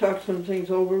like to talk some things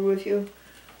over with you.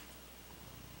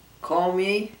 Call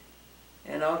me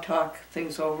and I'll talk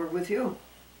things over with you.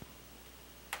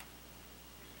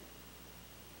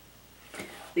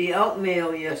 The out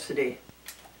mail yesterday.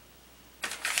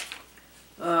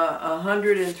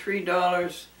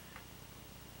 $103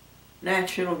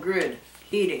 National Grid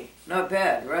heating. Not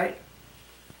bad, right?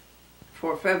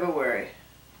 For February.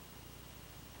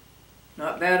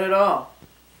 Not bad at all.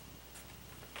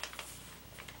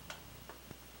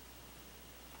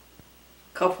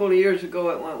 A couple of years ago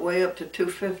it went way up to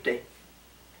 $250.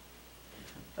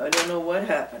 I don't know what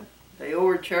happened. They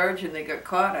overcharged and they got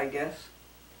caught, I guess.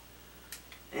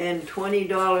 And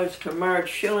 $20 to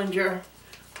Marge Schillinger,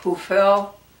 who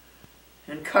fell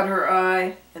and cut her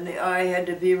eye, and the eye had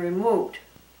to be removed.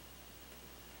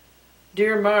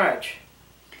 Dear Marge,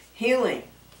 healing,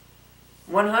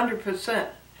 100%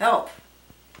 health,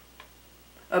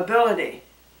 ability,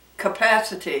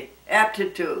 capacity,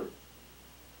 aptitude,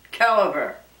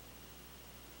 caliber,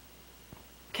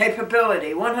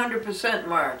 capability, 100%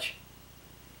 Marge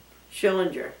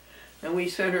Schillinger. And we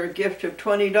sent her a gift of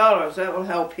 $20. That will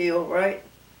help heal, right?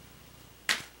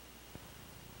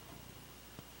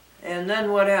 And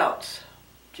then what else?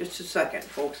 Just a second,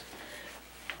 folks.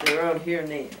 They're out here in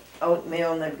the out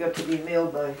mail and they've got to be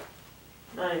mailed by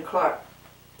 9 o'clock.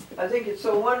 I think it's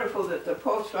so wonderful that the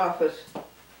post office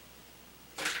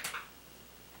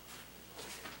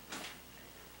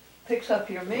picks up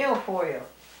your mail for you.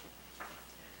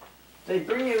 They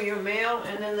bring you your mail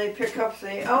and then they pick up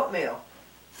the out mail.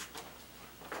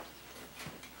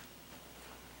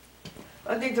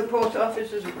 I think the post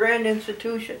office is a grand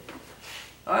institution.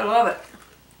 I love it.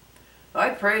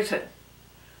 I praise it.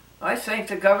 I thank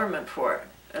the government for it.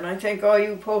 And I thank all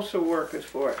you postal workers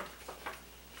for it.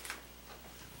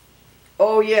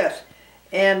 Oh yes,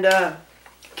 and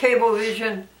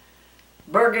Cablevision,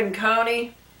 Bergen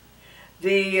County,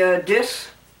 the discs,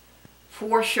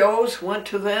 4 shows went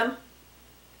to them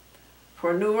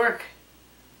for Newark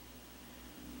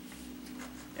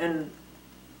and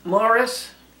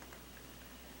Morris,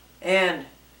 and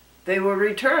they were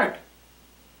returned.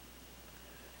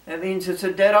 That means it's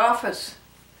a dead office.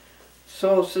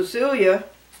 So Cecilia,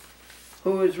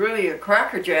 who is really a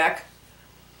crackerjack,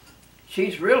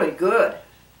 she's really good.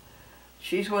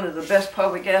 She's one of the best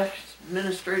public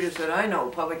administrators that I know,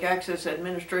 public access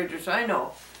administrators I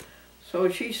know. So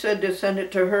she said to send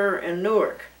it to her in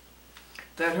Newark,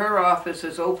 that her office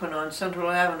is open on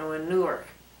Central Avenue in Newark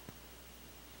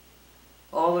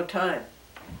all the time.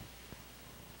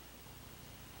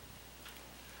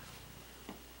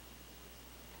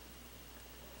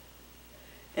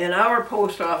 And our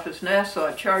post office,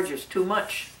 Nassau, charges too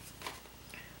much.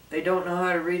 They don't know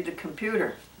how to read the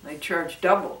computer. They charge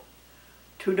double,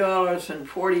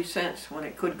 $2.40 when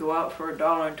it could go out for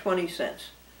 $1.20.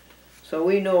 So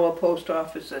we know a post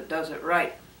office that does it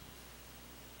right.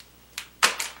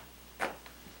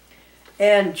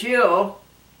 And Jill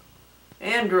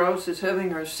Andros is having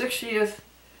her 60th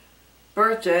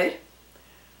birthday.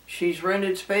 She's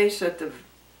rented space at the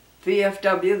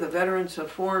VFW, the Veterans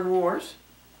of Foreign Wars.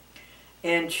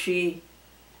 And she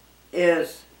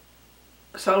is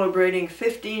celebrating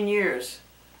 15 years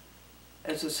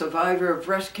as a survivor of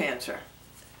breast cancer.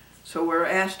 So we're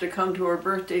asked to come to her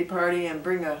birthday party and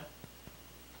bring a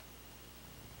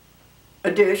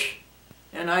dish,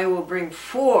 and I will bring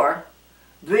 4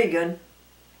 vegan,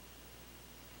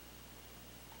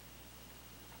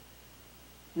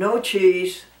 no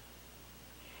cheese,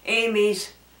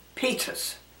 Amy's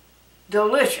pizzas.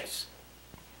 Delicious.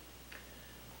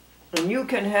 And you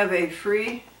can have a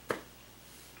free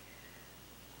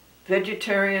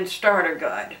vegetarian starter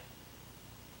guide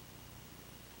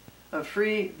a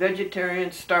free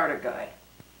vegetarian starter guide.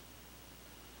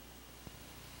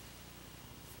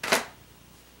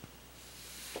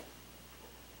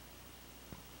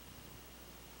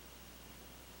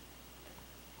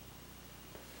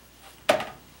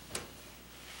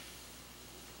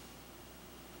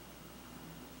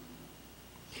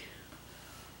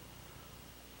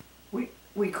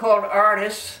 We called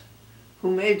artists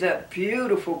who made that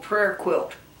beautiful prayer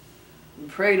quilt and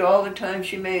prayed all the time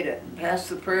she made it and passed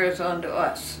the prayers on to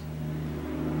us.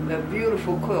 That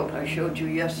beautiful quilt I showed you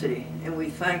yesterday, and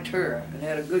we thanked her and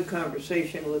had a good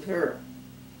conversation with her.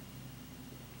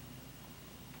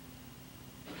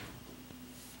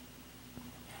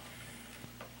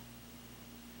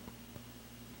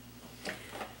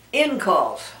 In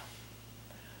calls.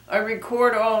 I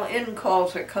record all in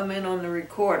calls that come in on the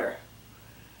recorder.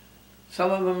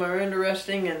 Some of them are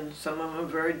interesting and some of them are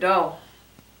very dull.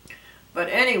 But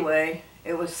anyway,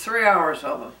 it was 3 hours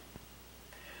of them.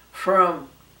 From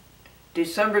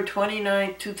December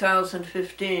 29,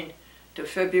 2015 to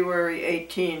February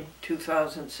 18,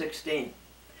 2016.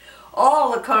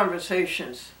 All the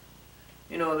conversations,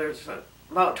 you know, there's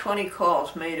about 20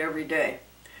 calls made every day.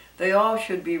 They all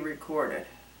should be recorded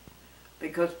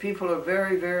because people are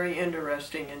very, very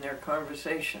interesting in their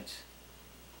conversations.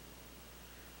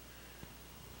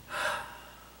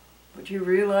 But you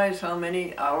realize how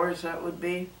many hours that would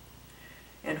be?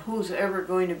 And who's ever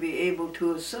going to be able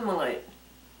to assimilate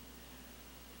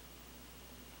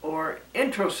or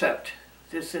intercept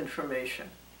this information?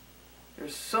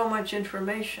 There's so much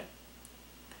information.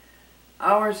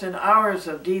 Hours and hours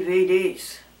of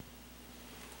DVDs.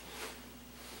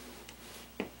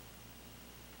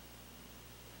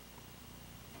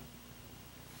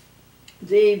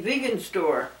 The vegan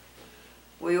store,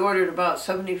 we ordered about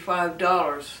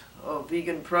 $75 of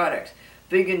vegan products.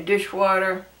 Vegan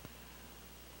dishwater,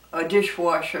 a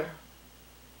dishwasher,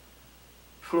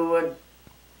 fluid,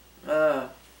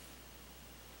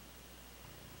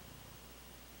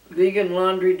 vegan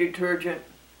laundry detergent.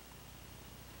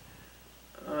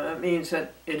 That means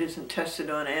that it isn't tested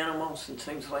on animals and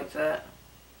things like that.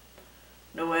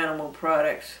 No animal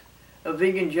products. A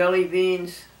vegan jelly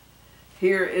beans.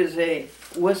 Here is a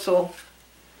whistle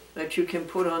that you can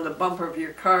put on the bumper of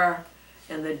your car,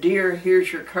 and the deer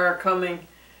hears your car coming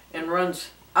and runs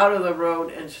out of the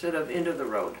road instead of into the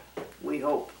road, we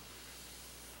hope.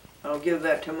 I'll give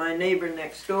that to my neighbor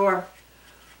next door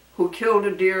who killed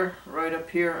a deer right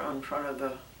up here on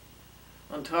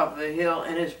top of the hill,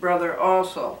 and his brother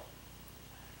also.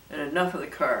 And enough of the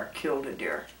car killed a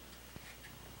deer.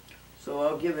 So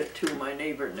I'll give it to my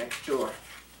neighbor next door.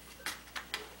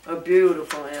 A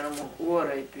beautiful animal. What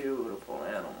a beautiful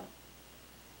animal.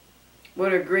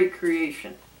 What a great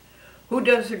creation. Who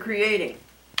does the creating?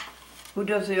 Who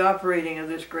does the operating of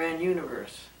this grand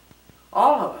universe?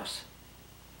 All of us.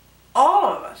 All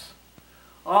of us.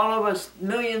 All of us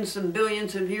millions and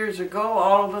billions of years ago,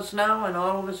 all of us now, and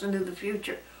all of us into the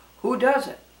future. Who does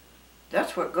it?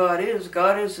 That's what God is.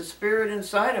 God is the spirit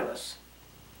inside of us.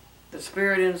 The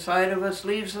spirit inside of us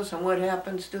leaves us, and what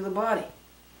happens to the body?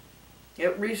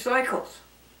 It recycles.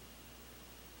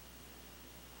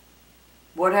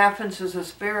 What happens to the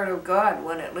Spirit of God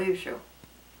when it leaves you?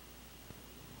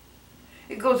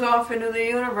 It goes off into the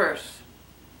universe.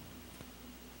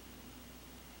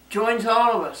 Joins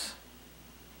all of us.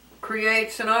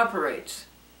 Creates and operates.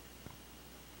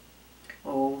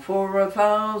 Oh, for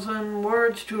 1,000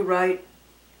 words to write.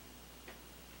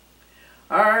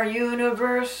 Our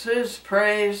universe is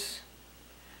praise.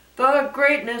 The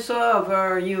greatness of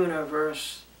our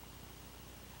universe,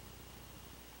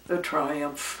 the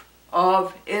triumph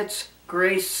of its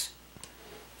grace.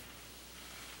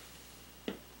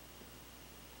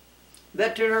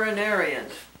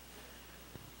 Veterinarians.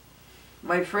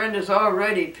 My friend is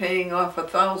already paying off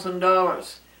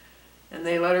 $1,000, and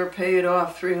they let her pay it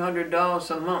off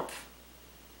 $300 a month.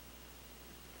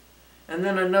 And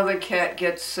then another cat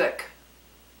gets sick.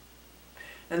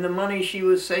 And the money she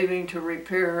was saving to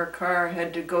repair her car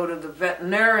had to go to the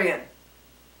veterinarian.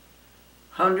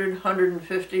 $100,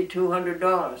 $150,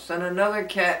 $200. Then another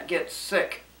cat gets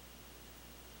sick.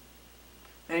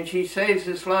 And she saves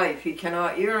his life. He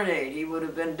cannot urinate. He would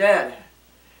have been dead.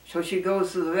 So she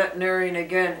goes to the veterinarian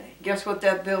again. Guess what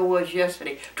that bill was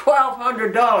yesterday?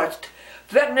 $1,200.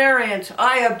 Veterinarians,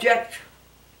 I object.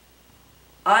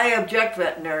 I object,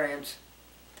 veterinarians.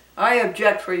 I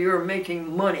object for your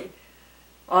making money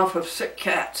off of sick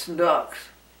cats and dogs.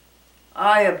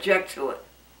 I object to it.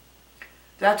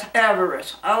 That's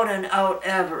avarice, out and out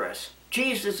avarice.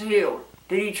 Jesus healed.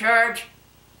 Did he charge?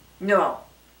 No.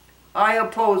 I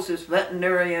oppose this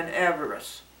veterinarian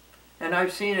avarice. And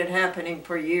I've seen it happening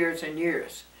for years and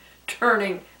years.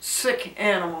 Turning sick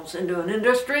animals into an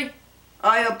industry,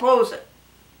 I oppose it.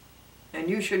 And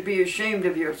you should be ashamed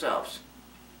of yourselves.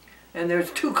 And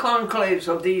there's 2 conclaves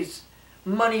of these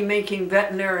money-making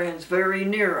veterinarians very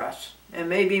near us, and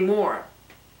maybe more.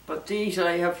 But these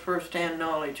I have first-hand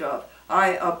knowledge of. I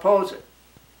oppose it.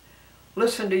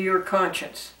 Listen to your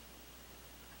conscience.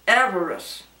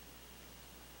 Avarice.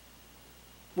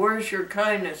 Where's your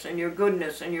kindness and your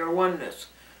goodness and your oneness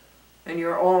and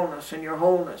your allness and your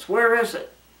wholeness? Where is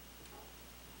it?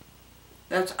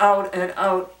 That's out and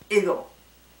out ego.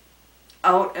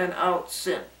 Out and out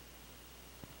sin.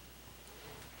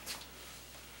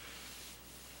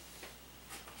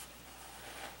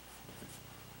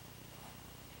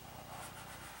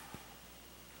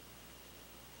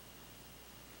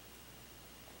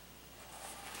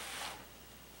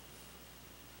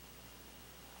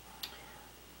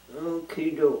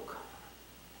 Okie doke.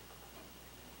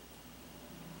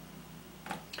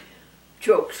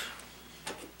 Jokes.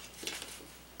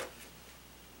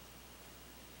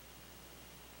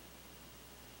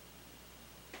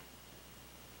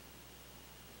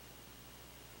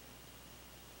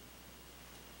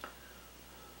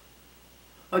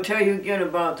 I'll tell you again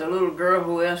about the little girl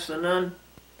who asked the nun,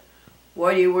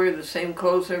 why do you wear the same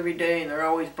clothes every day and they're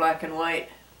always black and white?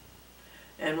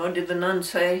 And what did the nun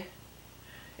say?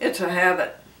 It's a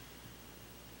habit.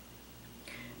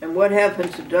 And what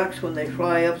happens to ducks when they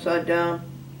fly upside down?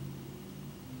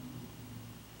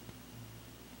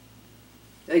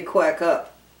 They quack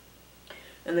up.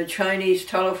 And the Chinese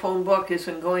telephone book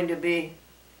isn't going to be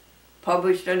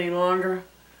published any longer.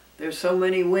 There's so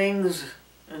many wings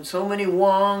and so many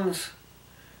wongs.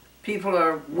 People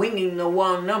are winging the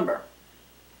wrong number.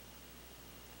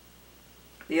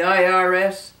 The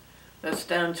IRS, that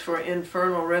stands for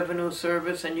Internal Revenue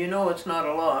Service, and you know it's not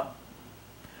a law.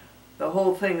 The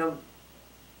whole thing of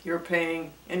you're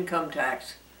paying income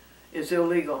tax is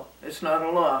illegal. It's not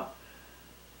a law.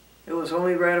 It was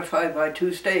only ratified by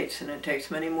 2 states, and it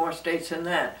takes many more states than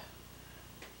that.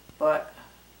 But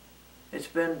it's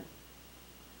been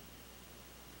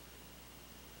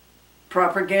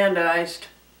propagandized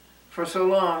for so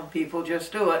long, people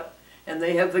just do it. And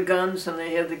they have the guns and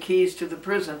they have the keys to the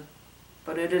prison.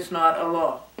 But it is not a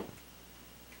law.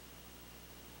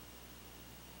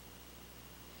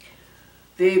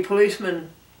 The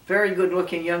policeman, very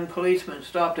good-looking young policeman,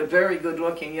 stopped a very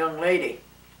good-looking young lady.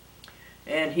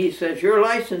 And he says, your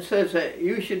license says that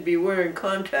you should be wearing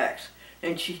contacts.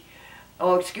 And she,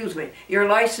 oh, excuse me, your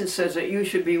license says that you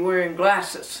should be wearing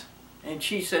glasses. And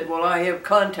she said, well, I have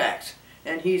contacts.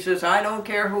 And he says, I don't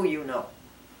care who you know.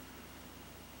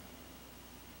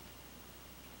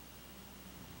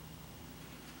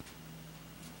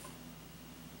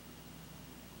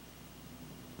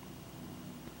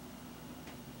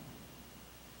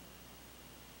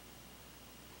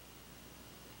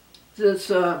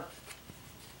 This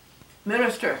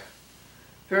minister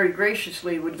very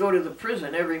graciously would go to the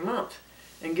prison every month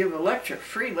and give a lecture,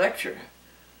 free lecture,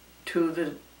 to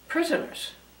the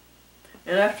prisoners.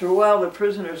 And after a while the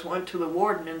prisoners went to the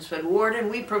warden and said, Warden,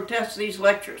 we protest these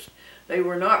lectures. They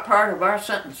were not part of our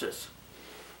sentences.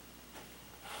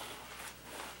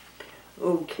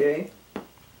 Okay.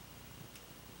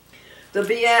 The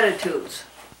Beatitudes.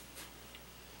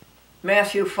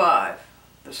 Matthew 5,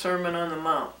 the Sermon on the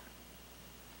Mount.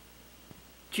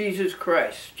 Jesus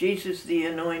Christ, Jesus the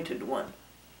Anointed One,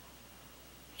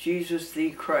 Jesus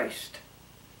the Christ.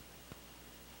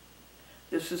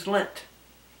 This is Lent,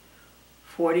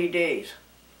 40 days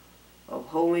of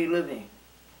holy living,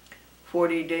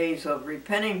 40 days of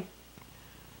repenting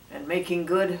and making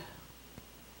good,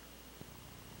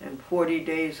 and 40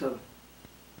 days of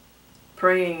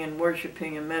praying and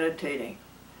worshiping and meditating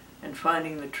and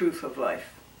finding the truth of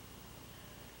life.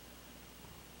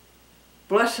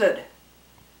 Blessed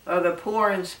are the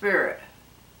poor in spirit,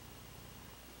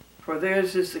 for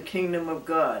theirs is the kingdom of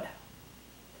God.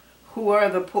 Who are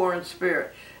the poor in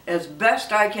spirit? As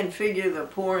best I can figure, the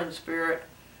poor in spirit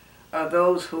are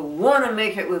those who want to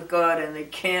make it with God and they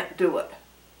can't do it.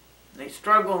 They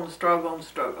struggle and struggle and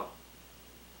struggle.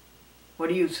 What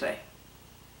do you say?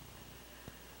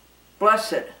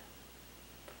 Blessed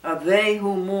are they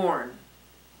who mourn,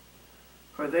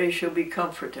 for they shall be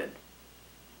comforted.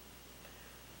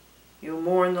 You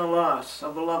mourn the loss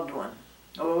of a loved one,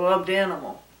 of a loved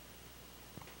animal.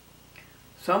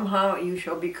 Somehow you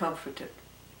shall be comforted.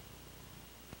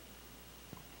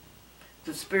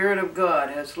 The Spirit of God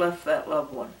has left that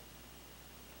loved one.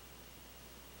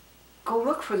 Go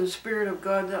look for the Spirit of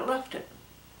God that left it.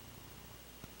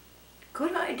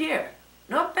 Good idea.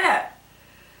 Not bad.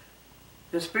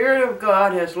 The Spirit of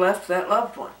God has left that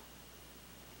loved one.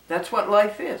 That's what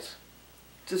life is.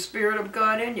 It's the Spirit of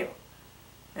God in you.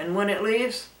 And when it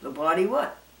leaves, the body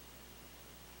what?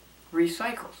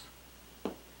 Recycles.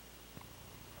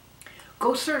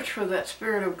 Go search for that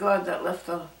Spirit of God that left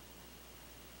the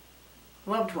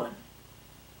loved one.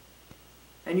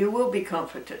 And you will be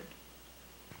comforted.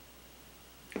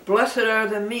 Blessed are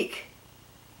the meek,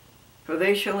 for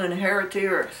they shall inherit the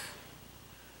earth.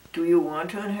 Do you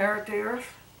want to inherit the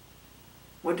earth?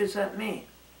 What does that mean?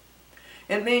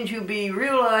 It means you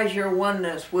realize your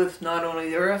oneness with not only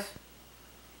the earth,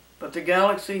 but the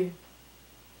galaxy,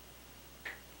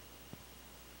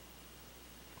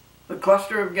 the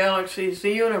cluster of galaxies,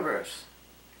 the universe.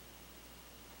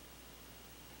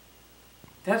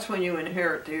 That's when you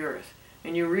inherit the earth.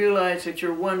 And you realize that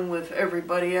you're one with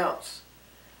everybody else.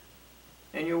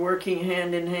 And you're working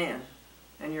hand in hand.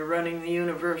 And you're running the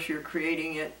universe, you're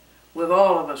creating it with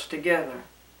all of us together.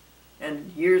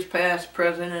 And years past,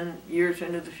 present, and years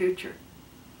into the future.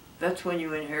 That's when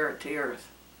you inherit the earth.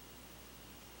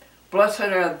 Blessed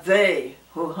are they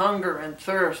who hunger and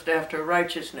thirst after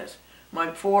righteousness. My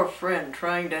poor friend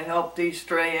trying to help these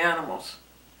stray animals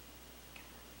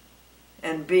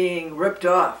and being ripped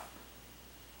off.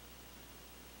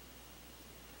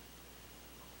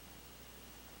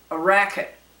 A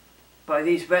racket by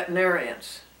these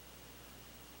veterinarians.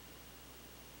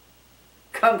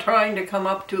 Trying to come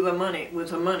up to the money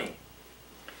with the money.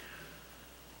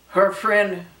 Her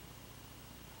friend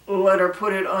let her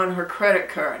put it on her credit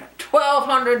card.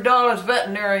 $1,200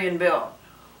 veterinarian bill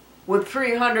with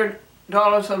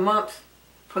 $300 a month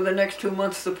for the next 2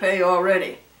 months to pay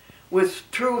already. With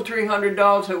true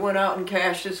 $300 that went out in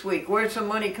cash this week. Where's the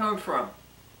money come from?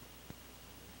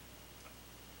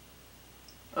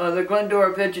 The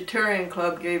Glendora Vegetarian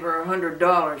Club gave her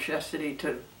 $100 yesterday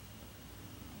to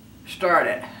start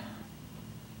it.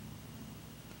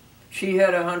 She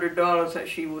had $100 that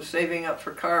she was saving up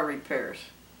for car repairs.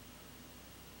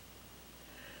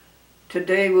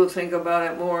 Today we'll think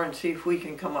about it more and see if we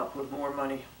can come up with more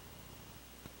money.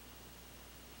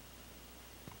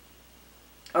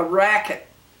 A racket,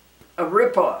 a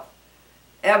ripoff,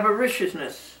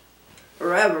 avariciousness,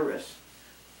 or avarice.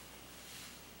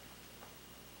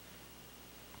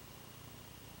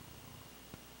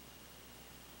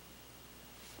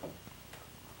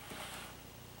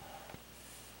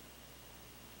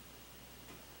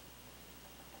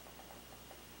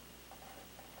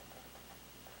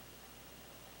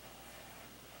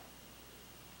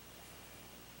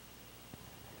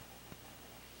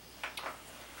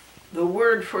 The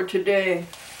word for today,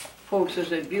 folks,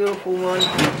 is a beautiful one.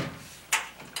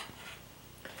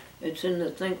 It's in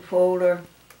the Think folder,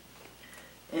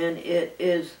 and it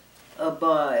is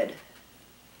abide.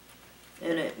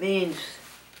 And it means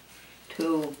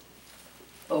to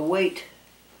await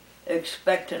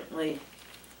expectantly,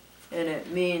 and it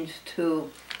means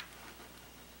to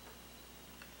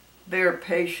bear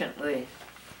patiently.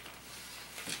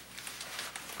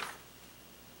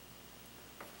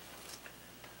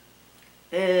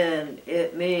 And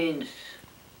it means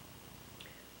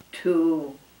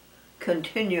to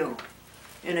continue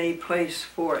in a place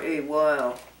for a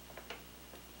while,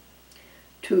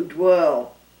 to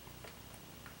dwell,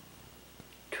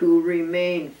 to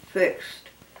remain fixed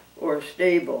or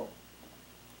stable.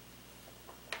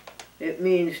 It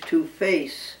means to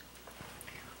face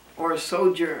or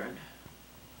sojourn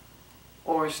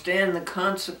or stand the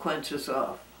consequences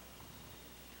of.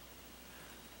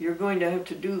 You're going to have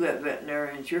to do that,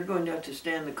 veterinarians. You're going to have to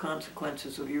stand the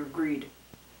consequences of your greed.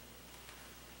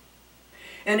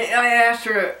 And I asked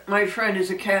her, my friend, is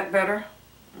the cat better?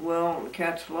 Well, the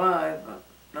cat's alive, but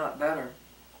not better.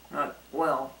 Not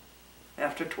well.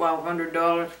 After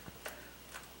 $1,200.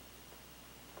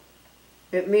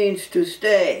 It means to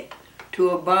stay.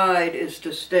 To abide is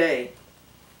to stay.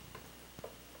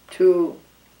 To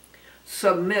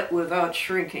submit without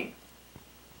shrinking.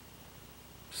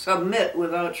 Submit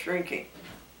without shrinking.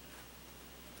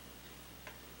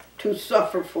 To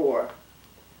suffer for.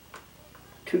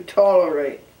 To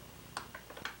tolerate.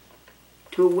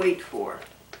 To wait for.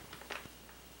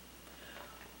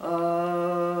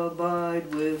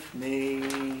 Abide with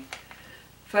me.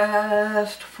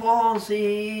 Fast falls the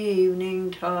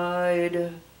evening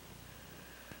tide.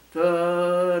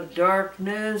 The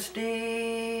darkness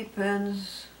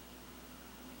deepens.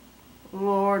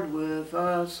 Lord, with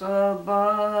us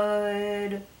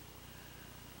abide.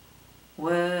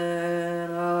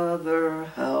 When other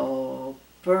helpers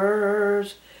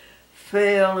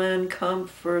fail and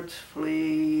comforts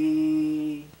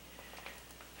flee,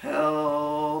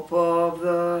 help of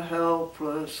the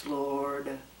helpless,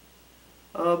 Lord,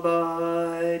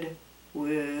 abide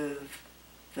with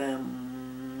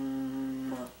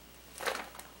them.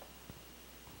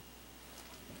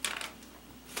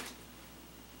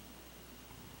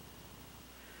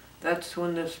 That's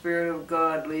when the Spirit of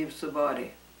God leaves the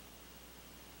body.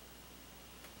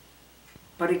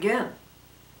 But again,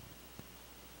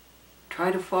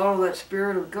 try to follow that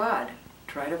Spirit of God.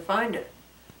 Try to find it.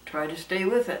 Try to stay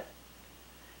with it.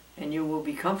 And you will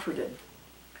be comforted.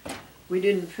 We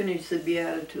didn't finish the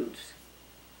Beatitudes.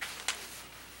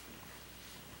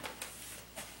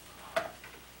 I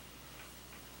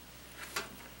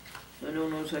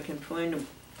don't know if I can find them.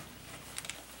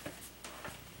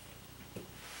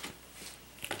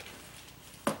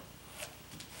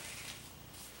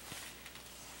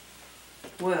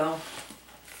 Well,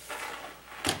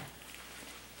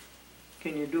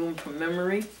 can you do them from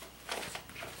memory?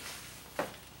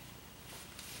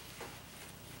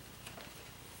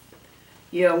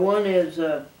 Yeah, one is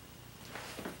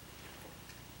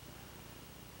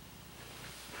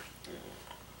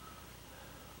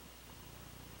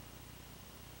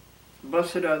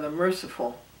blessed are the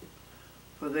merciful,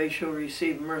 for they shall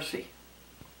receive mercy.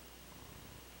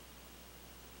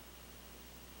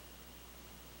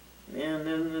 And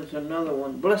then there's another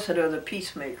one, blessed are the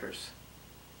peacemakers,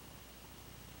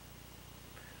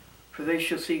 for they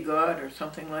shall see God, or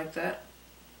something like that.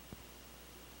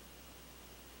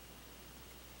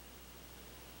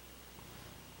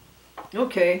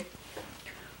 Okay.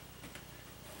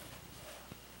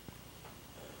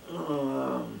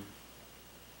 I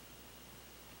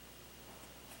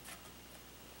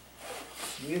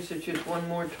guess it's just one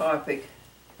more topic.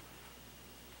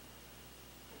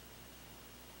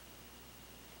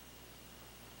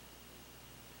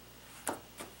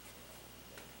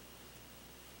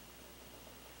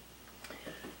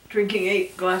 Drinking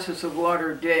 8 glasses of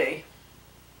water a day.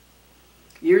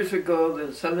 Years ago,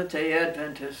 the Seventh-day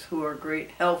Adventists, who are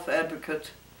great health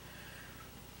advocates,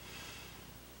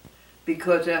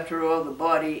 because after all, the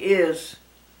body is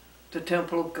the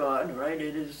temple of God, right?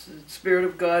 It is, the Spirit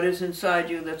of God is inside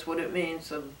you. That's what it means.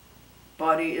 The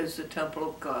body is the temple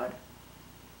of God.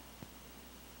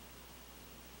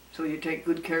 So you take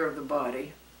good care of the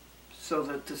body so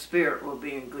that the spirit will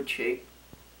be in good shape.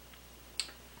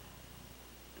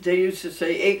 They used to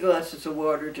say 8 glasses of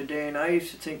water today, and I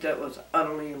used to think that was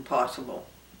utterly impossible.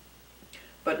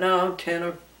 But now,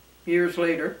 10 years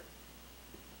later,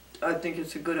 I think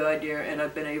it's a good idea, and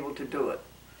I've been able to do it.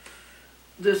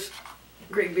 This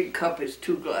great big cup is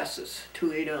 2 glasses,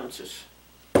 2 8 ounces.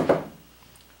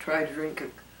 Try to drink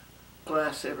a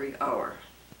glass every hour.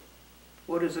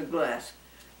 What is a glass?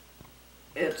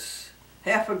 It's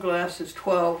half a glass is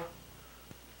 12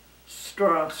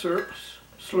 straw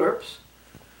slurps.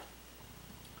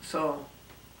 So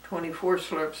 24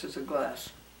 slurps is a glass.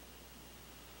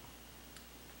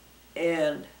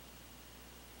 And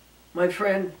my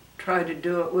friend tried to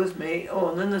do it with me. Oh,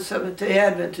 and then the Seventh-day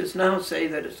Adventists now say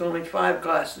that it's only 5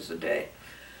 glasses a day.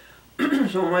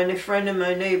 So my friend and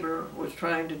my neighbor was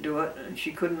trying to do it, and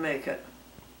she couldn't make it.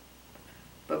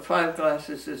 But 5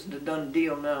 glasses is the done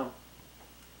deal now.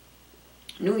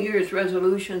 New Year's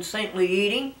resolution, saintly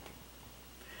eating,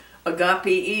 agape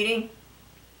eating,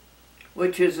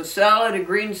 which is a salad,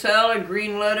 green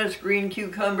lettuce, green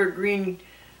cucumber, green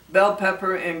bell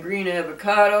pepper, and green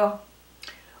avocado.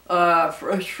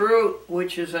 Fresh fruit,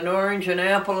 which is an orange, an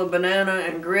apple, a banana,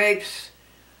 and grapes.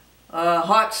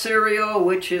 Hot cereal,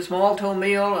 which is malto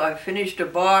meal. I finished a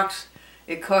box.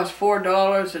 It cost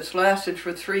 $4. It's lasted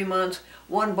for 3 months.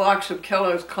 1 box of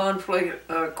Kellogg's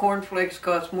cornflakes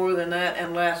costs more than that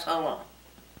and lasts how long?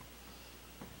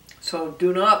 So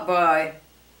do not buy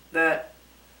that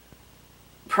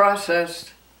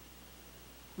processed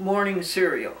morning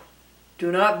cereal.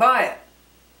 Do not buy it.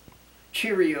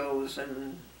 Cheerios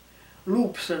and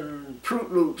Loops and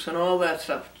Fruit Loops and all that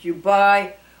stuff. You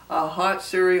buy a hot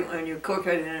cereal and you cook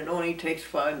it, and it only takes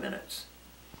 5 minutes.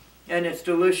 And it's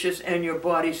delicious, and your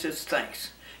body says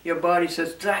thanks. Your body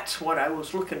says, that's what I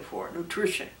was looking for,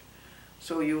 nutrition.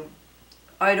 So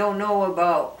I don't know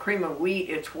about cream of wheat,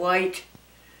 it's white.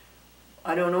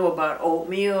 I don't know about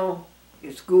oatmeal,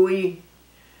 it's gooey.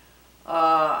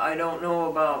 I don't know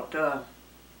about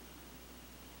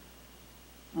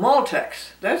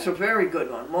Maltex, that's a very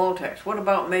good one, Maltex. What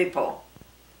about maple?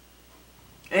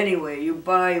 Anyway, you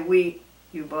buy wheat,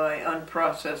 you buy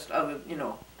unprocessed,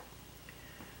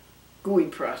 gooey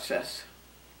process,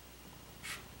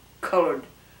 colored,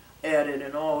 added,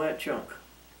 and all that junk.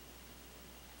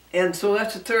 And so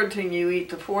that's the 3rd thing you eat.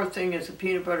 The 4th thing is a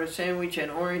peanut butter sandwich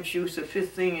and orange juice. The 5th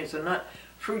thing is a nut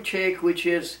fruit shake, which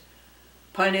is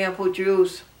pineapple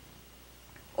juice,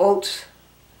 oats,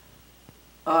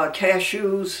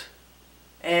 cashews,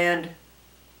 and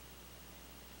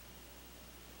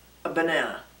a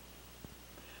banana.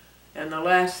 And the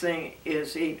last thing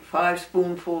is eat 5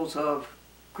 spoonfuls of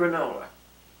granola.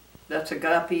 That's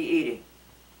agape eating.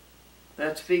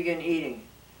 That's vegan eating.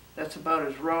 That's about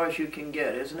as raw as you can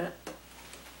get, isn't it?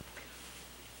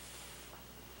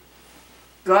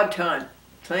 God time.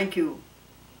 Thank you.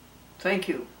 Thank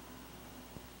you.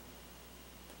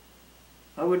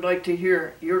 I would like to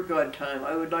hear your God time.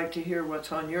 I would like to hear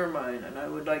what's on your mind, and I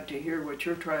would like to hear what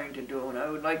you're trying to do, and I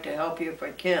would like to help you if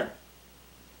I can.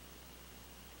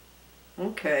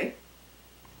 Okay.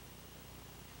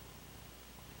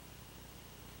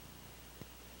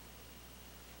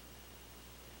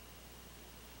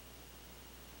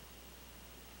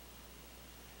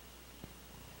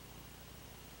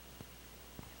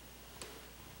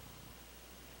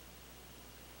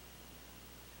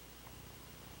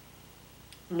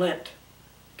 Lent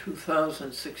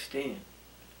 2016,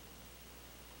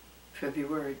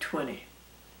 February 20.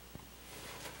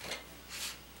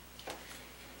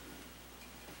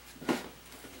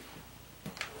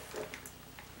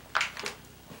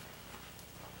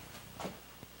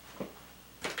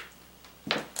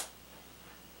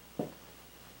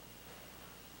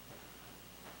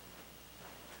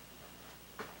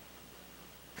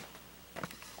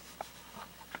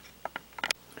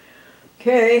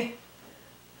 Okay.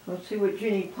 Let's see what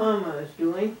Ginny Palma is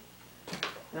doing.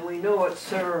 And we know what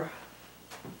Sarah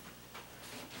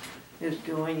is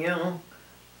doing, you know.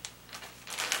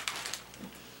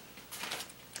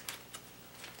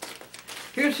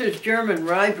 Here's this German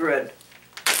rye bread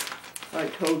I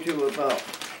told you about.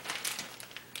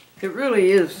 It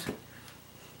really is.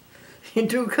 You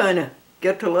do kind of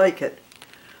get to like it.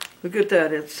 Look at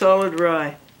that, it's solid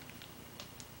rye.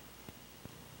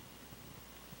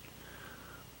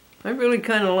 I really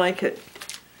kind of like it.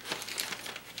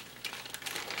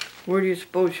 Where do you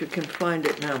suppose you can find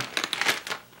it now?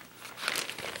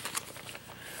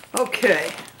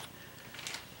 Okay.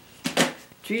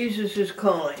 Jesus is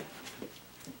calling.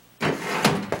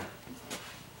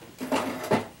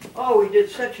 Oh, we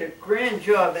did such a grand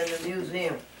job in the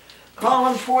museum.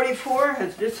 Column 44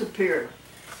 has disappeared.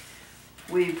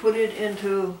 We put it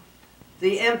into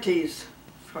the empties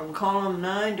from column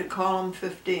 9 to column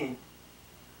 15.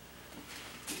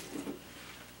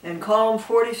 And column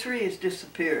 43 has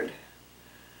disappeared.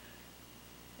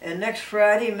 And next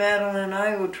Friday, Madeline and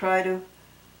I will try to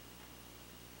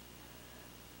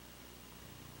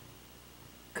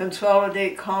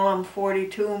consolidate column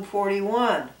 42 and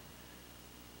 41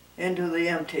 into the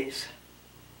empties.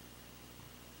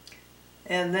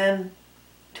 And then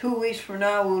 2 weeks from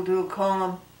now, we'll do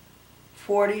column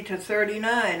 40 to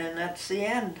 39, and that's the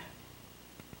end.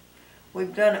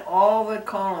 We've done all the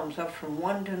columns up from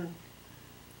 1 to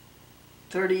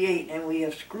 38, and we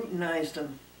have scrutinized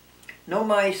them. No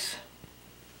mice.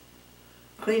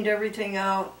 Cleaned everything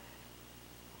out.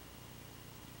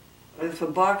 If the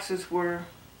boxes were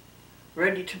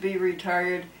ready to be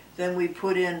retired, then we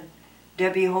put in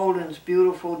Debbie Holden's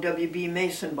beautiful W.B.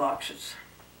 Mason boxes.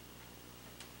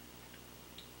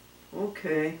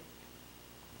 Okay.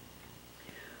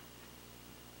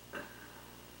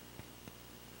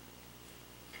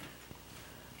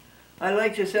 I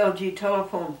like this LG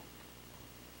telephone.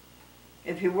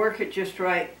 If you work it just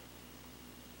right,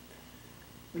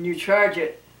 when you charge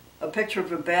it, a picture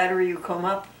of a battery will come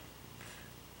up,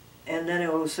 and then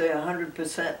it will say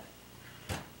 100%.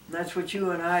 That's what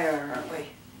you and I are, aren't we?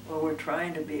 Well, we're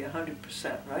trying to be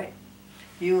 100%, right?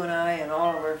 You and I and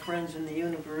all of our friends in the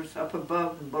universe, up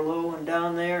above and below and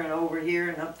down there and over here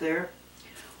and up there.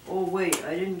 Oh wait,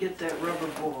 I didn't get that rubber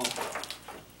ball.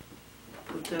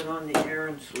 Put that on the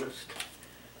errands list.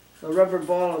 The rubber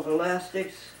ball of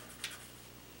elastics.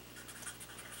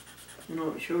 You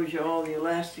know, it shows you all the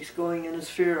elastics going in a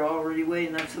sphere already way,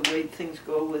 and that's the way things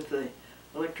go with the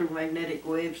electromagnetic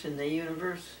waves in the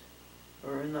universe,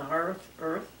 or in the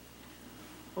earth.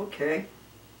 Okay.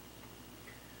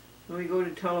 Then we go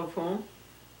to telephone.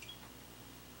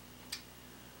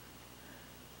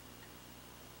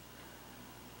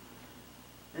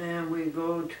 And we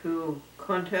go to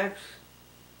contacts.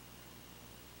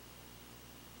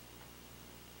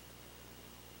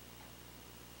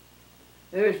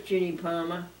 There's Ginny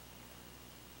Palmer.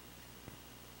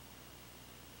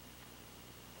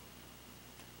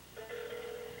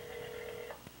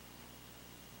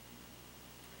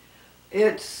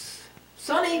 It's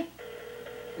sunny.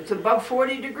 It's above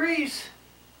 40 degrees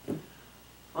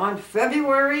on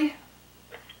February.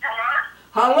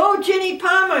 Hello? Hello, Ginny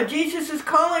Palmer. Jesus is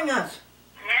calling us.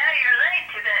 Yeah, you're late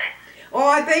today. Oh,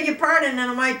 I beg your pardon.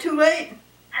 Am I too late?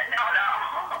 No.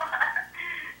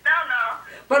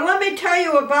 But let me tell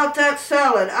you about that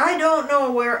salad. I don't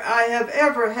know where I have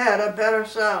ever had a better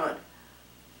salad.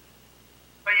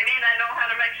 Well, you mean I know how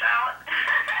to make salad?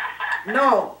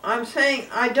 No, I'm saying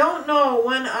I don't know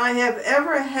when I have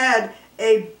ever had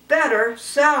a better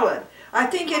salad. I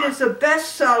think it is the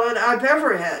best salad I've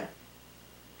ever had.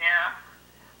 Yeah.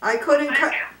 I couldn't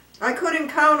Thank you. I couldn't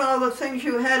count all the things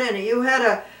you had in it. You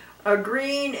had a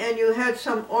green and you had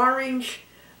some orange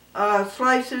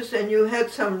slices and you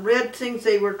had some red things.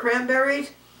 They were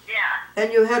cranberries. Yeah.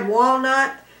 And you had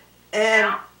walnut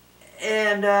and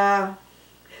Yeah.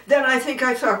 then I think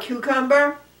I saw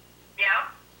cucumber. Yeah.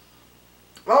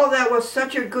 Oh, that was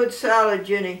such a good salad,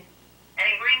 Ginny.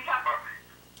 And green pepper.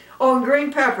 Oh, and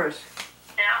green peppers.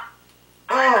 Yeah.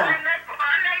 Oh. I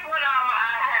make what I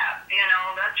have, you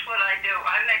know, that's what I do.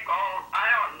 I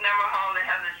don't never hardly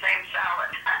have the same salad.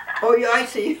 Oh, yeah, I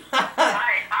see.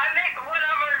 I make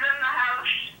whatever's in the house.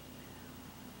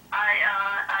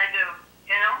 I do,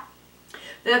 you know?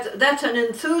 That's an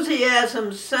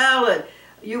enthusiasm salad.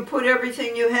 You put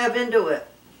everything you have into it.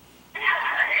 Yeah.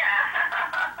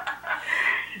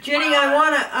 Ginny, I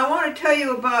wanna tell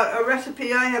you about a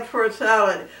recipe I have for a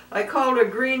salad. I call it a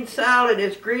green salad.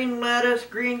 It's green lettuce,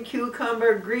 green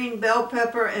cucumber, green bell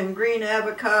pepper, and green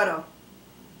avocado.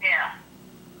 Yeah.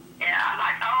 Yeah, I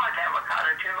like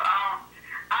avocado too.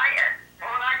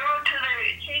 When I go to the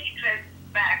cheesecake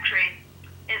factory,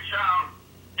 it's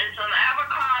an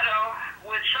avocado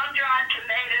with sun-dried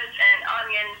tomatoes and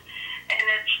onions, and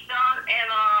it's done in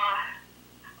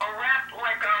a wrap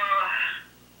like a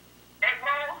egg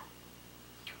roll.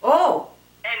 Oh,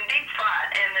 And deep fried,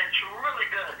 and it's really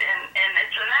good. And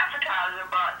it's an appetizer,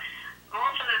 but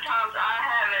most of the times I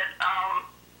have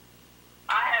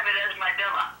it as my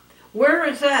dinner where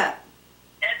is that?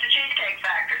 at the Cheesecake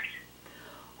Factory.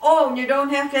 Oh, and you don't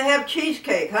have to have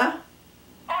cheesecake, huh?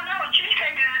 Oh no,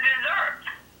 cheesecake is a dessert.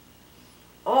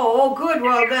 Oh, good.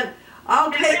 Well, then I'll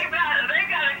And take they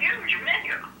got a huge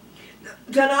menu.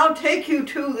 you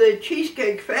to the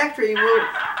Cheesecake Factory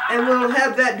and we'll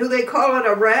have that. Do they call it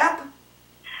a wrap?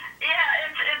 Yeah,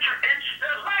 it's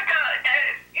like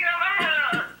you ever had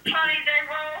a Chinese egg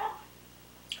roll?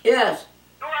 Yes.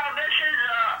 Well, this is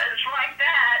it's like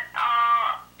that,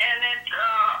 and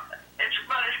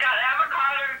but it's got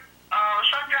avocado,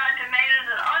 sun-dried tomatoes,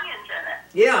 and onions in it.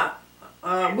 Yeah.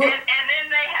 And then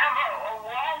they have a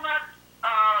walnut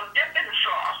dipping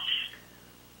sauce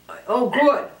Oh,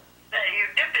 good. that you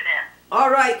dip it in. All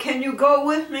right. Can you go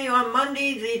with me on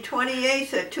Monday, the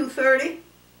 28th at 2:30?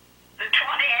 The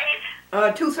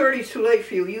 28th, 2:30 is too late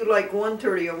for you. You like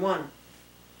 1:30 or 1?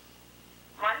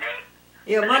 Monday.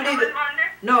 Yeah, Is it Monday. coming Monday?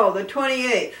 No, the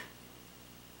 28th.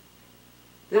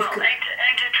 Well, and the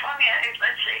 28th.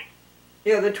 Let's see.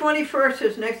 Yeah, the 21st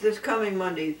is this coming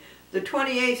Monday. The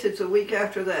 28th is the week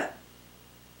after that.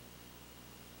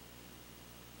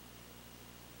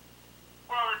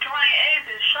 Well, the 28th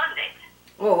is Sunday.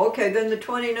 Oh, okay, then the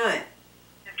 29th. The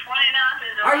 29th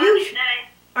is the Are you last day.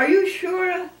 Are you sure?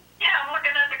 Yeah, I'm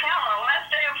looking at the calendar. Last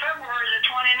day of February is the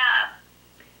 29th,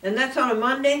 And that's on a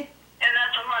Monday? and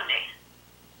that's a Monday.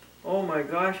 Oh my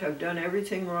gosh, I've done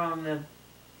everything wrong then.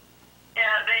 Yeah,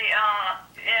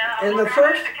 I'm And the looking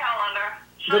first- at the calendar.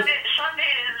 the- Sunday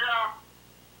is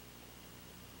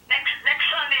next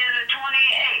Sunday is the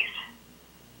 28th.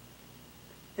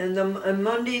 And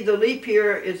Monday, the leap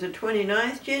year, is the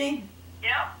 29th, Ginny?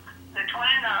 Yep, the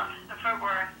 29th of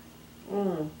February.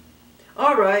 Oh.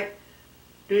 All right.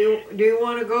 Do you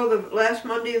want to go the last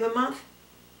Monday of the month?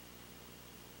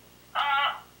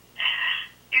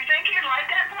 You think you'd like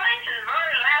that place? It's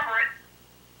very elaborate.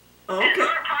 It's Okay.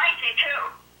 very pricey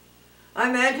too. I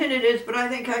imagine it is, but I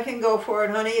think I can go for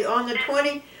it, honey. On the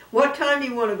what time do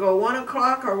you want to go? 1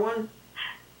 o'clock or 1?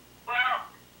 Well,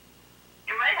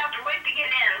 you might have to wait to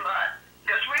get in, but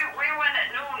because we went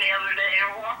at noon the other day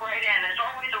and walked right in. There's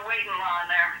always a waiting line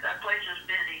there. That place is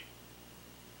busy.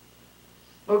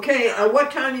 Okay, what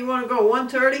time do you want to go?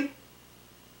 1:30?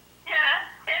 Yeah,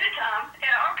 anytime.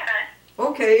 Yeah, okay.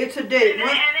 Okay, it's a date. And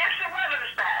if the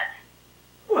weather's bad,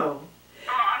 Well,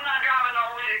 I'm not driving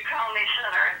all the way to Colony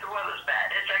Center if the weather's bad.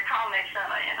 It's at Colony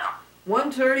Center, you know.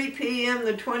 1:30 p.m.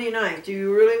 the 29th. Do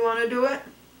you really want to do it?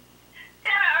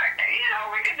 Yeah, you know,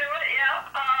 we can do it, yeah.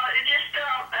 It just,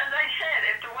 as I said,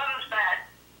 if the weather's bad,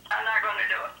 I'm not going to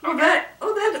do it.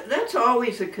 Well, that's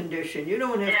always a condition. You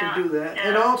don't have Yeah, to do that. yeah.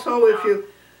 And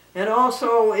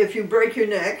also if you break your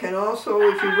neck, and also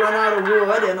if you run out of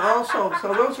wood, and also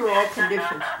so those are all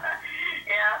conditions.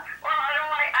 Yeah. Well, I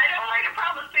don't like to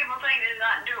promise people things and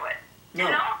not do it. No.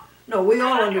 You know? No, we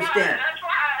all That's understand. That's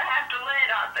why I have to lay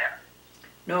it out there.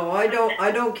 No,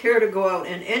 I don't care to go out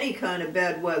in any kind of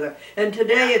bad weather. And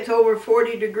today it's over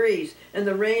 40 degrees, and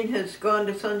the rain has gone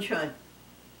to sunshine.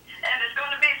 And it's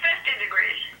going to be 50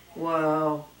 degrees.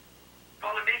 Wow.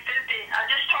 Going to be 50. I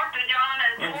just talked to John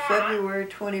in On Florida. February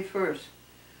 21st.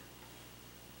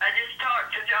 I just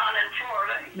talked to John in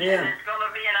Florida. He Yeah. said it's going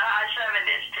to be in the high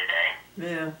 70s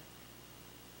today. Yeah.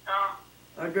 Oh,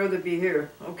 I'd rather be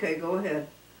here. Okay, go ahead.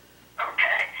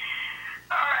 okay.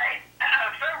 All right.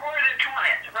 February the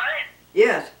 20th, right?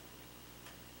 Yes.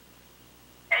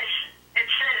 It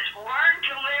says, learn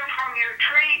to live from your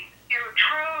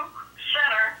true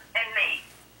center in me.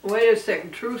 Wait a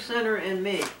second. True center in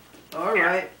me. All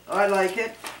right. I like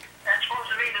it. That's supposed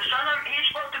to be he's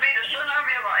supposed to be the center of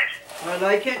your life. I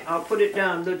like it. I'll put it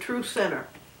down. The true center.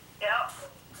 Yep.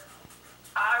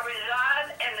 I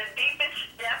reside in the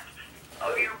deepest depths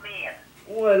of your being.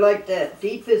 Oh, I like that.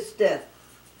 Deepest depth.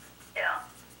 Yeah.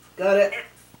 Got it.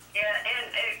 In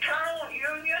eternal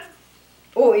union,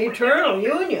 Oh, eternal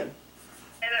union.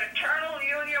 an eternal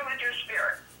union with your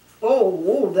spirit.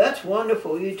 Oh, that's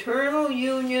wonderful. Eternal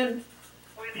union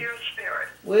With your spirit.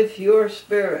 with your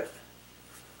spirit.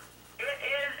 It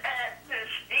is at this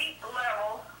deep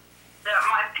level that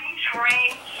my peace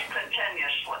reigns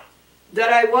continuously.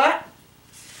 That I what?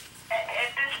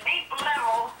 At this deep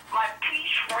level, my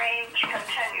peace reigns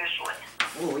continuously.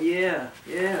 Oh, yeah.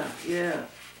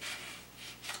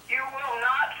 You will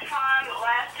not find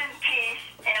lasting peace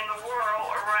in the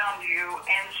world around you,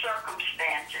 in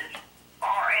circumstances,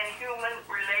 or in human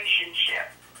relationship.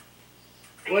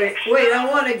 Wait, I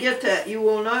want to get that. You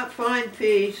will not find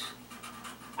peace.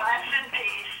 Lasting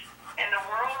peace in the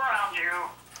world around you,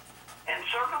 in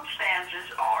circumstances,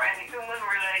 or in human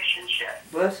relationship.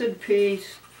 Blessed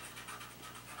peace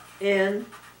in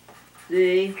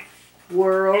the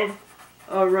world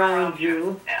around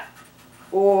you, Yeah.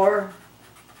 or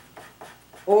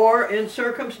in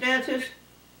circumstances.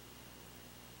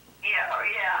 Yeah.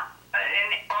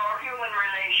 Or human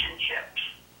relationships.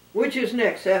 Which is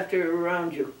next after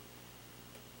around you?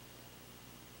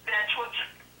 That's what's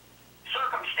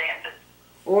circumstances.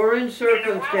 Or in In the world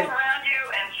circumstances. around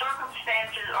you, and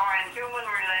circumstances, or in human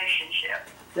relationship.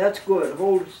 That's good.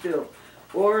 Hold still.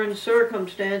 Or in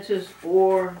circumstances,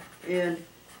 or in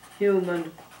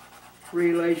human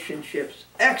relationships.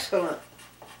 Excellent.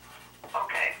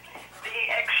 Okay. The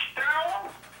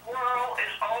external world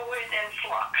is always in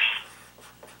flux,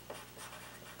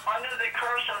 under the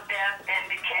curse of death and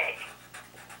decay.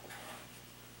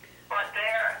 But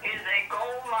there is a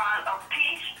gold mine of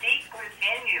peace deep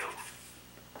within you,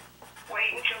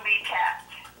 waiting to be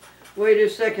tapped. Wait a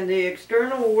second. The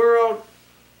external world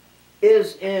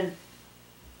is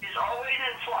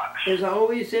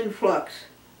always in flux.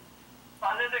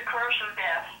 Under the curse of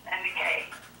death and decay.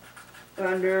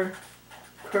 Under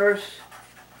curse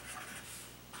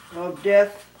of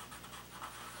death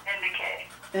And decay.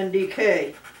 and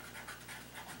decay.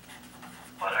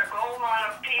 But a gold mine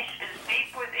of peace is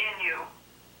deep within you.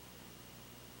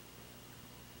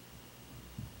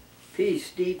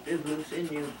 Peace deep is within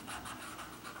you.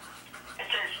 It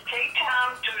says, take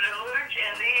time to deluge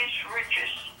in these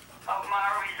riches of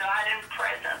my residing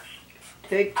presence.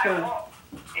 Take time.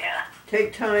 Yeah.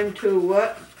 Take time to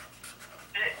what?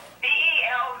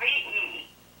 B-E-L-V-E.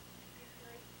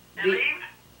 Believe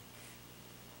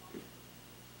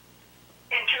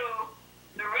into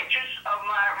the riches of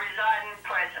my residing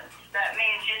presence. That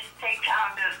means just take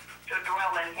time to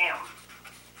dwell in Him.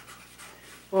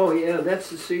 Oh yeah, that's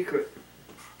the secret.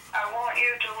 I want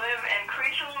you to live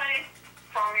increasingly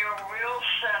from your real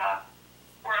center,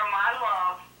 where my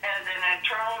love has an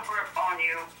eternal grip on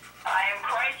you. I am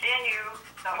Christ in you,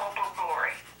 the hope of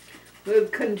glory.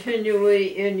 Live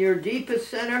continually in your deepest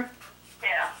center.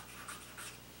 Yeah.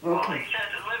 Well, Okay. he said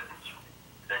to live.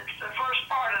 The first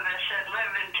part of this said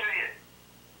live into you.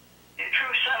 Your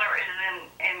true center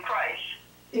is in Christ.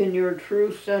 In your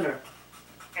true center.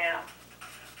 Yeah.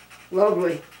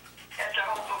 Lovely. That's a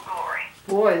hope of glory.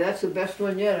 Boy, that's the best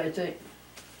one yet, I think.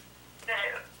 And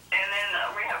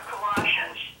then we have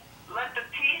Colossians. Let the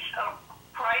peace of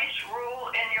Christ rule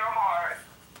in your heart,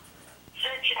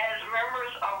 such as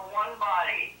members of one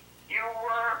body. You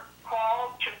were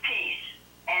called to peace,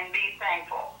 and be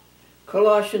thankful.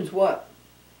 Colossians what?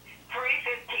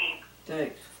 3:15.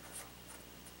 Thanks.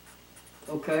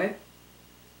 Okay.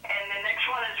 And the next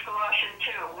one is Colossians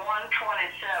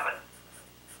 2:1-27.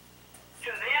 To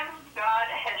them God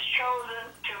has chosen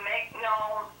to make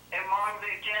known among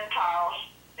the Gentiles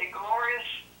the glorious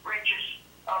riches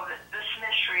of this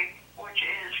mystery, which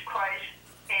is Christ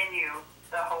in you,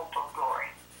 the hope of glory.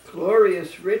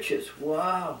 Glorious riches.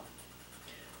 Wow.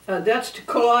 That's to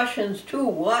Colossians 2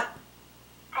 what?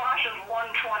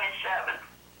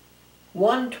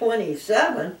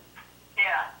 127? Yeah,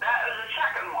 that was the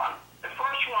second one. The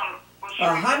first one was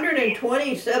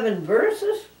 127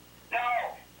 verses? No,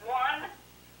 one,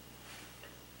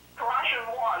 Colossians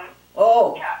 1,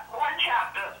 Oh, one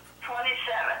chapter,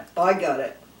 27. I got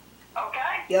it.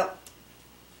 Okay? Yep.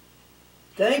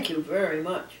 Thank you very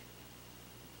much.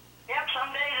 Yep,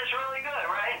 some days it's really good,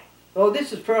 right? Oh,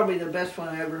 this is probably the best one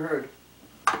I ever heard.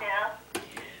 Yeah.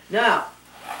 Now,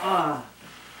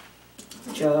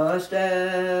 just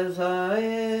as I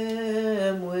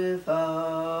am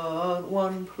without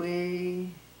one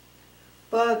plea,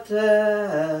 but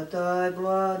that thy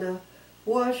blood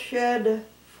was shed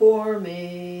for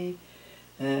me,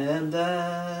 and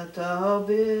that thou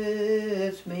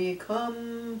bidst me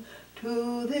come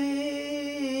to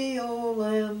thee, O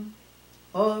Lamb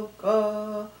of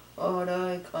God,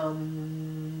 I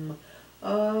come,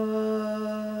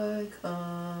 I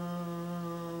come.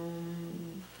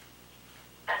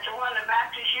 That's the one the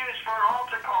Baptist used for an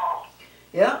altar call.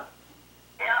 Yeah,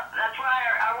 Yeah, that's why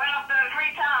I went up there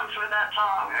 3 times with that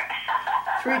song.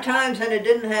 3 times and it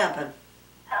didn't happen.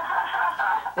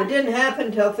 It didn't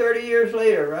happen till 30 years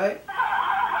later, right?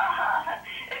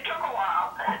 It took a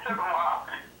while. It took a while.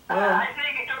 Well, I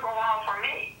think it took a while for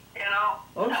me, you know.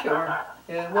 oh sure.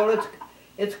 Yeah, well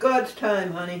it's God's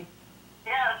time, honey.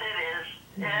 Yes, it is.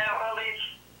 Yeah, well, at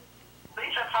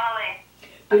least I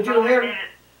finally.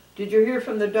 Did you hear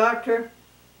from the doctor?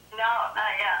 No,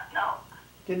 not yet. No.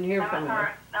 Didn't hear from Haven't him.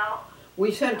 heard. No.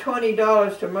 We sent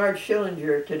 $20 to Mark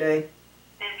Schillinger today.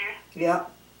 Did you? Yeah.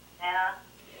 Yeah.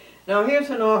 Now here's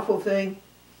an awful thing.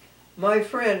 My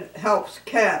friend helps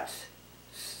cats,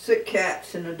 sick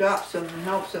cats, and adopts them and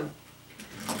helps them.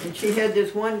 And she had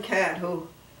this one cat who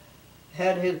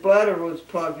had his bladder was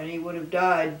plugged and he would have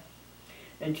died.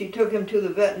 And she took him to the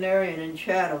veterinarian in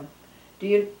Chatham.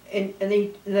 And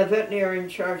the veterinarian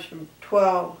charged him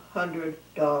 $1,200.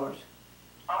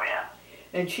 Oh yeah.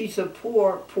 And she's a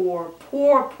poor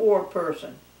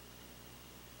person.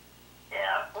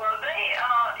 Yeah. Well, they,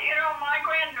 you know, my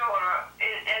granddaughter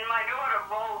and my daughter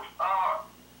both are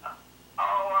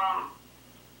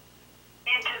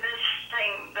into this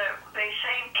thing that they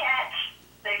save cats.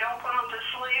 They don't put them to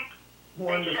sleep.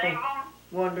 Wonderful. They save them.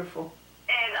 Wonderful.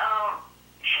 And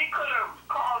she could have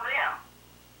called them.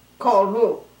 Called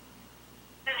who?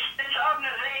 This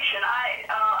organization.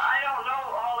 I don't know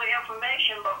all the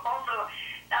information, but both of them.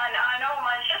 I know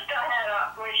my sister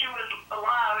had when she was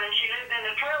alive and she lived in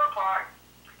a trailer park.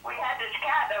 We had this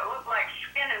cat that looked like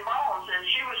skin and bones, and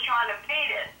she was trying to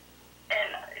feed it. And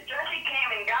Jesse came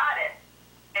and got it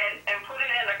and put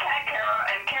it in a cat carrier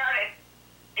and carried it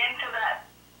into that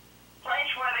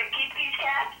place where they keep these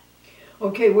cats.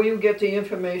 Okay, will you get the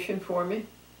information for me?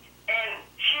 And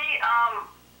she,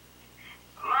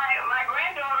 my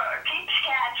granddaughter keeps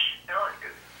cats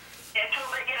until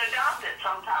they get adopted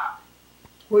sometime.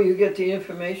 Will you get the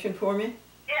information for me?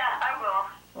 Yeah, I will.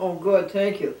 Oh, good,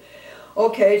 thank you.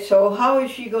 Okay, so how is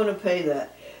she going to pay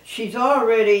that? She's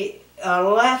already,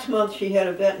 last month she had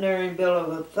a veterinarian bill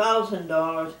of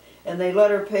 $1,000 and they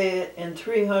let her pay it in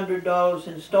 $300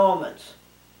 installments.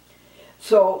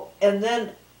 So, and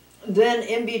then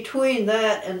in between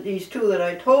that and these 2 that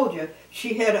I told you,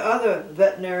 she had other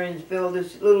veterinarians bill.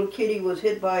 This little kitty was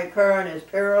hit by a car and is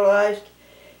paralyzed,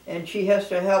 and she has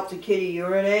to help the kitty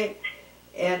urinate.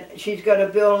 And she's got a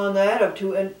bill on that of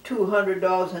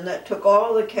 $200, and that took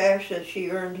all the cash that she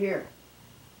earned here.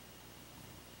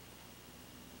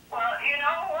 Well, you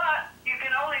know what? You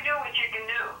can only do what you can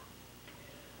do.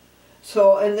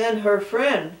 So, and then her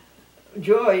friend,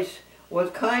 Joyce,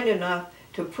 was kind enough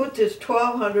to put this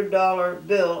 $1,200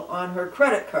 bill on her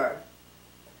credit card.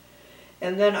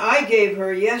 And then I gave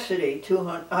her yesterday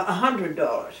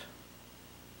 $100.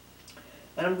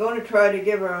 And I'm going to try to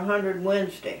give her $100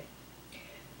 Wednesday.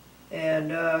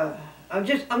 And I'm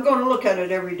going to look at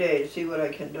it every day to see what I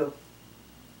can do.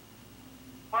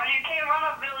 Well, you can't run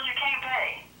up bills you can't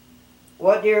pay.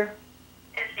 What, dear?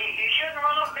 You shouldn't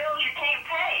run up bills you can't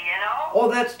pay, you know?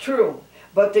 Oh, that's true.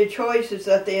 But the choice is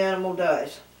that the animal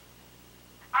dies.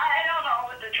 I don't know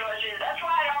what the choice is. That's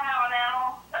why I don't have an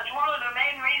animal. That's one of the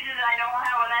main reasons I don't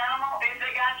have an animal. If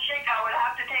they got sick, I would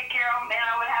have to take care of them, and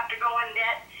I would have to go in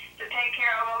debt to take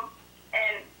care of them.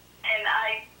 And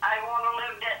I want to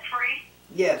live debt-free.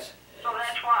 Yes. So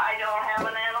that's why I don't have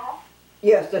an animal.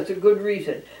 Yes, that's a good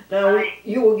reason. Now,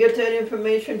 you will get that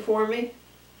information for me?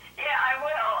 Yeah, I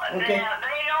will. Okay.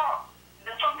 They don't.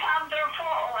 Sometimes they're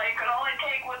full. They can only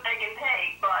take what they can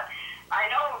take. But I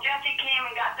know Jesse came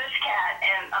and got this cat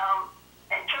and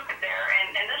took it there,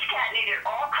 and this cat needed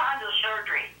all kinds of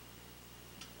surgery.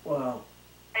 Wow.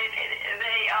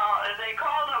 They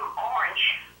called him Orange,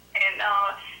 and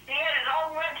he had his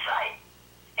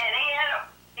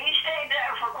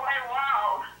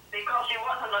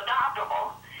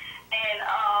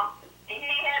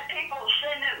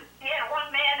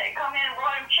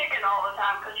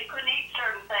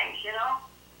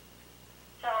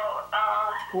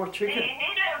Poor He chicken.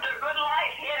 lived a good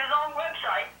life. He had his own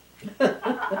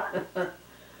website.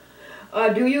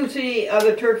 Do you see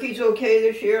other turkeys okay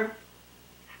this year?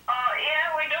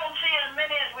 Yeah, we don't see as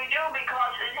many as we do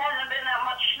because it hasn't been that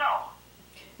much snow.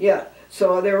 Yeah.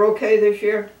 So they're okay this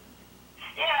year?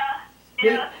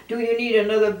 Yeah. Do you need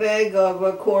another bag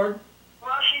of corn?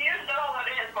 Well, she used all it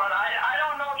is, but I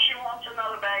don't know if she wants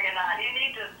another bag or not. You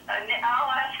need to, I'll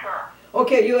ask her.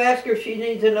 Okay, you ask her if she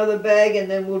needs another bag, and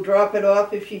then we'll drop it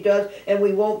off if she does, and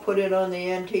we won't put it on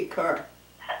the antique car.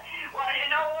 Well, you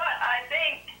know what? I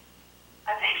think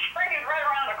spring is right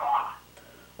around the corner.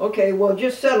 Okay, well,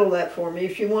 just settle that for me.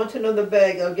 If she wants another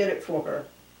bag, I'll get it for her.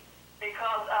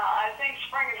 Because I think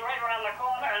spring is right around the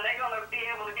corner, and they're going to be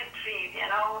able to get feed, you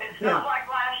know? It's not like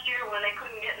last year when they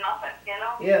couldn't get nothing, you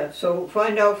know? Yeah, so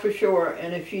find out for sure,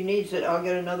 and if she needs it, I'll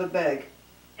get another bag.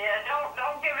 Yeah,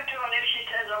 don't give it to her if she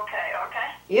says okay, okay?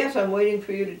 Yes, I'm waiting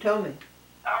for you to tell me.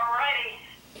 Alrighty.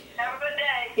 Have a good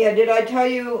day. Yeah, did I tell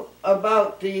you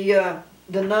about the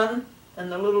nun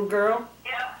and the little girl?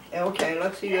 Yeah. Okay,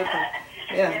 let's see if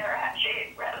Yeah,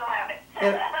 she rather have it.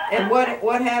 and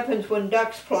what happens when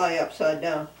ducks fly upside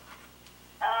down?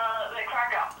 They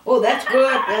crack up. Oh, that's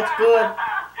good. That's good.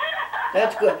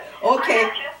 That's good.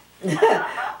 Okay.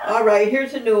 All right.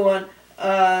 Here's a new one.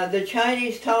 The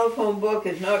Chinese telephone book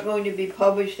is not going to be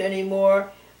published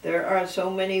anymore. There are so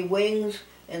many wings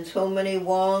and so many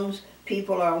wongs.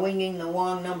 People are winging the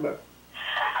wong number. Well,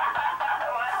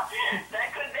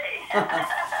 that could be.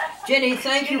 Jenny,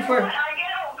 thank you for. I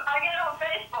get on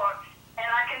Facebook and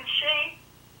I can see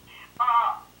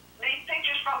these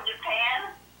pictures from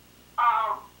Japan.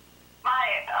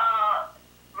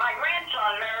 My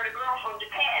grandson married a girl from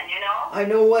Japan, you know. I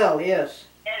know well, yes.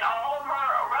 And all of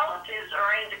her relatives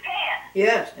are in Japan.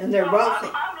 Yes, and they're So wealthy.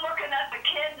 I'm looking at the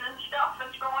kids and stuff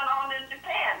that's going on in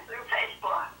Japan through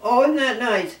Facebook. Oh, isn't that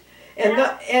nice?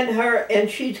 And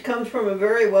she comes from a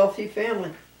very wealthy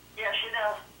family. Yeah, she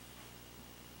does.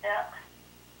 Yeah.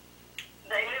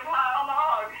 They live high on the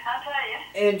hog, I tell you.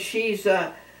 And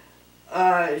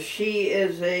she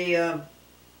is a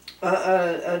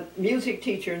music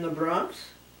teacher in the Bronx.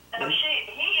 No, he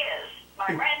is. My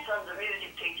grandson's a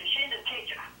music teacher. She's a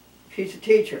teacher. She's a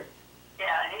teacher.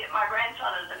 Yeah, my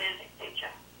grandson is a music teacher.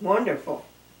 Wonderful.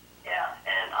 Yeah,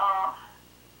 and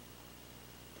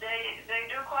they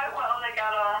do quite well. They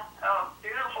got a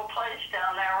beautiful place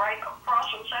down there right across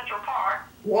from Central Park.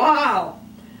 Wow.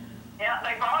 Yeah,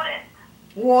 they bought it.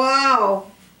 Wow.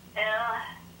 Yeah.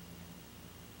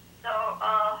 So,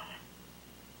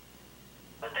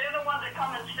 but they're the ones that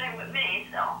come and stay with me,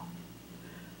 so.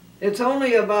 It's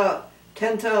only about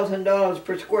 $10,000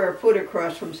 per square foot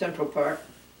across from Central Park.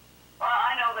 Well,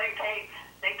 I know they paid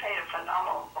a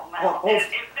phenomenal amount. And if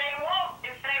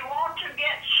they want to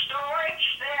get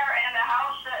storage there in the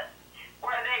house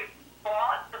where they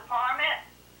bought the permit,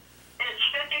 it's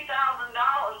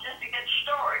 $50,000 just to get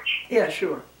storage. Yeah,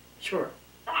 sure. Sure.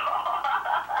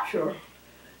 So,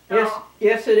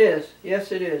 Yes, it is.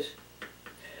 Yes, it is.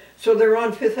 So they're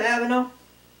on Fifth Avenue?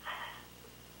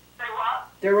 They what?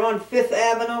 They're on Fifth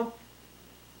Avenue?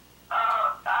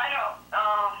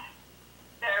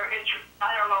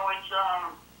 I don't know, it's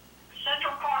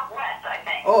Central Park West, I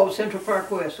think. Oh, Central Park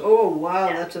West. Oh, wow,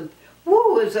 Yeah.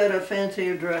 Is that a fancy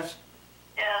address?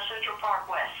 Yeah, Central Park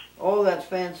West. Oh, that's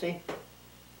fancy.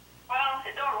 Well,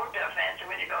 it don't look that fancy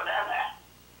when you go down there.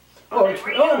 Oh, They've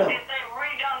redone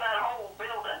that whole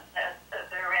building that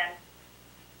they're in.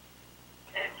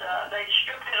 They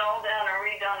stripped it all down and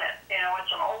redone it. You know,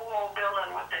 it's an old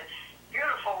building with the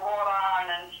beautiful wrought iron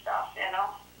and stuff, you know.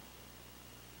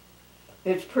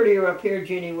 It's prettier up here,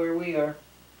 Jeannie, where we are.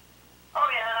 Oh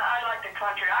yeah, I like the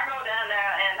country. I go down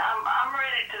there and I'm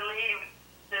ready to leave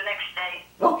the next day.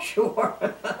 Oh, sure.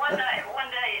 One day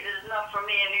is enough for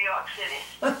me in New York City.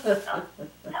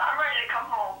 I'm ready to come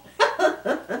home.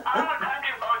 I'm a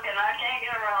country buck and I can't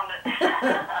get around it.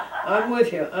 I'm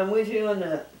with you. I'm with you on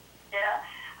that. Yeah.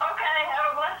 Okay,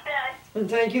 have a blessed day. And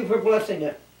thank you for blessing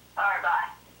it. All right, bye.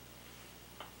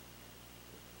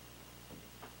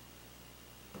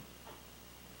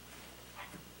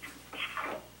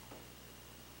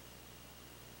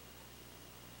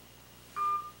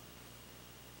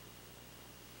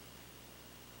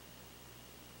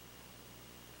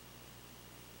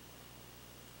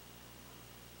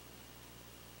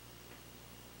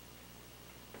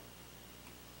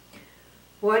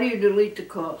 Why do you delete the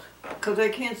calls? Because I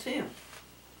can't see them.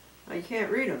 I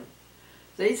can't read them.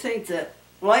 They think that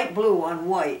light blue on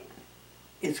white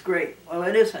is great. Well,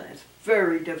 it isn't. It's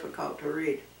very difficult to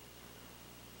read.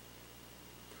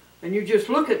 And you just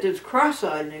look at this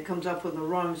cross-eyed and it comes up with the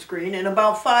wrong screen and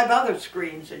about 5 other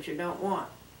screens that you don't want.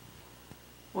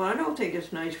 Well, I don't think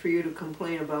it's nice for you to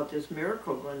complain about this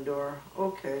miracle, Glendora.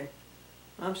 Okay.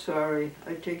 I'm sorry.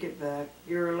 I take it back.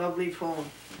 You're a lovely phone.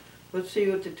 Let's see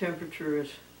what the temperature is.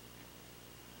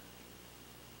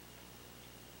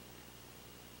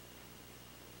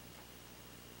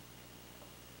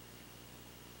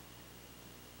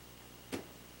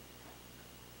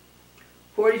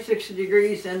 .46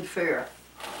 degrees and fair.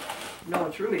 No,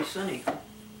 it's really sunny.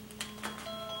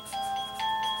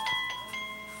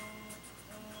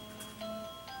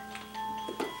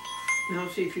 Now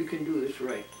see if you can do this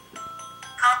right.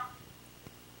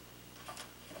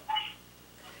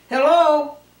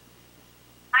 Hello?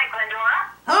 Hi,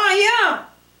 Glendora. Hi, yeah.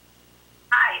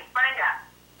 Hi, it's Brenda.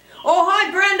 Oh, hi,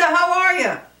 Brenda. How are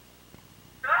you?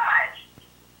 Good.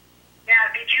 Yeah,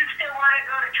 did you still want to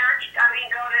go to church?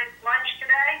 Go to lunch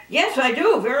today? Yes, I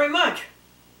do, very much.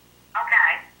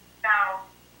 Okay. So,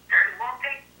 we'll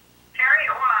pick, Terry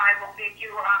or I will pick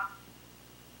you up.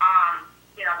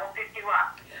 We'll pick you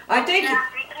up. I think...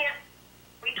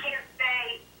 We can't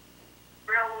stay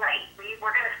real late.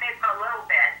 We're going to stay for a little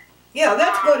bit. Yeah,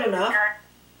 that's good enough.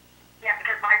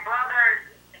 Because my brother,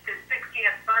 it's his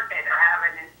 60th birthday, they're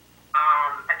having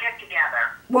a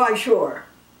get-together. Why, sure.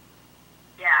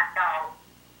 Yeah, so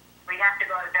we have to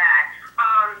go to that.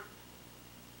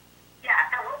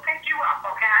 So we'll pick you up,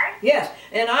 okay? Yes,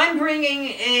 and I'm bringing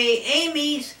a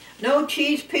Amy's no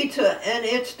cheese pizza, and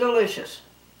it's delicious.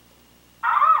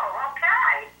 Oh,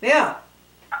 okay. Yeah.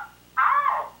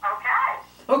 Oh, okay.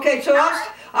 Okay, so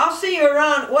I'll see you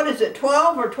around, what is it,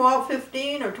 12 or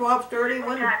 12:15 or 12:30?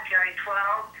 What time, Jerry?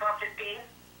 12,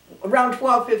 12:15? Around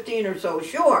 12:15 or so,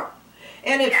 sure.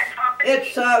 And it's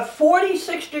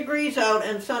 46 degrees out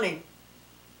and sunny.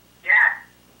 Yeah.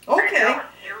 Okay. I know,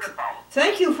 it's beautiful.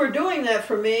 Thank you for doing that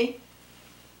for me.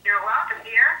 You're welcome,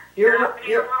 dear. You're a little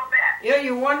bit. Yeah,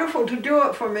 you're wonderful to do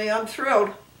it for me. I'm thrilled.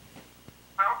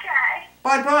 Okay.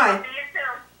 Bye-bye. See you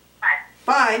soon. Bye.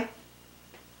 Bye.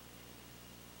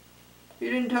 You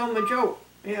didn't tell him a joke.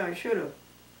 Yeah, I should have.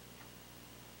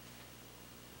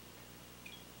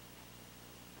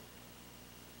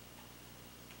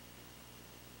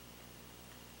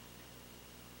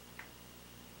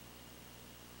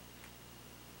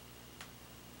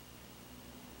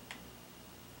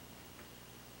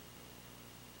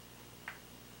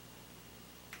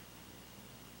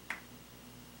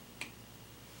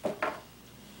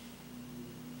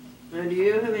 Now, do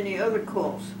you have any other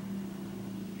calls?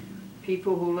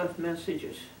 People who left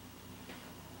messages.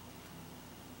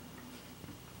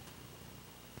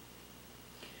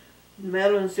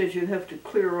 Madeline says you have to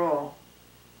clear all.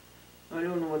 I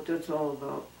don't know what that's all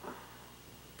about.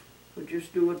 But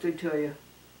just do what they tell you.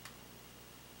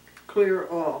 Clear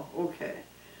all. Okay.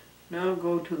 Now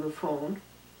go to the phone.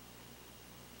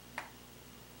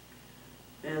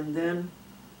 And then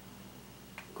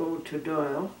go to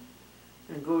dial.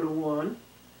 And go to 1.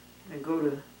 And go to...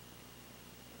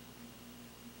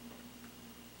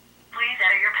 Please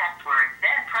enter your password,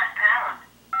 then press pound.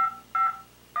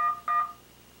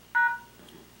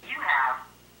 You have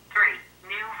 3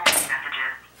 new voice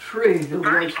messages. 3 new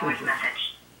First voice voice messages. message.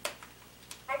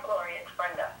 Hi, Gloria, it's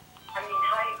Brenda.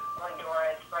 Hi,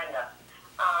 Glendora, it's Brenda.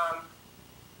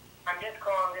 I'm just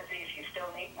calling to see if you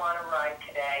still want to ride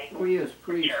today. Oh yes,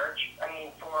 For please. church,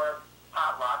 for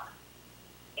potluck.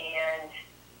 And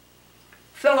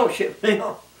Fellowship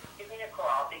meal. give me a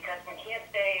call because we can't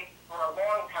stay for a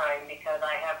long time because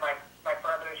I have my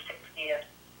brother's 60th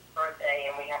birthday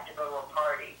and we have to go to a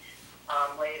party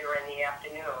later in the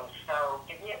afternoon. So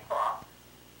give me a call.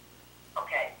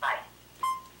 Okay, bye.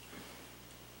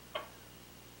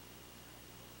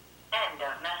 End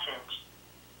of message.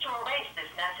 To erase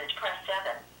this message, press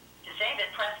 7. To save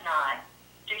it, press 9.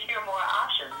 To hear more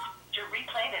options, to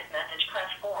replay this message, press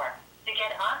 4. To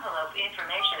get envelope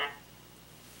information.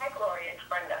 Hi, Gloria, it's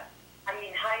Brenda.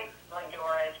 Hi,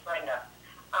 Glendora, it's Brenda.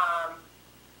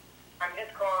 I'm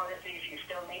just calling to see if you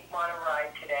still want to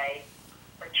ride today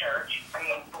for church. For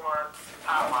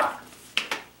potluck.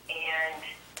 And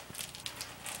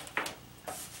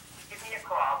give me a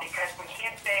call because we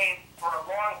can't stay for a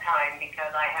long time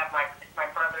because I have my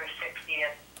brother's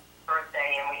 60th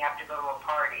birthday and we have to go to a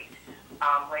party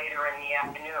later in the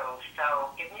afternoon. So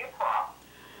give me a call.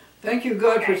 Thank you,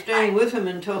 God, for Okay, staying bye. with him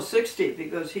until 60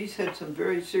 because he's had some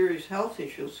very serious health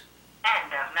issues.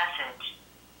 End of message.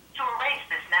 To erase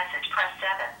this message, press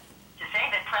 7. To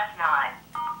save it, press 9.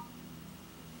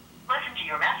 Listen to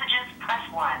your messages, press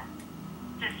 1.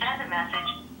 To send a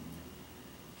message,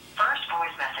 first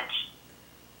voice message.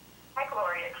 Hi,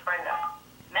 Gloria, it's Brenda.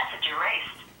 Message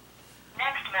erased.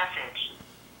 Next message.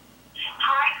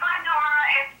 Hi, Glendora,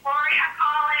 it's Gloria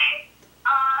calling.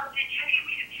 Did you need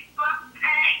me to pick you up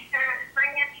today?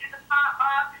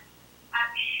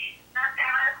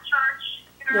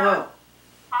 No.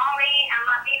 Call me and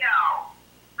let me know.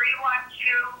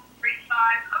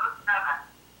 312-3507.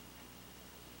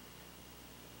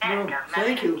 No, End of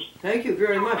thank you. message. Thank you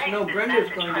very To much. erase No, this Brenda's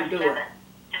message, going to press do 7. it.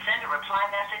 To send a reply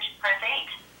message, press 8.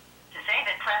 To save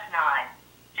it, press 9.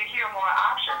 To hear more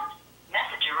options,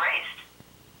 message erased.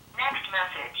 Next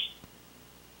message.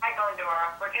 Hi,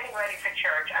 Glendora. We're getting ready for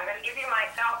church. I'm going to give you my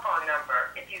cell phone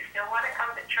number. If you still want to come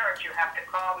to church, you have to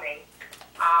call me.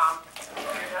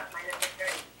 Here's up my number.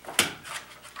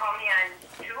 Call me on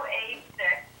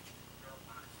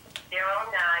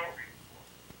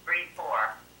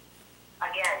 286-0934.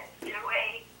 Again,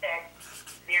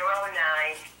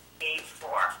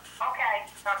 286-0984. Okay,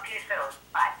 talk to you soon.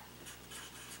 Bye.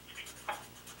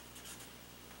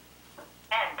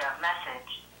 End of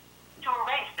message. To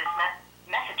erase this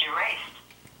message erased.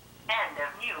 End of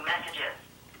new messages.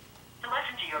 To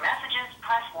listen to your messages,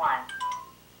 press 1.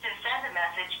 To send a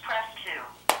message, press 2.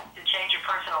 To change your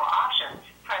personal options,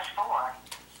 press 4.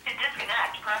 To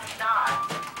disconnect, press 9.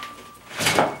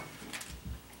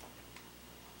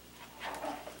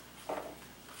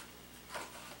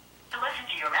 To listen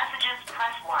to your messages,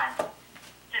 press 1.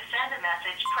 To send a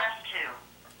message, press 2.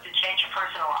 To change your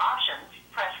personal options,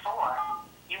 press 4.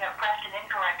 You have pressed an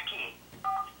incorrect key.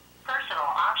 Personal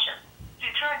options. To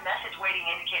turn message waiting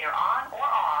indicator on or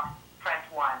off, press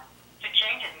 1. To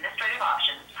change administrative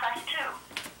options, press 2.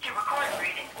 To record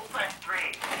greetings, press 3.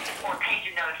 For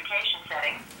page and notification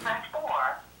settings, press 4.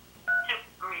 To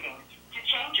greetings. To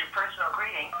change your personal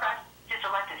greeting, press. To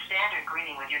select a standard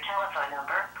greeting with your telephone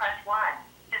number, press 1.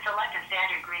 To select a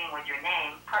standard greeting with your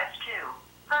name, press 2.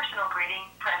 Personal greeting,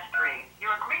 press 3.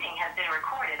 Your greeting has been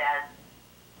recorded as.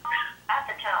 At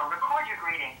the tone, record your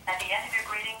greeting. At the end of your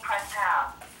greeting, press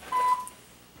pound.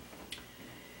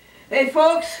 Hey,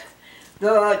 folks,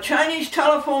 the Chinese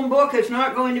telephone book is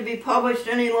not going to be published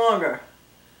any longer.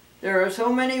 There are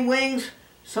so many wings,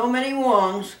 so many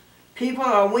wongs, people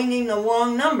are winging the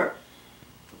wrong number.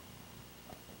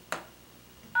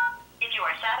 If you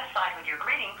are satisfied with your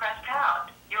greeting, press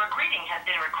pound. Your greeting has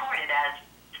been recorded as.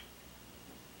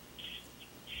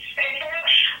 Hey,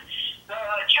 folks, the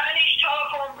Chinese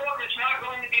telephone book is not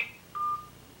going to be.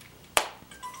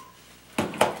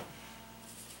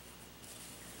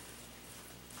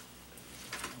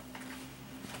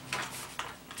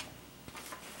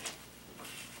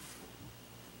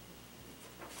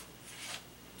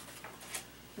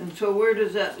 And so where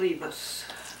does that leave us?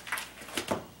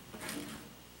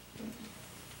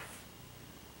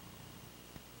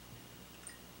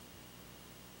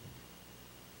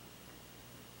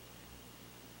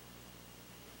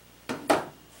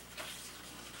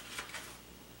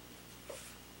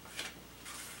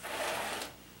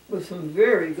 With some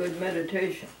very good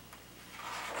meditation.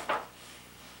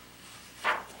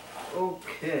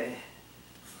 Okay.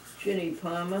 Ginny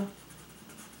Palmer.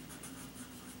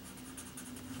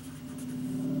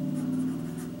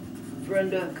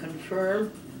 Brenda,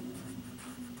 confirm.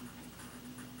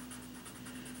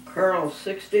 Carl,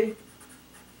 60.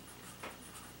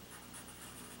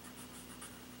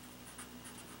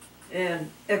 And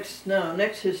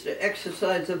next is to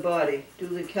exercise the body. Do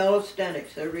the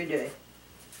calisthenics every day.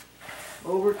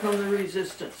 Overcome the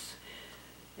resistance.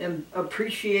 And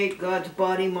appreciate God's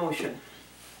body motion.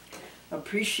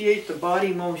 Appreciate the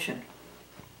body motion.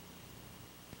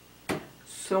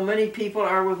 So many people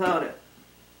are without it.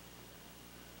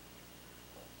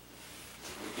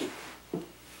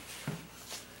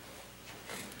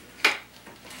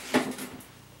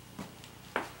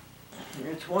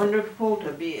 It's wonderful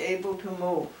to be able to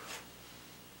move.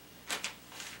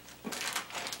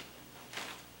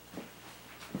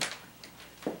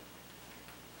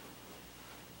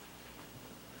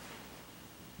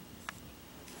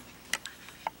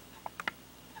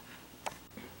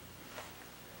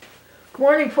 Good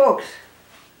morning, folks.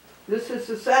 This is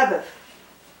the Sabbath.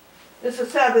 This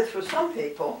is Sabbath for some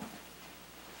people,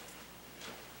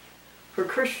 for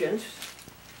Christians.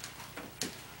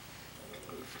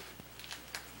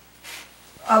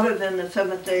 Other than the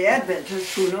Seventh-day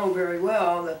Adventists, who know very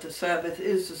well that the Sabbath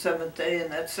is the seventh day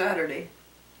and that's Saturday.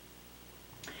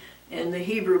 And the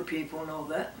Hebrew people know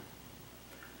that.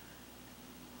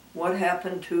 What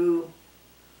happened to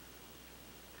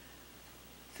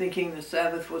thinking the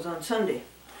Sabbath was on Sunday?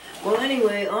 Well,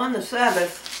 anyway, on the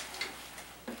Sabbath,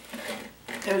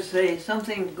 there's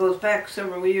something that goes back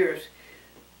several years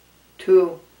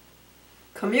to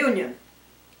communion.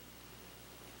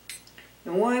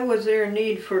 And why was there a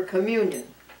need for communion?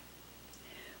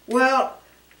 Well,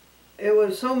 it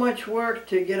was so much work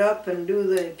to get up and do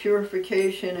the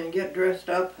purification and get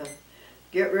dressed up and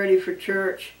get ready for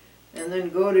church and then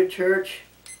go to church.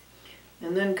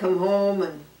 and then come home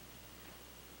and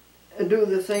do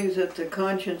the things that the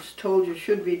conscience told you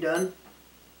should be done,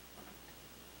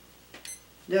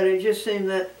 that it just seemed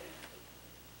that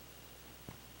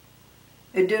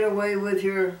it did away with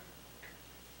your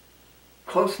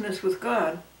closeness with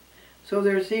God. So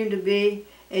there seemed to be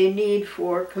a need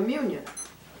for communion.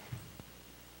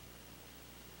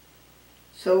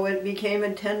 So it became a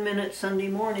 10-minute Sunday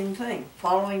morning thing,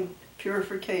 following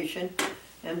purification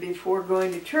and before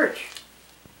going to church.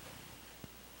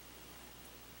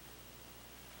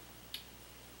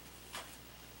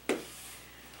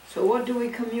 So what do we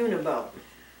commune about?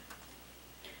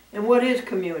 And what is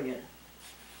communion?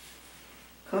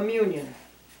 Communion.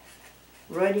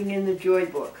 Writing in the joy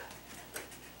book.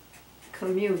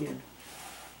 Communion.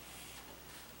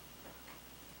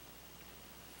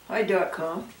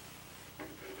 Hi.com.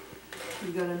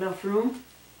 You got enough room?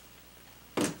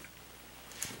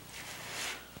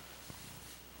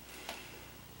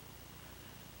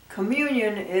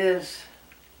 Communion is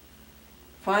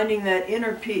finding that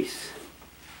inner peace.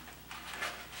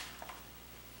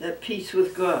 That peace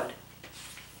with God.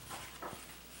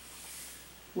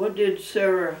 What did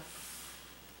Sarah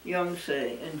Young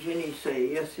say and Ginny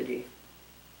say yesterday?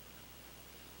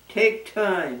 Take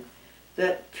time,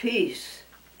 that peace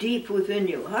deep within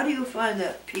you. How do you find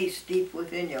that peace deep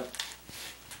within you?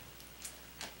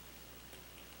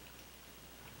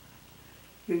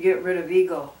 You get rid of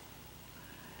ego.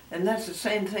 And that's the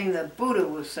same thing that Buddha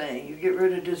was saying. You get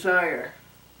rid of desire.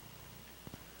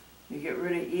 You get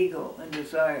rid of ego and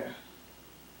desire.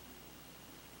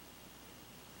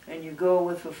 And you go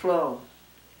with the flow.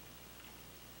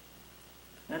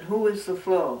 And who is the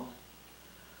flow?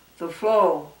 The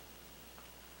flow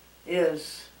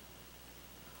is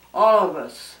all of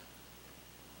us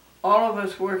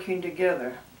working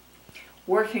together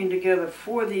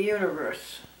for the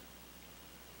universe,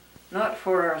 not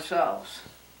for ourselves,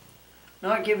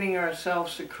 not giving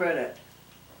ourselves the credit,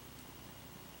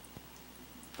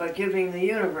 but giving the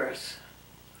universe,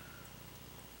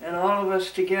 and all of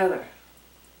us together,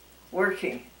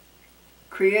 working,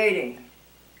 creating,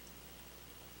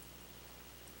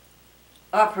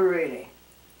 operating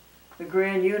the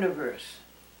grand universe.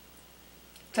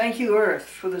 Thank you, Earth,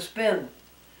 for the spin,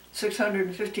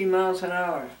 650 miles an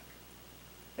hour,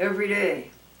 every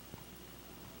day.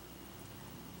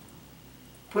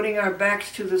 Putting our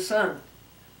backs to the sun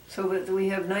so that we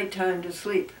have nighttime to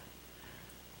sleep.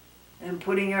 And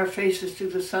putting our faces to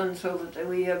the sun so that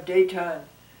we have daytime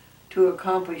to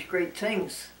accomplish great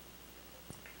things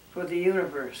for the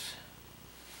universe.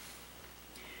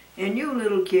 And you,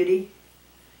 little kitty,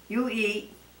 you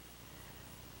eat,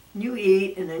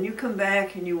 and then you come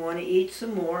back and you want to eat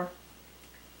some more.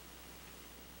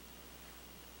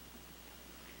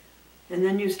 And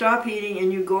then you stop eating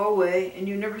and you go away and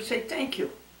you never say thank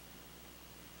you.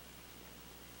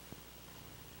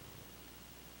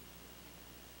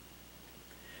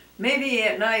 Maybe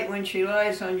at night when she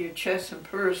lies on your chest and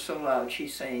purrs so loud,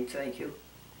 she's saying thank you.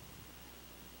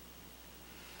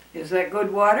 Is that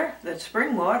good water? That's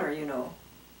spring water, you know.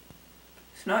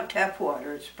 It's not tap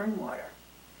water, it's spring water.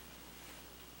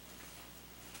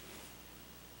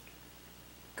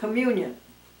 Communion.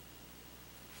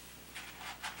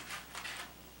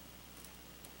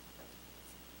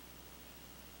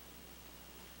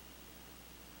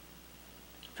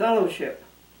 Fellowship.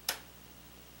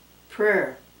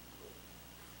 Prayer.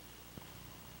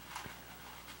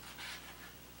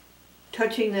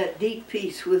 Touching that deep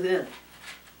peace within.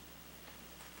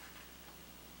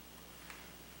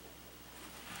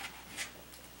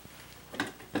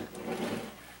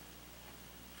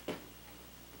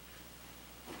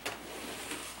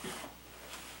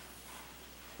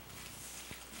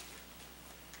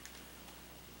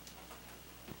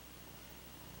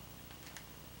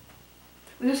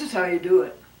 This is how you do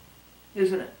it,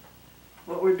 isn't it?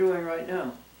 What we're doing right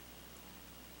now.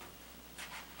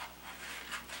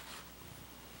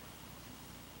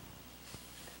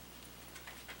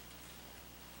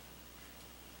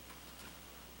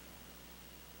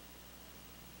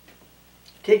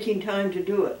 Taking time to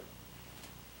do it,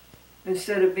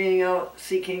 instead of being out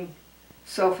seeking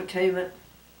self-attainment,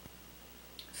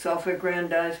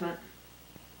 self-aggrandizement,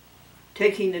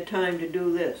 taking the time to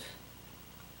do this.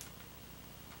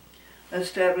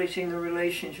 Establishing the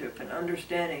relationship and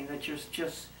understanding that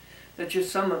you're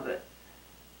some of it,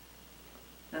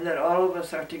 and that all of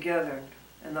us are together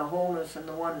in the wholeness and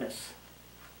the oneness.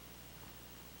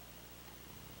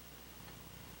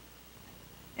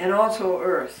 And also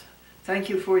Earth. Thank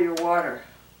you for your water.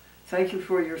 Thank you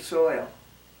for your soil.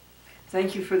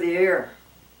 Thank you for the air,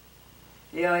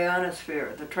 the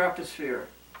ionosphere, the troposphere.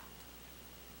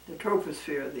 the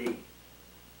troposphere, the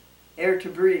air to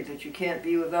breathe that you can't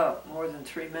be without more than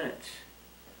 3 minutes.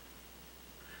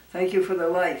 Thank you for the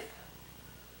life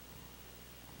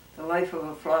of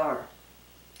a flower,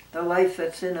 the life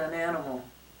that's in an animal,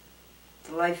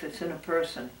 the life that's in a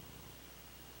person.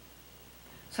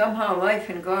 Somehow life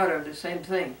and God are the same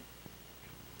thing.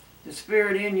 The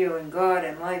spirit in you and God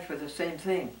and life are the same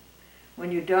thing.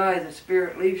 When you die, the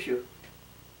spirit leaves you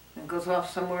and goes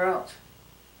off somewhere else.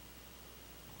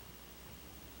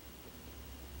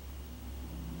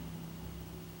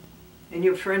 And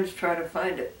your friends try to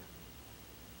find it.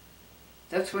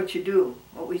 That's what you do,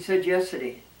 what we said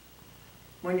yesterday.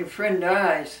 When your friend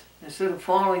dies, instead of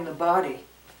following the body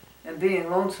and being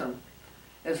lonesome,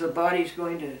 as the body's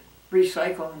going to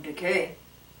recycle and decay,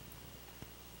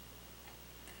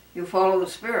 you follow the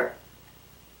spirit.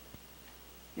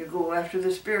 You go after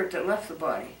the spirit that left the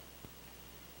body.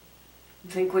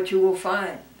 Think what you will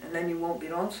find, and then you won't be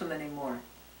lonesome anymore.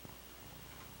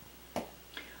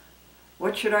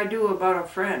 What should I do about a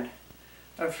friend?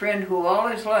 A friend who all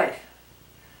his life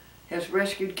has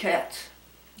rescued cats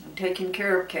and taken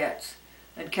care of cats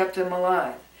and kept them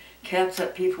alive. Cats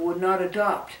that people would not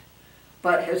adopt,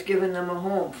 but has given them a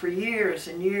home for years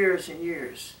and years and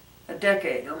years, a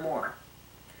decade or more,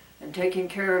 and taking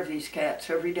care of these cats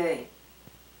every day.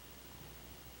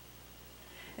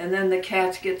 And then the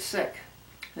cats get sick,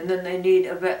 and then they need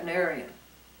a veterinarian.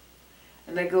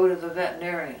 And they go to the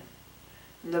veterinarian,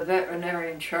 and the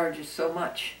veterinarian charges so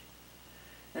much.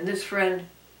 And this friend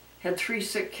had 3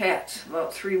 sick cats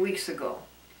about 3 weeks ago,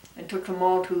 and took them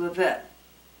all to the vet.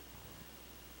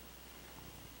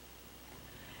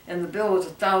 And the bill was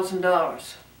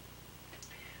 $1,000.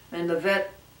 And the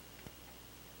vet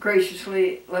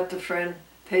graciously let the friend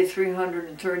pay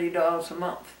 $330 a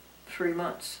month, 3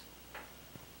 months.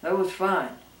 That was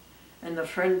fine. And the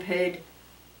friend paid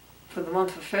for the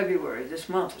month of February, this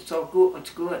month. It's all good, it's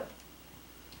good.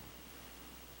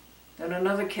 Then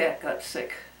another cat got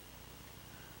sick.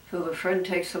 So the friend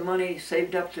takes the money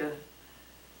saved up to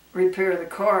repair the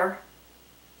car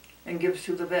and gives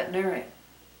to the veterinarian.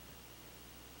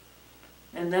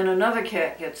 And then another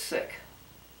cat gets sick,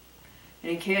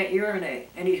 and he can't urinate,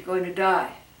 and he's going to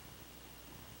die.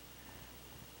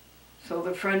 So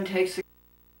the friend takes the